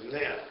other than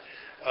that.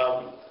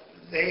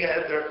 They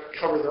had to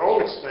cover their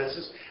own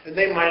expenses, and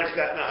they might have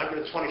gotten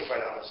 $125 a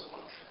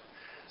month.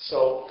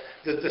 So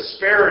the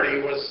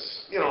disparity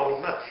was,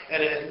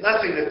 and it had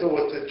nothing to do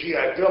with the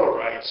GI Bill of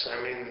Rights. I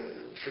mean,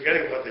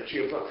 forgetting about the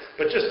GI Bill,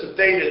 but just the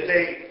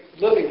day-to-day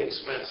living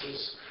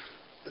expenses,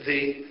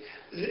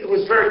 it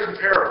was very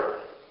comparable.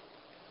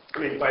 I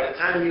mean, by the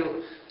time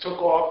you took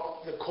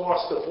off the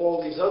cost of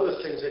all these other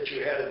things that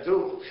you had to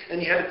do,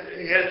 and you had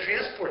to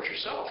transport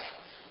yourself.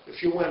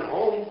 If you went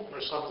home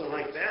or something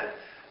like that,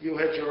 you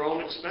had your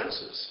own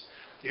expenses.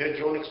 You had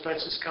your own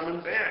expenses coming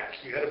back.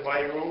 You had to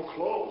buy your own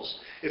clothes.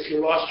 If you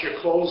lost your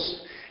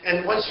clothes,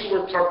 and once you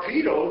were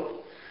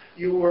torpedoed,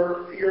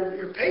 your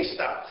pay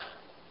stopped.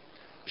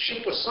 The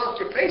ship was sunk,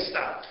 your pay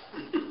stopped.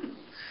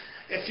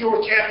 If you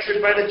were captured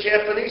by the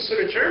Japanese or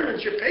the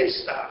Germans, your pay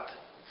stopped.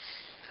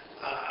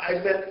 I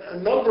met a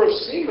number of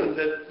seamen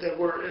that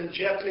were in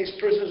Japanese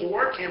prisoners of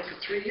war camp for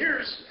 3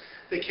 years.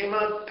 They came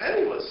out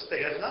penniless.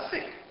 They had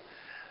nothing.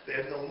 They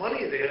had no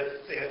money. They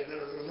had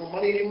no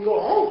money to even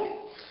go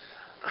home.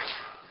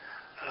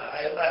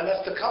 I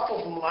left a couple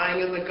of them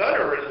lying in the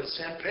gutter in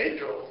San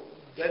Pedro,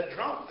 dead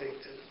drunk. They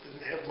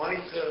didn't have money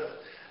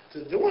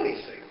to do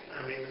anything.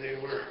 I mean,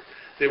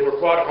 they were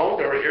brought home.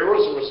 They were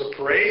heroes. There was a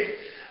parade.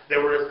 They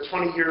were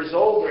 20 years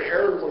old. Their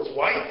hair was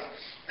white,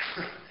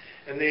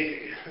 and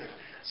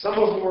some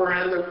of them were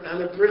on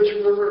the bridge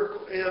of River.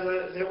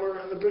 They were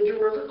on the bridge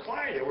of River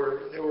Kwai. They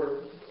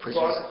were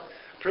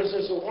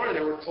prisoners of war. They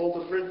were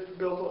told to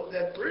build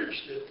that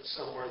bridge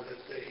somewhere that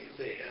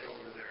they had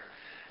over there,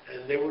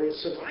 and they were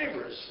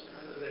survivors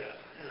of that.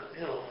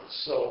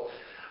 So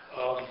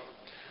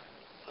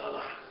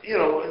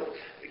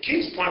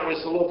King's Point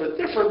was a little bit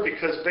different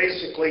because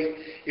basically,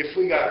 if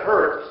we got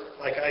hurt,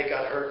 like I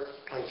got hurt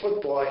playing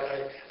football,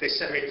 they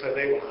sent me to the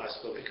Naval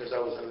Hospital because I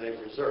was in the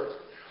Naval Reserve.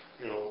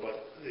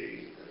 But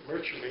the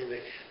Merchant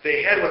Marine,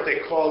 they had what they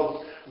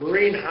called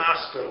Marine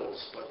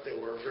hospitals, but they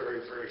were very,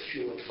 very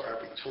few and far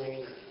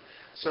between, and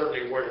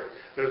certainly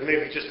there was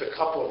maybe just a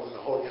couple of them in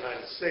the whole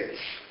United States.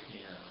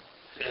 Yeah.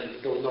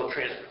 And there was no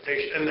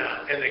transportation,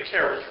 and the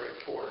care was very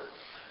poor.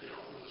 It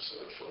was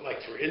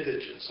like for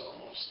indigents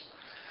almost.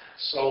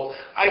 So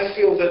I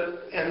feel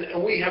that,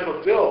 and we have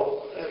a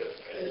bill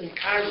in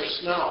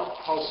Congress now,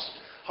 House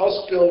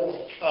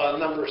Bill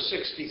number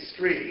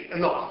 63,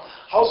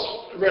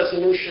 House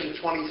Resolution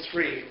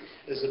 23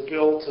 is a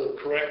bill to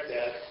correct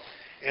that,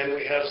 and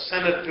we have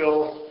Senate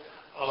Bill,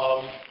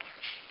 I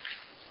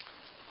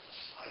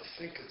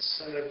think it's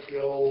Senate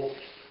Bill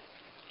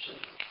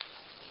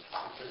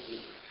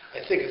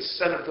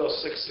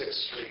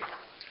 663.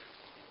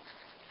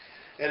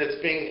 And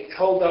it's being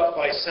held up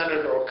by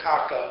Senator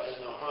Okaka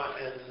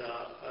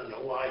in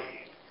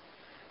Hawaii.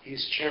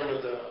 He's chairman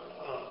of the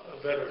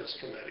Veterans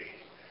Committee.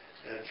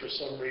 And for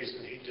some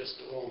reason, he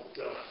just won't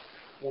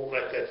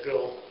let that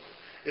bill.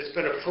 It's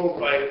been approved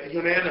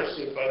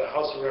unanimously by the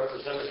House of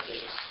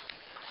Representatives,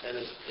 and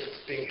it's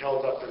being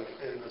held up in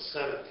the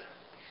Senate.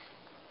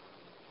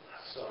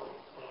 So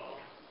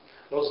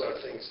those are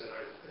things that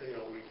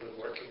we've been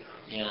working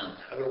on. Yeah.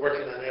 I've been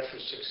working on that for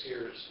 6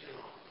 years,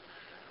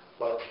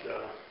 but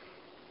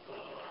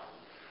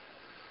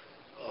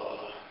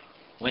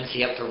When's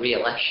he up for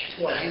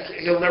re-election? well,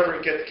 he'll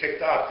never get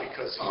kicked out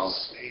because Oh.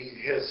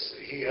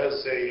 he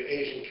has a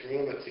Asian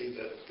community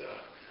that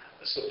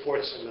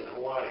supports him in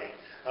Hawaii.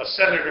 Now,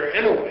 Senator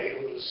Inouye,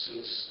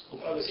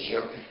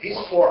 he's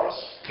for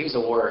us. He was a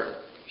war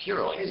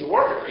hero. He's a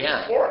warrior.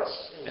 Yeah. He's for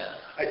us. Yeah.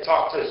 I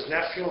talked to his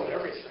nephew and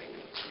everything.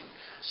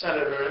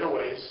 Senator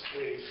Inouye's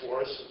really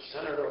for us.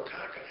 Senator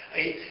Okaka.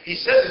 He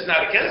says he's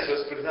not against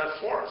us, but he's not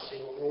for us. He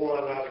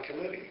won't allow the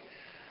committee.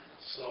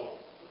 So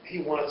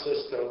he wants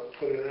us to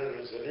put it in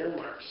as an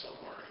earmark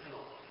somewhere,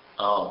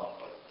 Oh.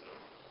 But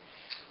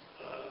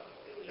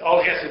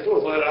all he has to do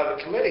is let it out of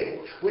the committee.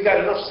 We got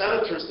enough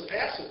senators to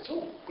pass it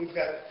too. We've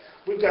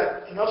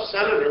got enough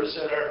senators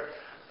that are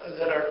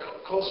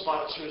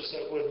co-sponsors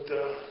that would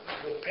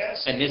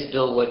pass it. And this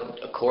bill would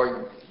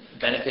accord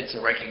benefits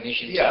and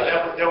recognition to Yeah,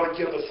 that would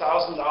give $1,000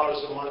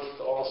 a month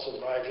to all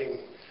surviving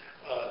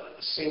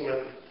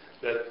seamen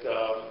that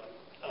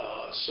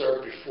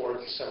served before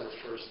December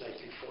 1st,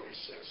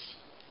 1946.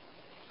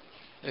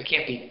 It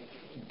can't be,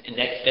 and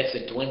that's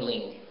a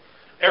dwindling.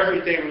 Every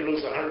day we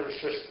lose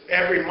 150,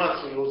 every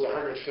month we lose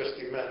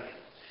 150 men.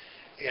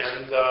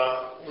 And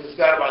we've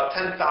got about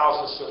 10,000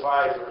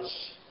 survivors.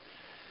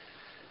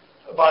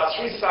 About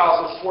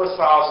 3,000,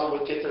 4,000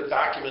 would get their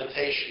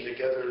documentation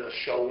together to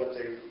show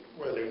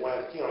where they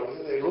went.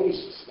 They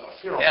lose stuff.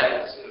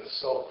 Yeah.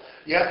 So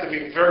you have to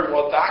be very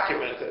well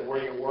documented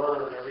where you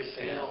were and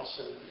everything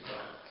else. And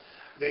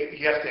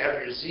you have to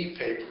have your Z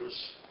papers,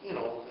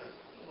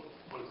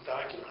 with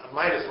document.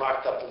 Mine is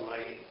locked up in my.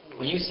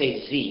 When you say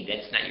Z,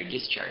 that's not your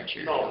discharge.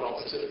 No.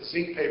 It's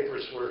Z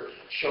papers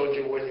showed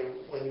you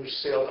when you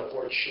sailed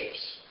aboard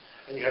ships,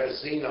 and you had a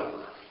Z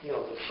number. The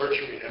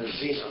merchant would have a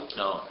Z number.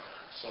 No.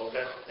 So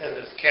and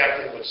the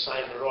captain would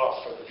sign it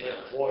off for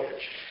the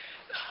voyage.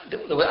 I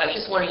was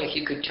just wondering if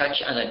you could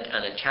touch on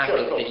a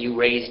topic Sure, that you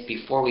raised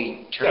before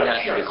we turned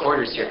on the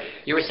recorders here.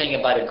 Yeah. You were saying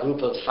about a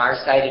group of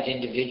far-sighted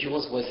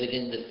individuals. Was it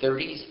in the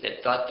 30s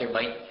that thought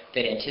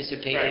that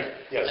anticipated Right,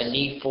 yes. a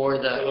need for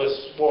So the?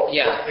 those war,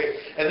 Yeah.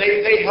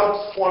 They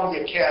helped form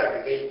the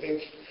academy.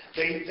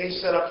 They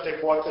set up.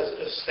 They bought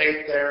the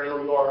estate there in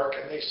New York,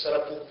 and they set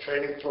up the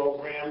training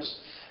programs.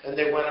 And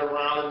they went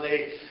around and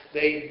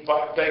they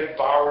begged,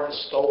 borrowed, and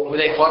stole. Were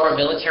they former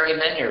military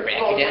men or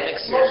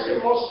academics? Most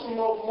of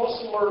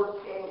them were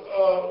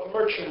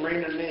merchant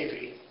marine and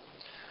navy,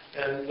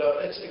 and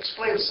it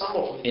explains some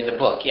of them In the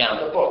book, yeah.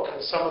 In the book,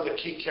 and some of the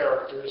key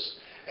characters,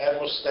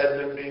 Admiral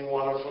Stedman being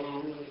one of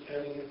them,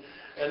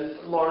 and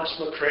Lawrence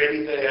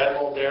McCready, the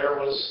admiral there,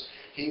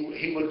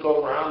 he would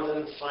go around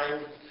and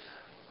find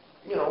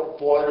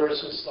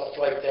boilers and stuff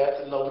like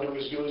that nobody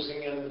was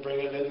using and bring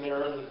it in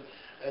there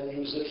and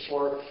use it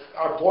for.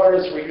 Our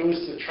boilers were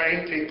used to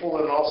train people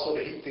and also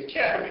to heat the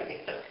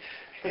academy.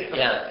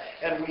 Yeah.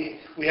 And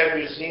we had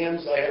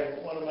museums. I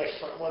had one of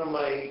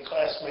my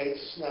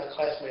classmates, not a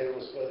classmate, it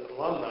was an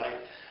alumni,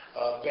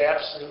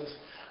 Babson.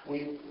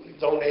 We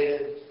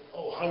donated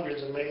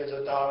hundreds of millions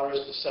of dollars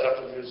to set up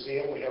a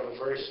museum. We have a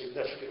very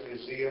significant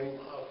museum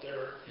out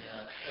there.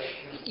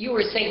 Yeah. You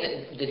were saying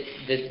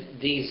that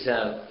these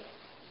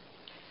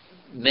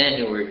men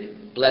who were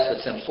blessed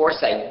with some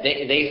foresight,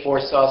 they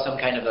foresaw some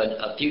kind of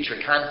a future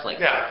conflict.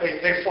 Yeah,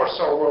 they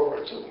foresaw World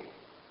War II.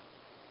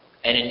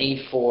 And a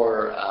need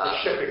for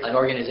an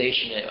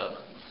organization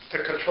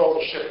to control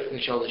the shipping.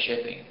 Control the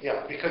shipping.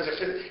 Yeah, because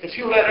if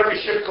you let every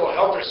ship go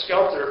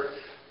helter-skelter,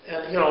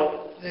 and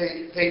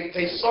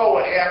they saw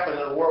what happened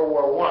in World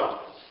War I,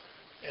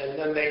 and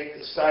then they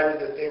decided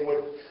that they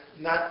would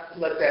not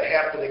let that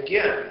happen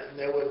again. And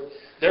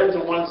they're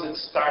the ones that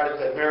started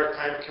the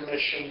Maritime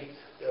Commission.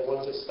 The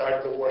ones that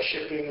started the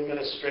Warshipping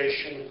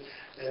Administration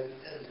and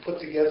put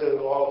together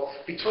all,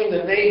 between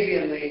the Navy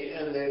and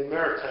the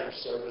Maritime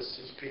Service,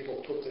 these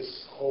people put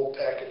this whole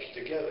package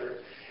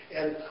together.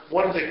 And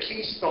one of the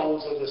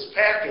keystones of this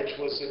package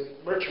was the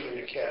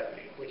Merchantman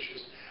Academy, which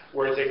is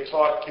where they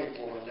taught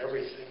people and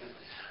everything.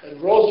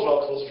 And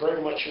Roosevelt was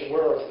very much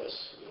aware of this,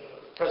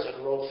 President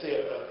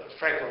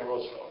Franklin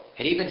Roosevelt.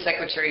 Had he been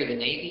Secretary of the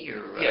Navy?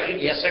 Yeah,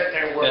 he was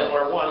Secretary of World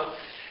War I.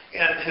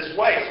 And his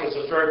wife was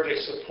a very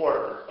big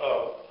supporter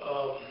of,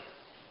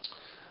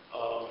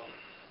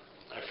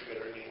 I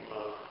forget her name.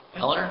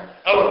 Eleanor?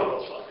 Eleanor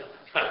Roosevelt.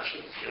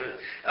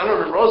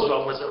 Eleanor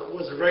Roosevelt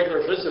was a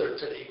regular visitor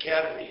to the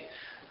academy.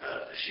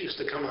 She used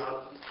to come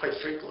out quite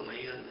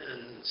frequently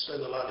and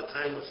spend a lot of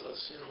time with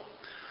us,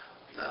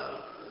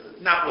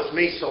 not with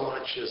me so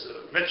much as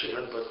a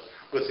midshipman, but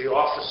with the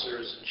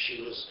officers. And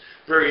she was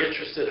very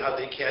interested how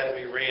the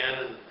academy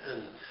ran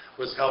and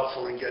was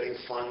helpful in getting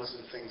funds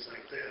and things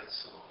like that.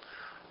 So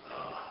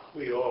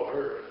we owe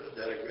her a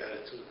debt of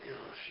gratitude.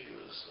 She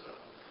was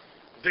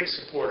a big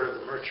supporter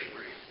of the merchant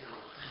marine.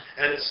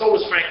 And so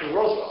was Franklin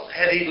Roosevelt.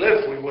 Had he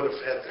lived, we would have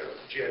had the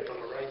GI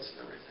Bill of Rights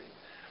and everything.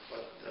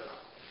 But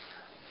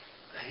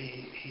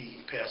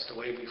he passed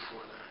away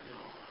before that.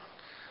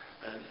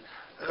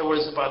 And there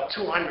was about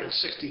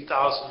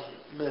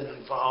 260,000 men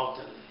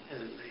involved in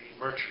the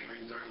merchant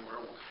marine during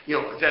World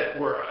War, that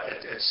were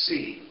at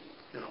sea,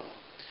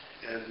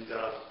 and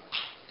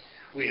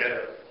we had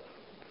a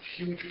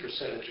huge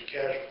percentage of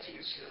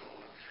casualties,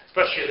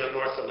 especially in the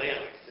North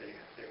Atlantic.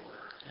 They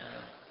were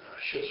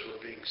ships were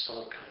being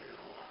sunk,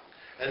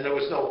 and there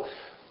was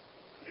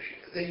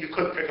you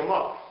couldn't pick them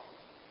up.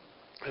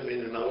 I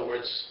mean, in other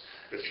words,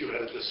 if you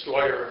had a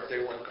destroyer, they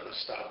weren't going to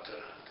stop to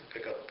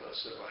pick up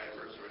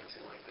survivors or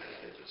anything like that.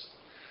 They just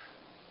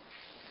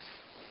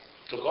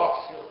took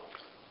off.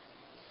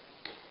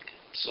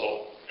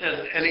 So,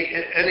 and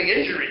any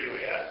injury you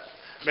had.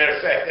 Matter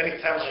of fact,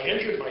 anytime I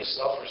injured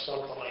myself or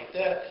something like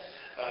that,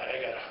 I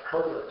got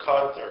hurt or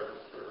cut or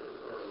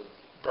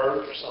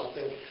burned or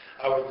something,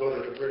 I would go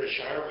to the British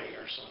Army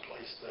or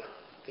someplace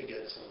to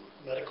get some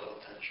medical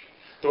attention.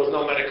 There was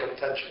no medical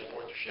attention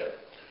aboard the ship.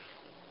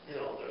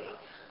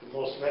 The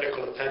most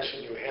medical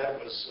attention you had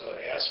was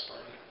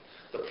aspirin.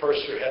 The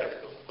purser had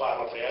a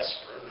bottle of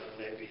aspirin and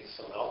maybe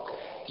some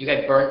alcohol. You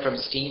got burned from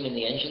steam in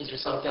the engines or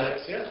something?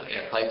 Sometimes, yeah.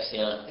 Yeah, pipes,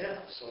 yeah. Yeah,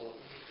 so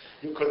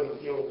you couldn't,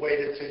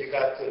 waited till you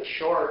got to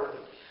shore.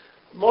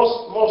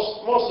 Most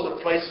of the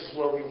places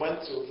where we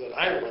went to, that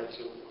I went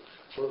to,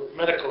 for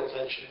medical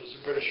attention was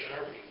the British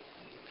Army.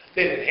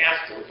 They didn't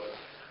have to, but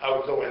I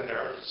would go in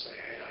there and say,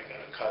 hey, I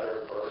got a cut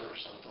or a burn or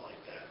something like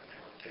that, and they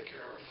would take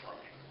care of it for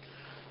me.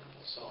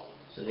 So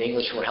the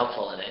English were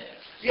helpful in it.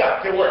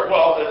 Yeah, they were.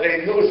 Well,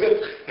 they knew that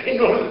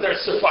their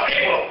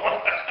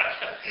survival.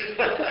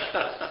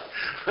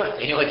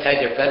 They knew what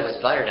side their bread was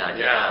buttered on.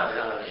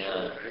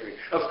 Yeah.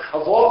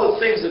 Of all the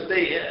things that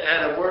they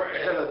had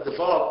to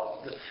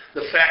develop,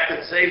 the fact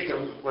that saved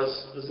them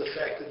was the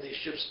fact that these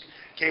ships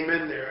came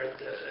in there at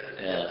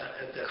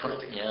that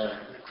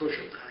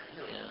crucial time.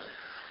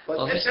 But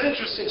Well, it's an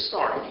interesting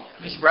story.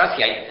 Mr.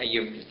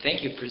 Borowsky,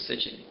 thank you for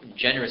such a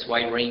generous,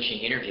 wide-ranging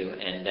interview.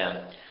 And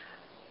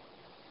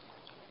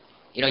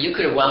you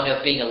could have wound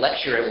up being a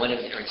lecturer or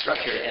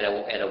instructor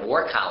at a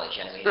war college.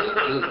 I mean,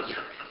 you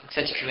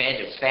such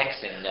command of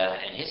facts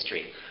and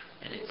history,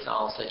 and it's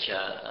all such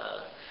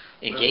a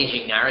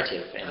engaging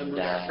narrative. And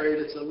I'm afraid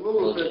it's a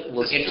little bit.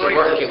 We'll get to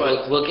work.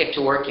 We'll get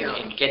to work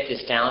and get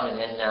this down, and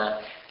then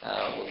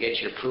we'll get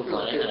your approval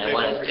on it. And I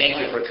want to thank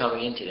you for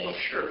coming in today. Oh,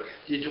 sure.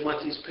 Did you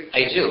want these pictures?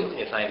 I do,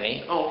 if I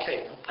may. Oh,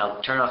 okay.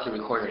 I'll turn off the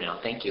recorder now.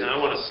 Thank you. Now I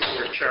want to see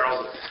where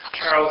Charles,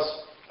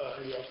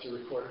 you have the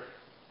recorder.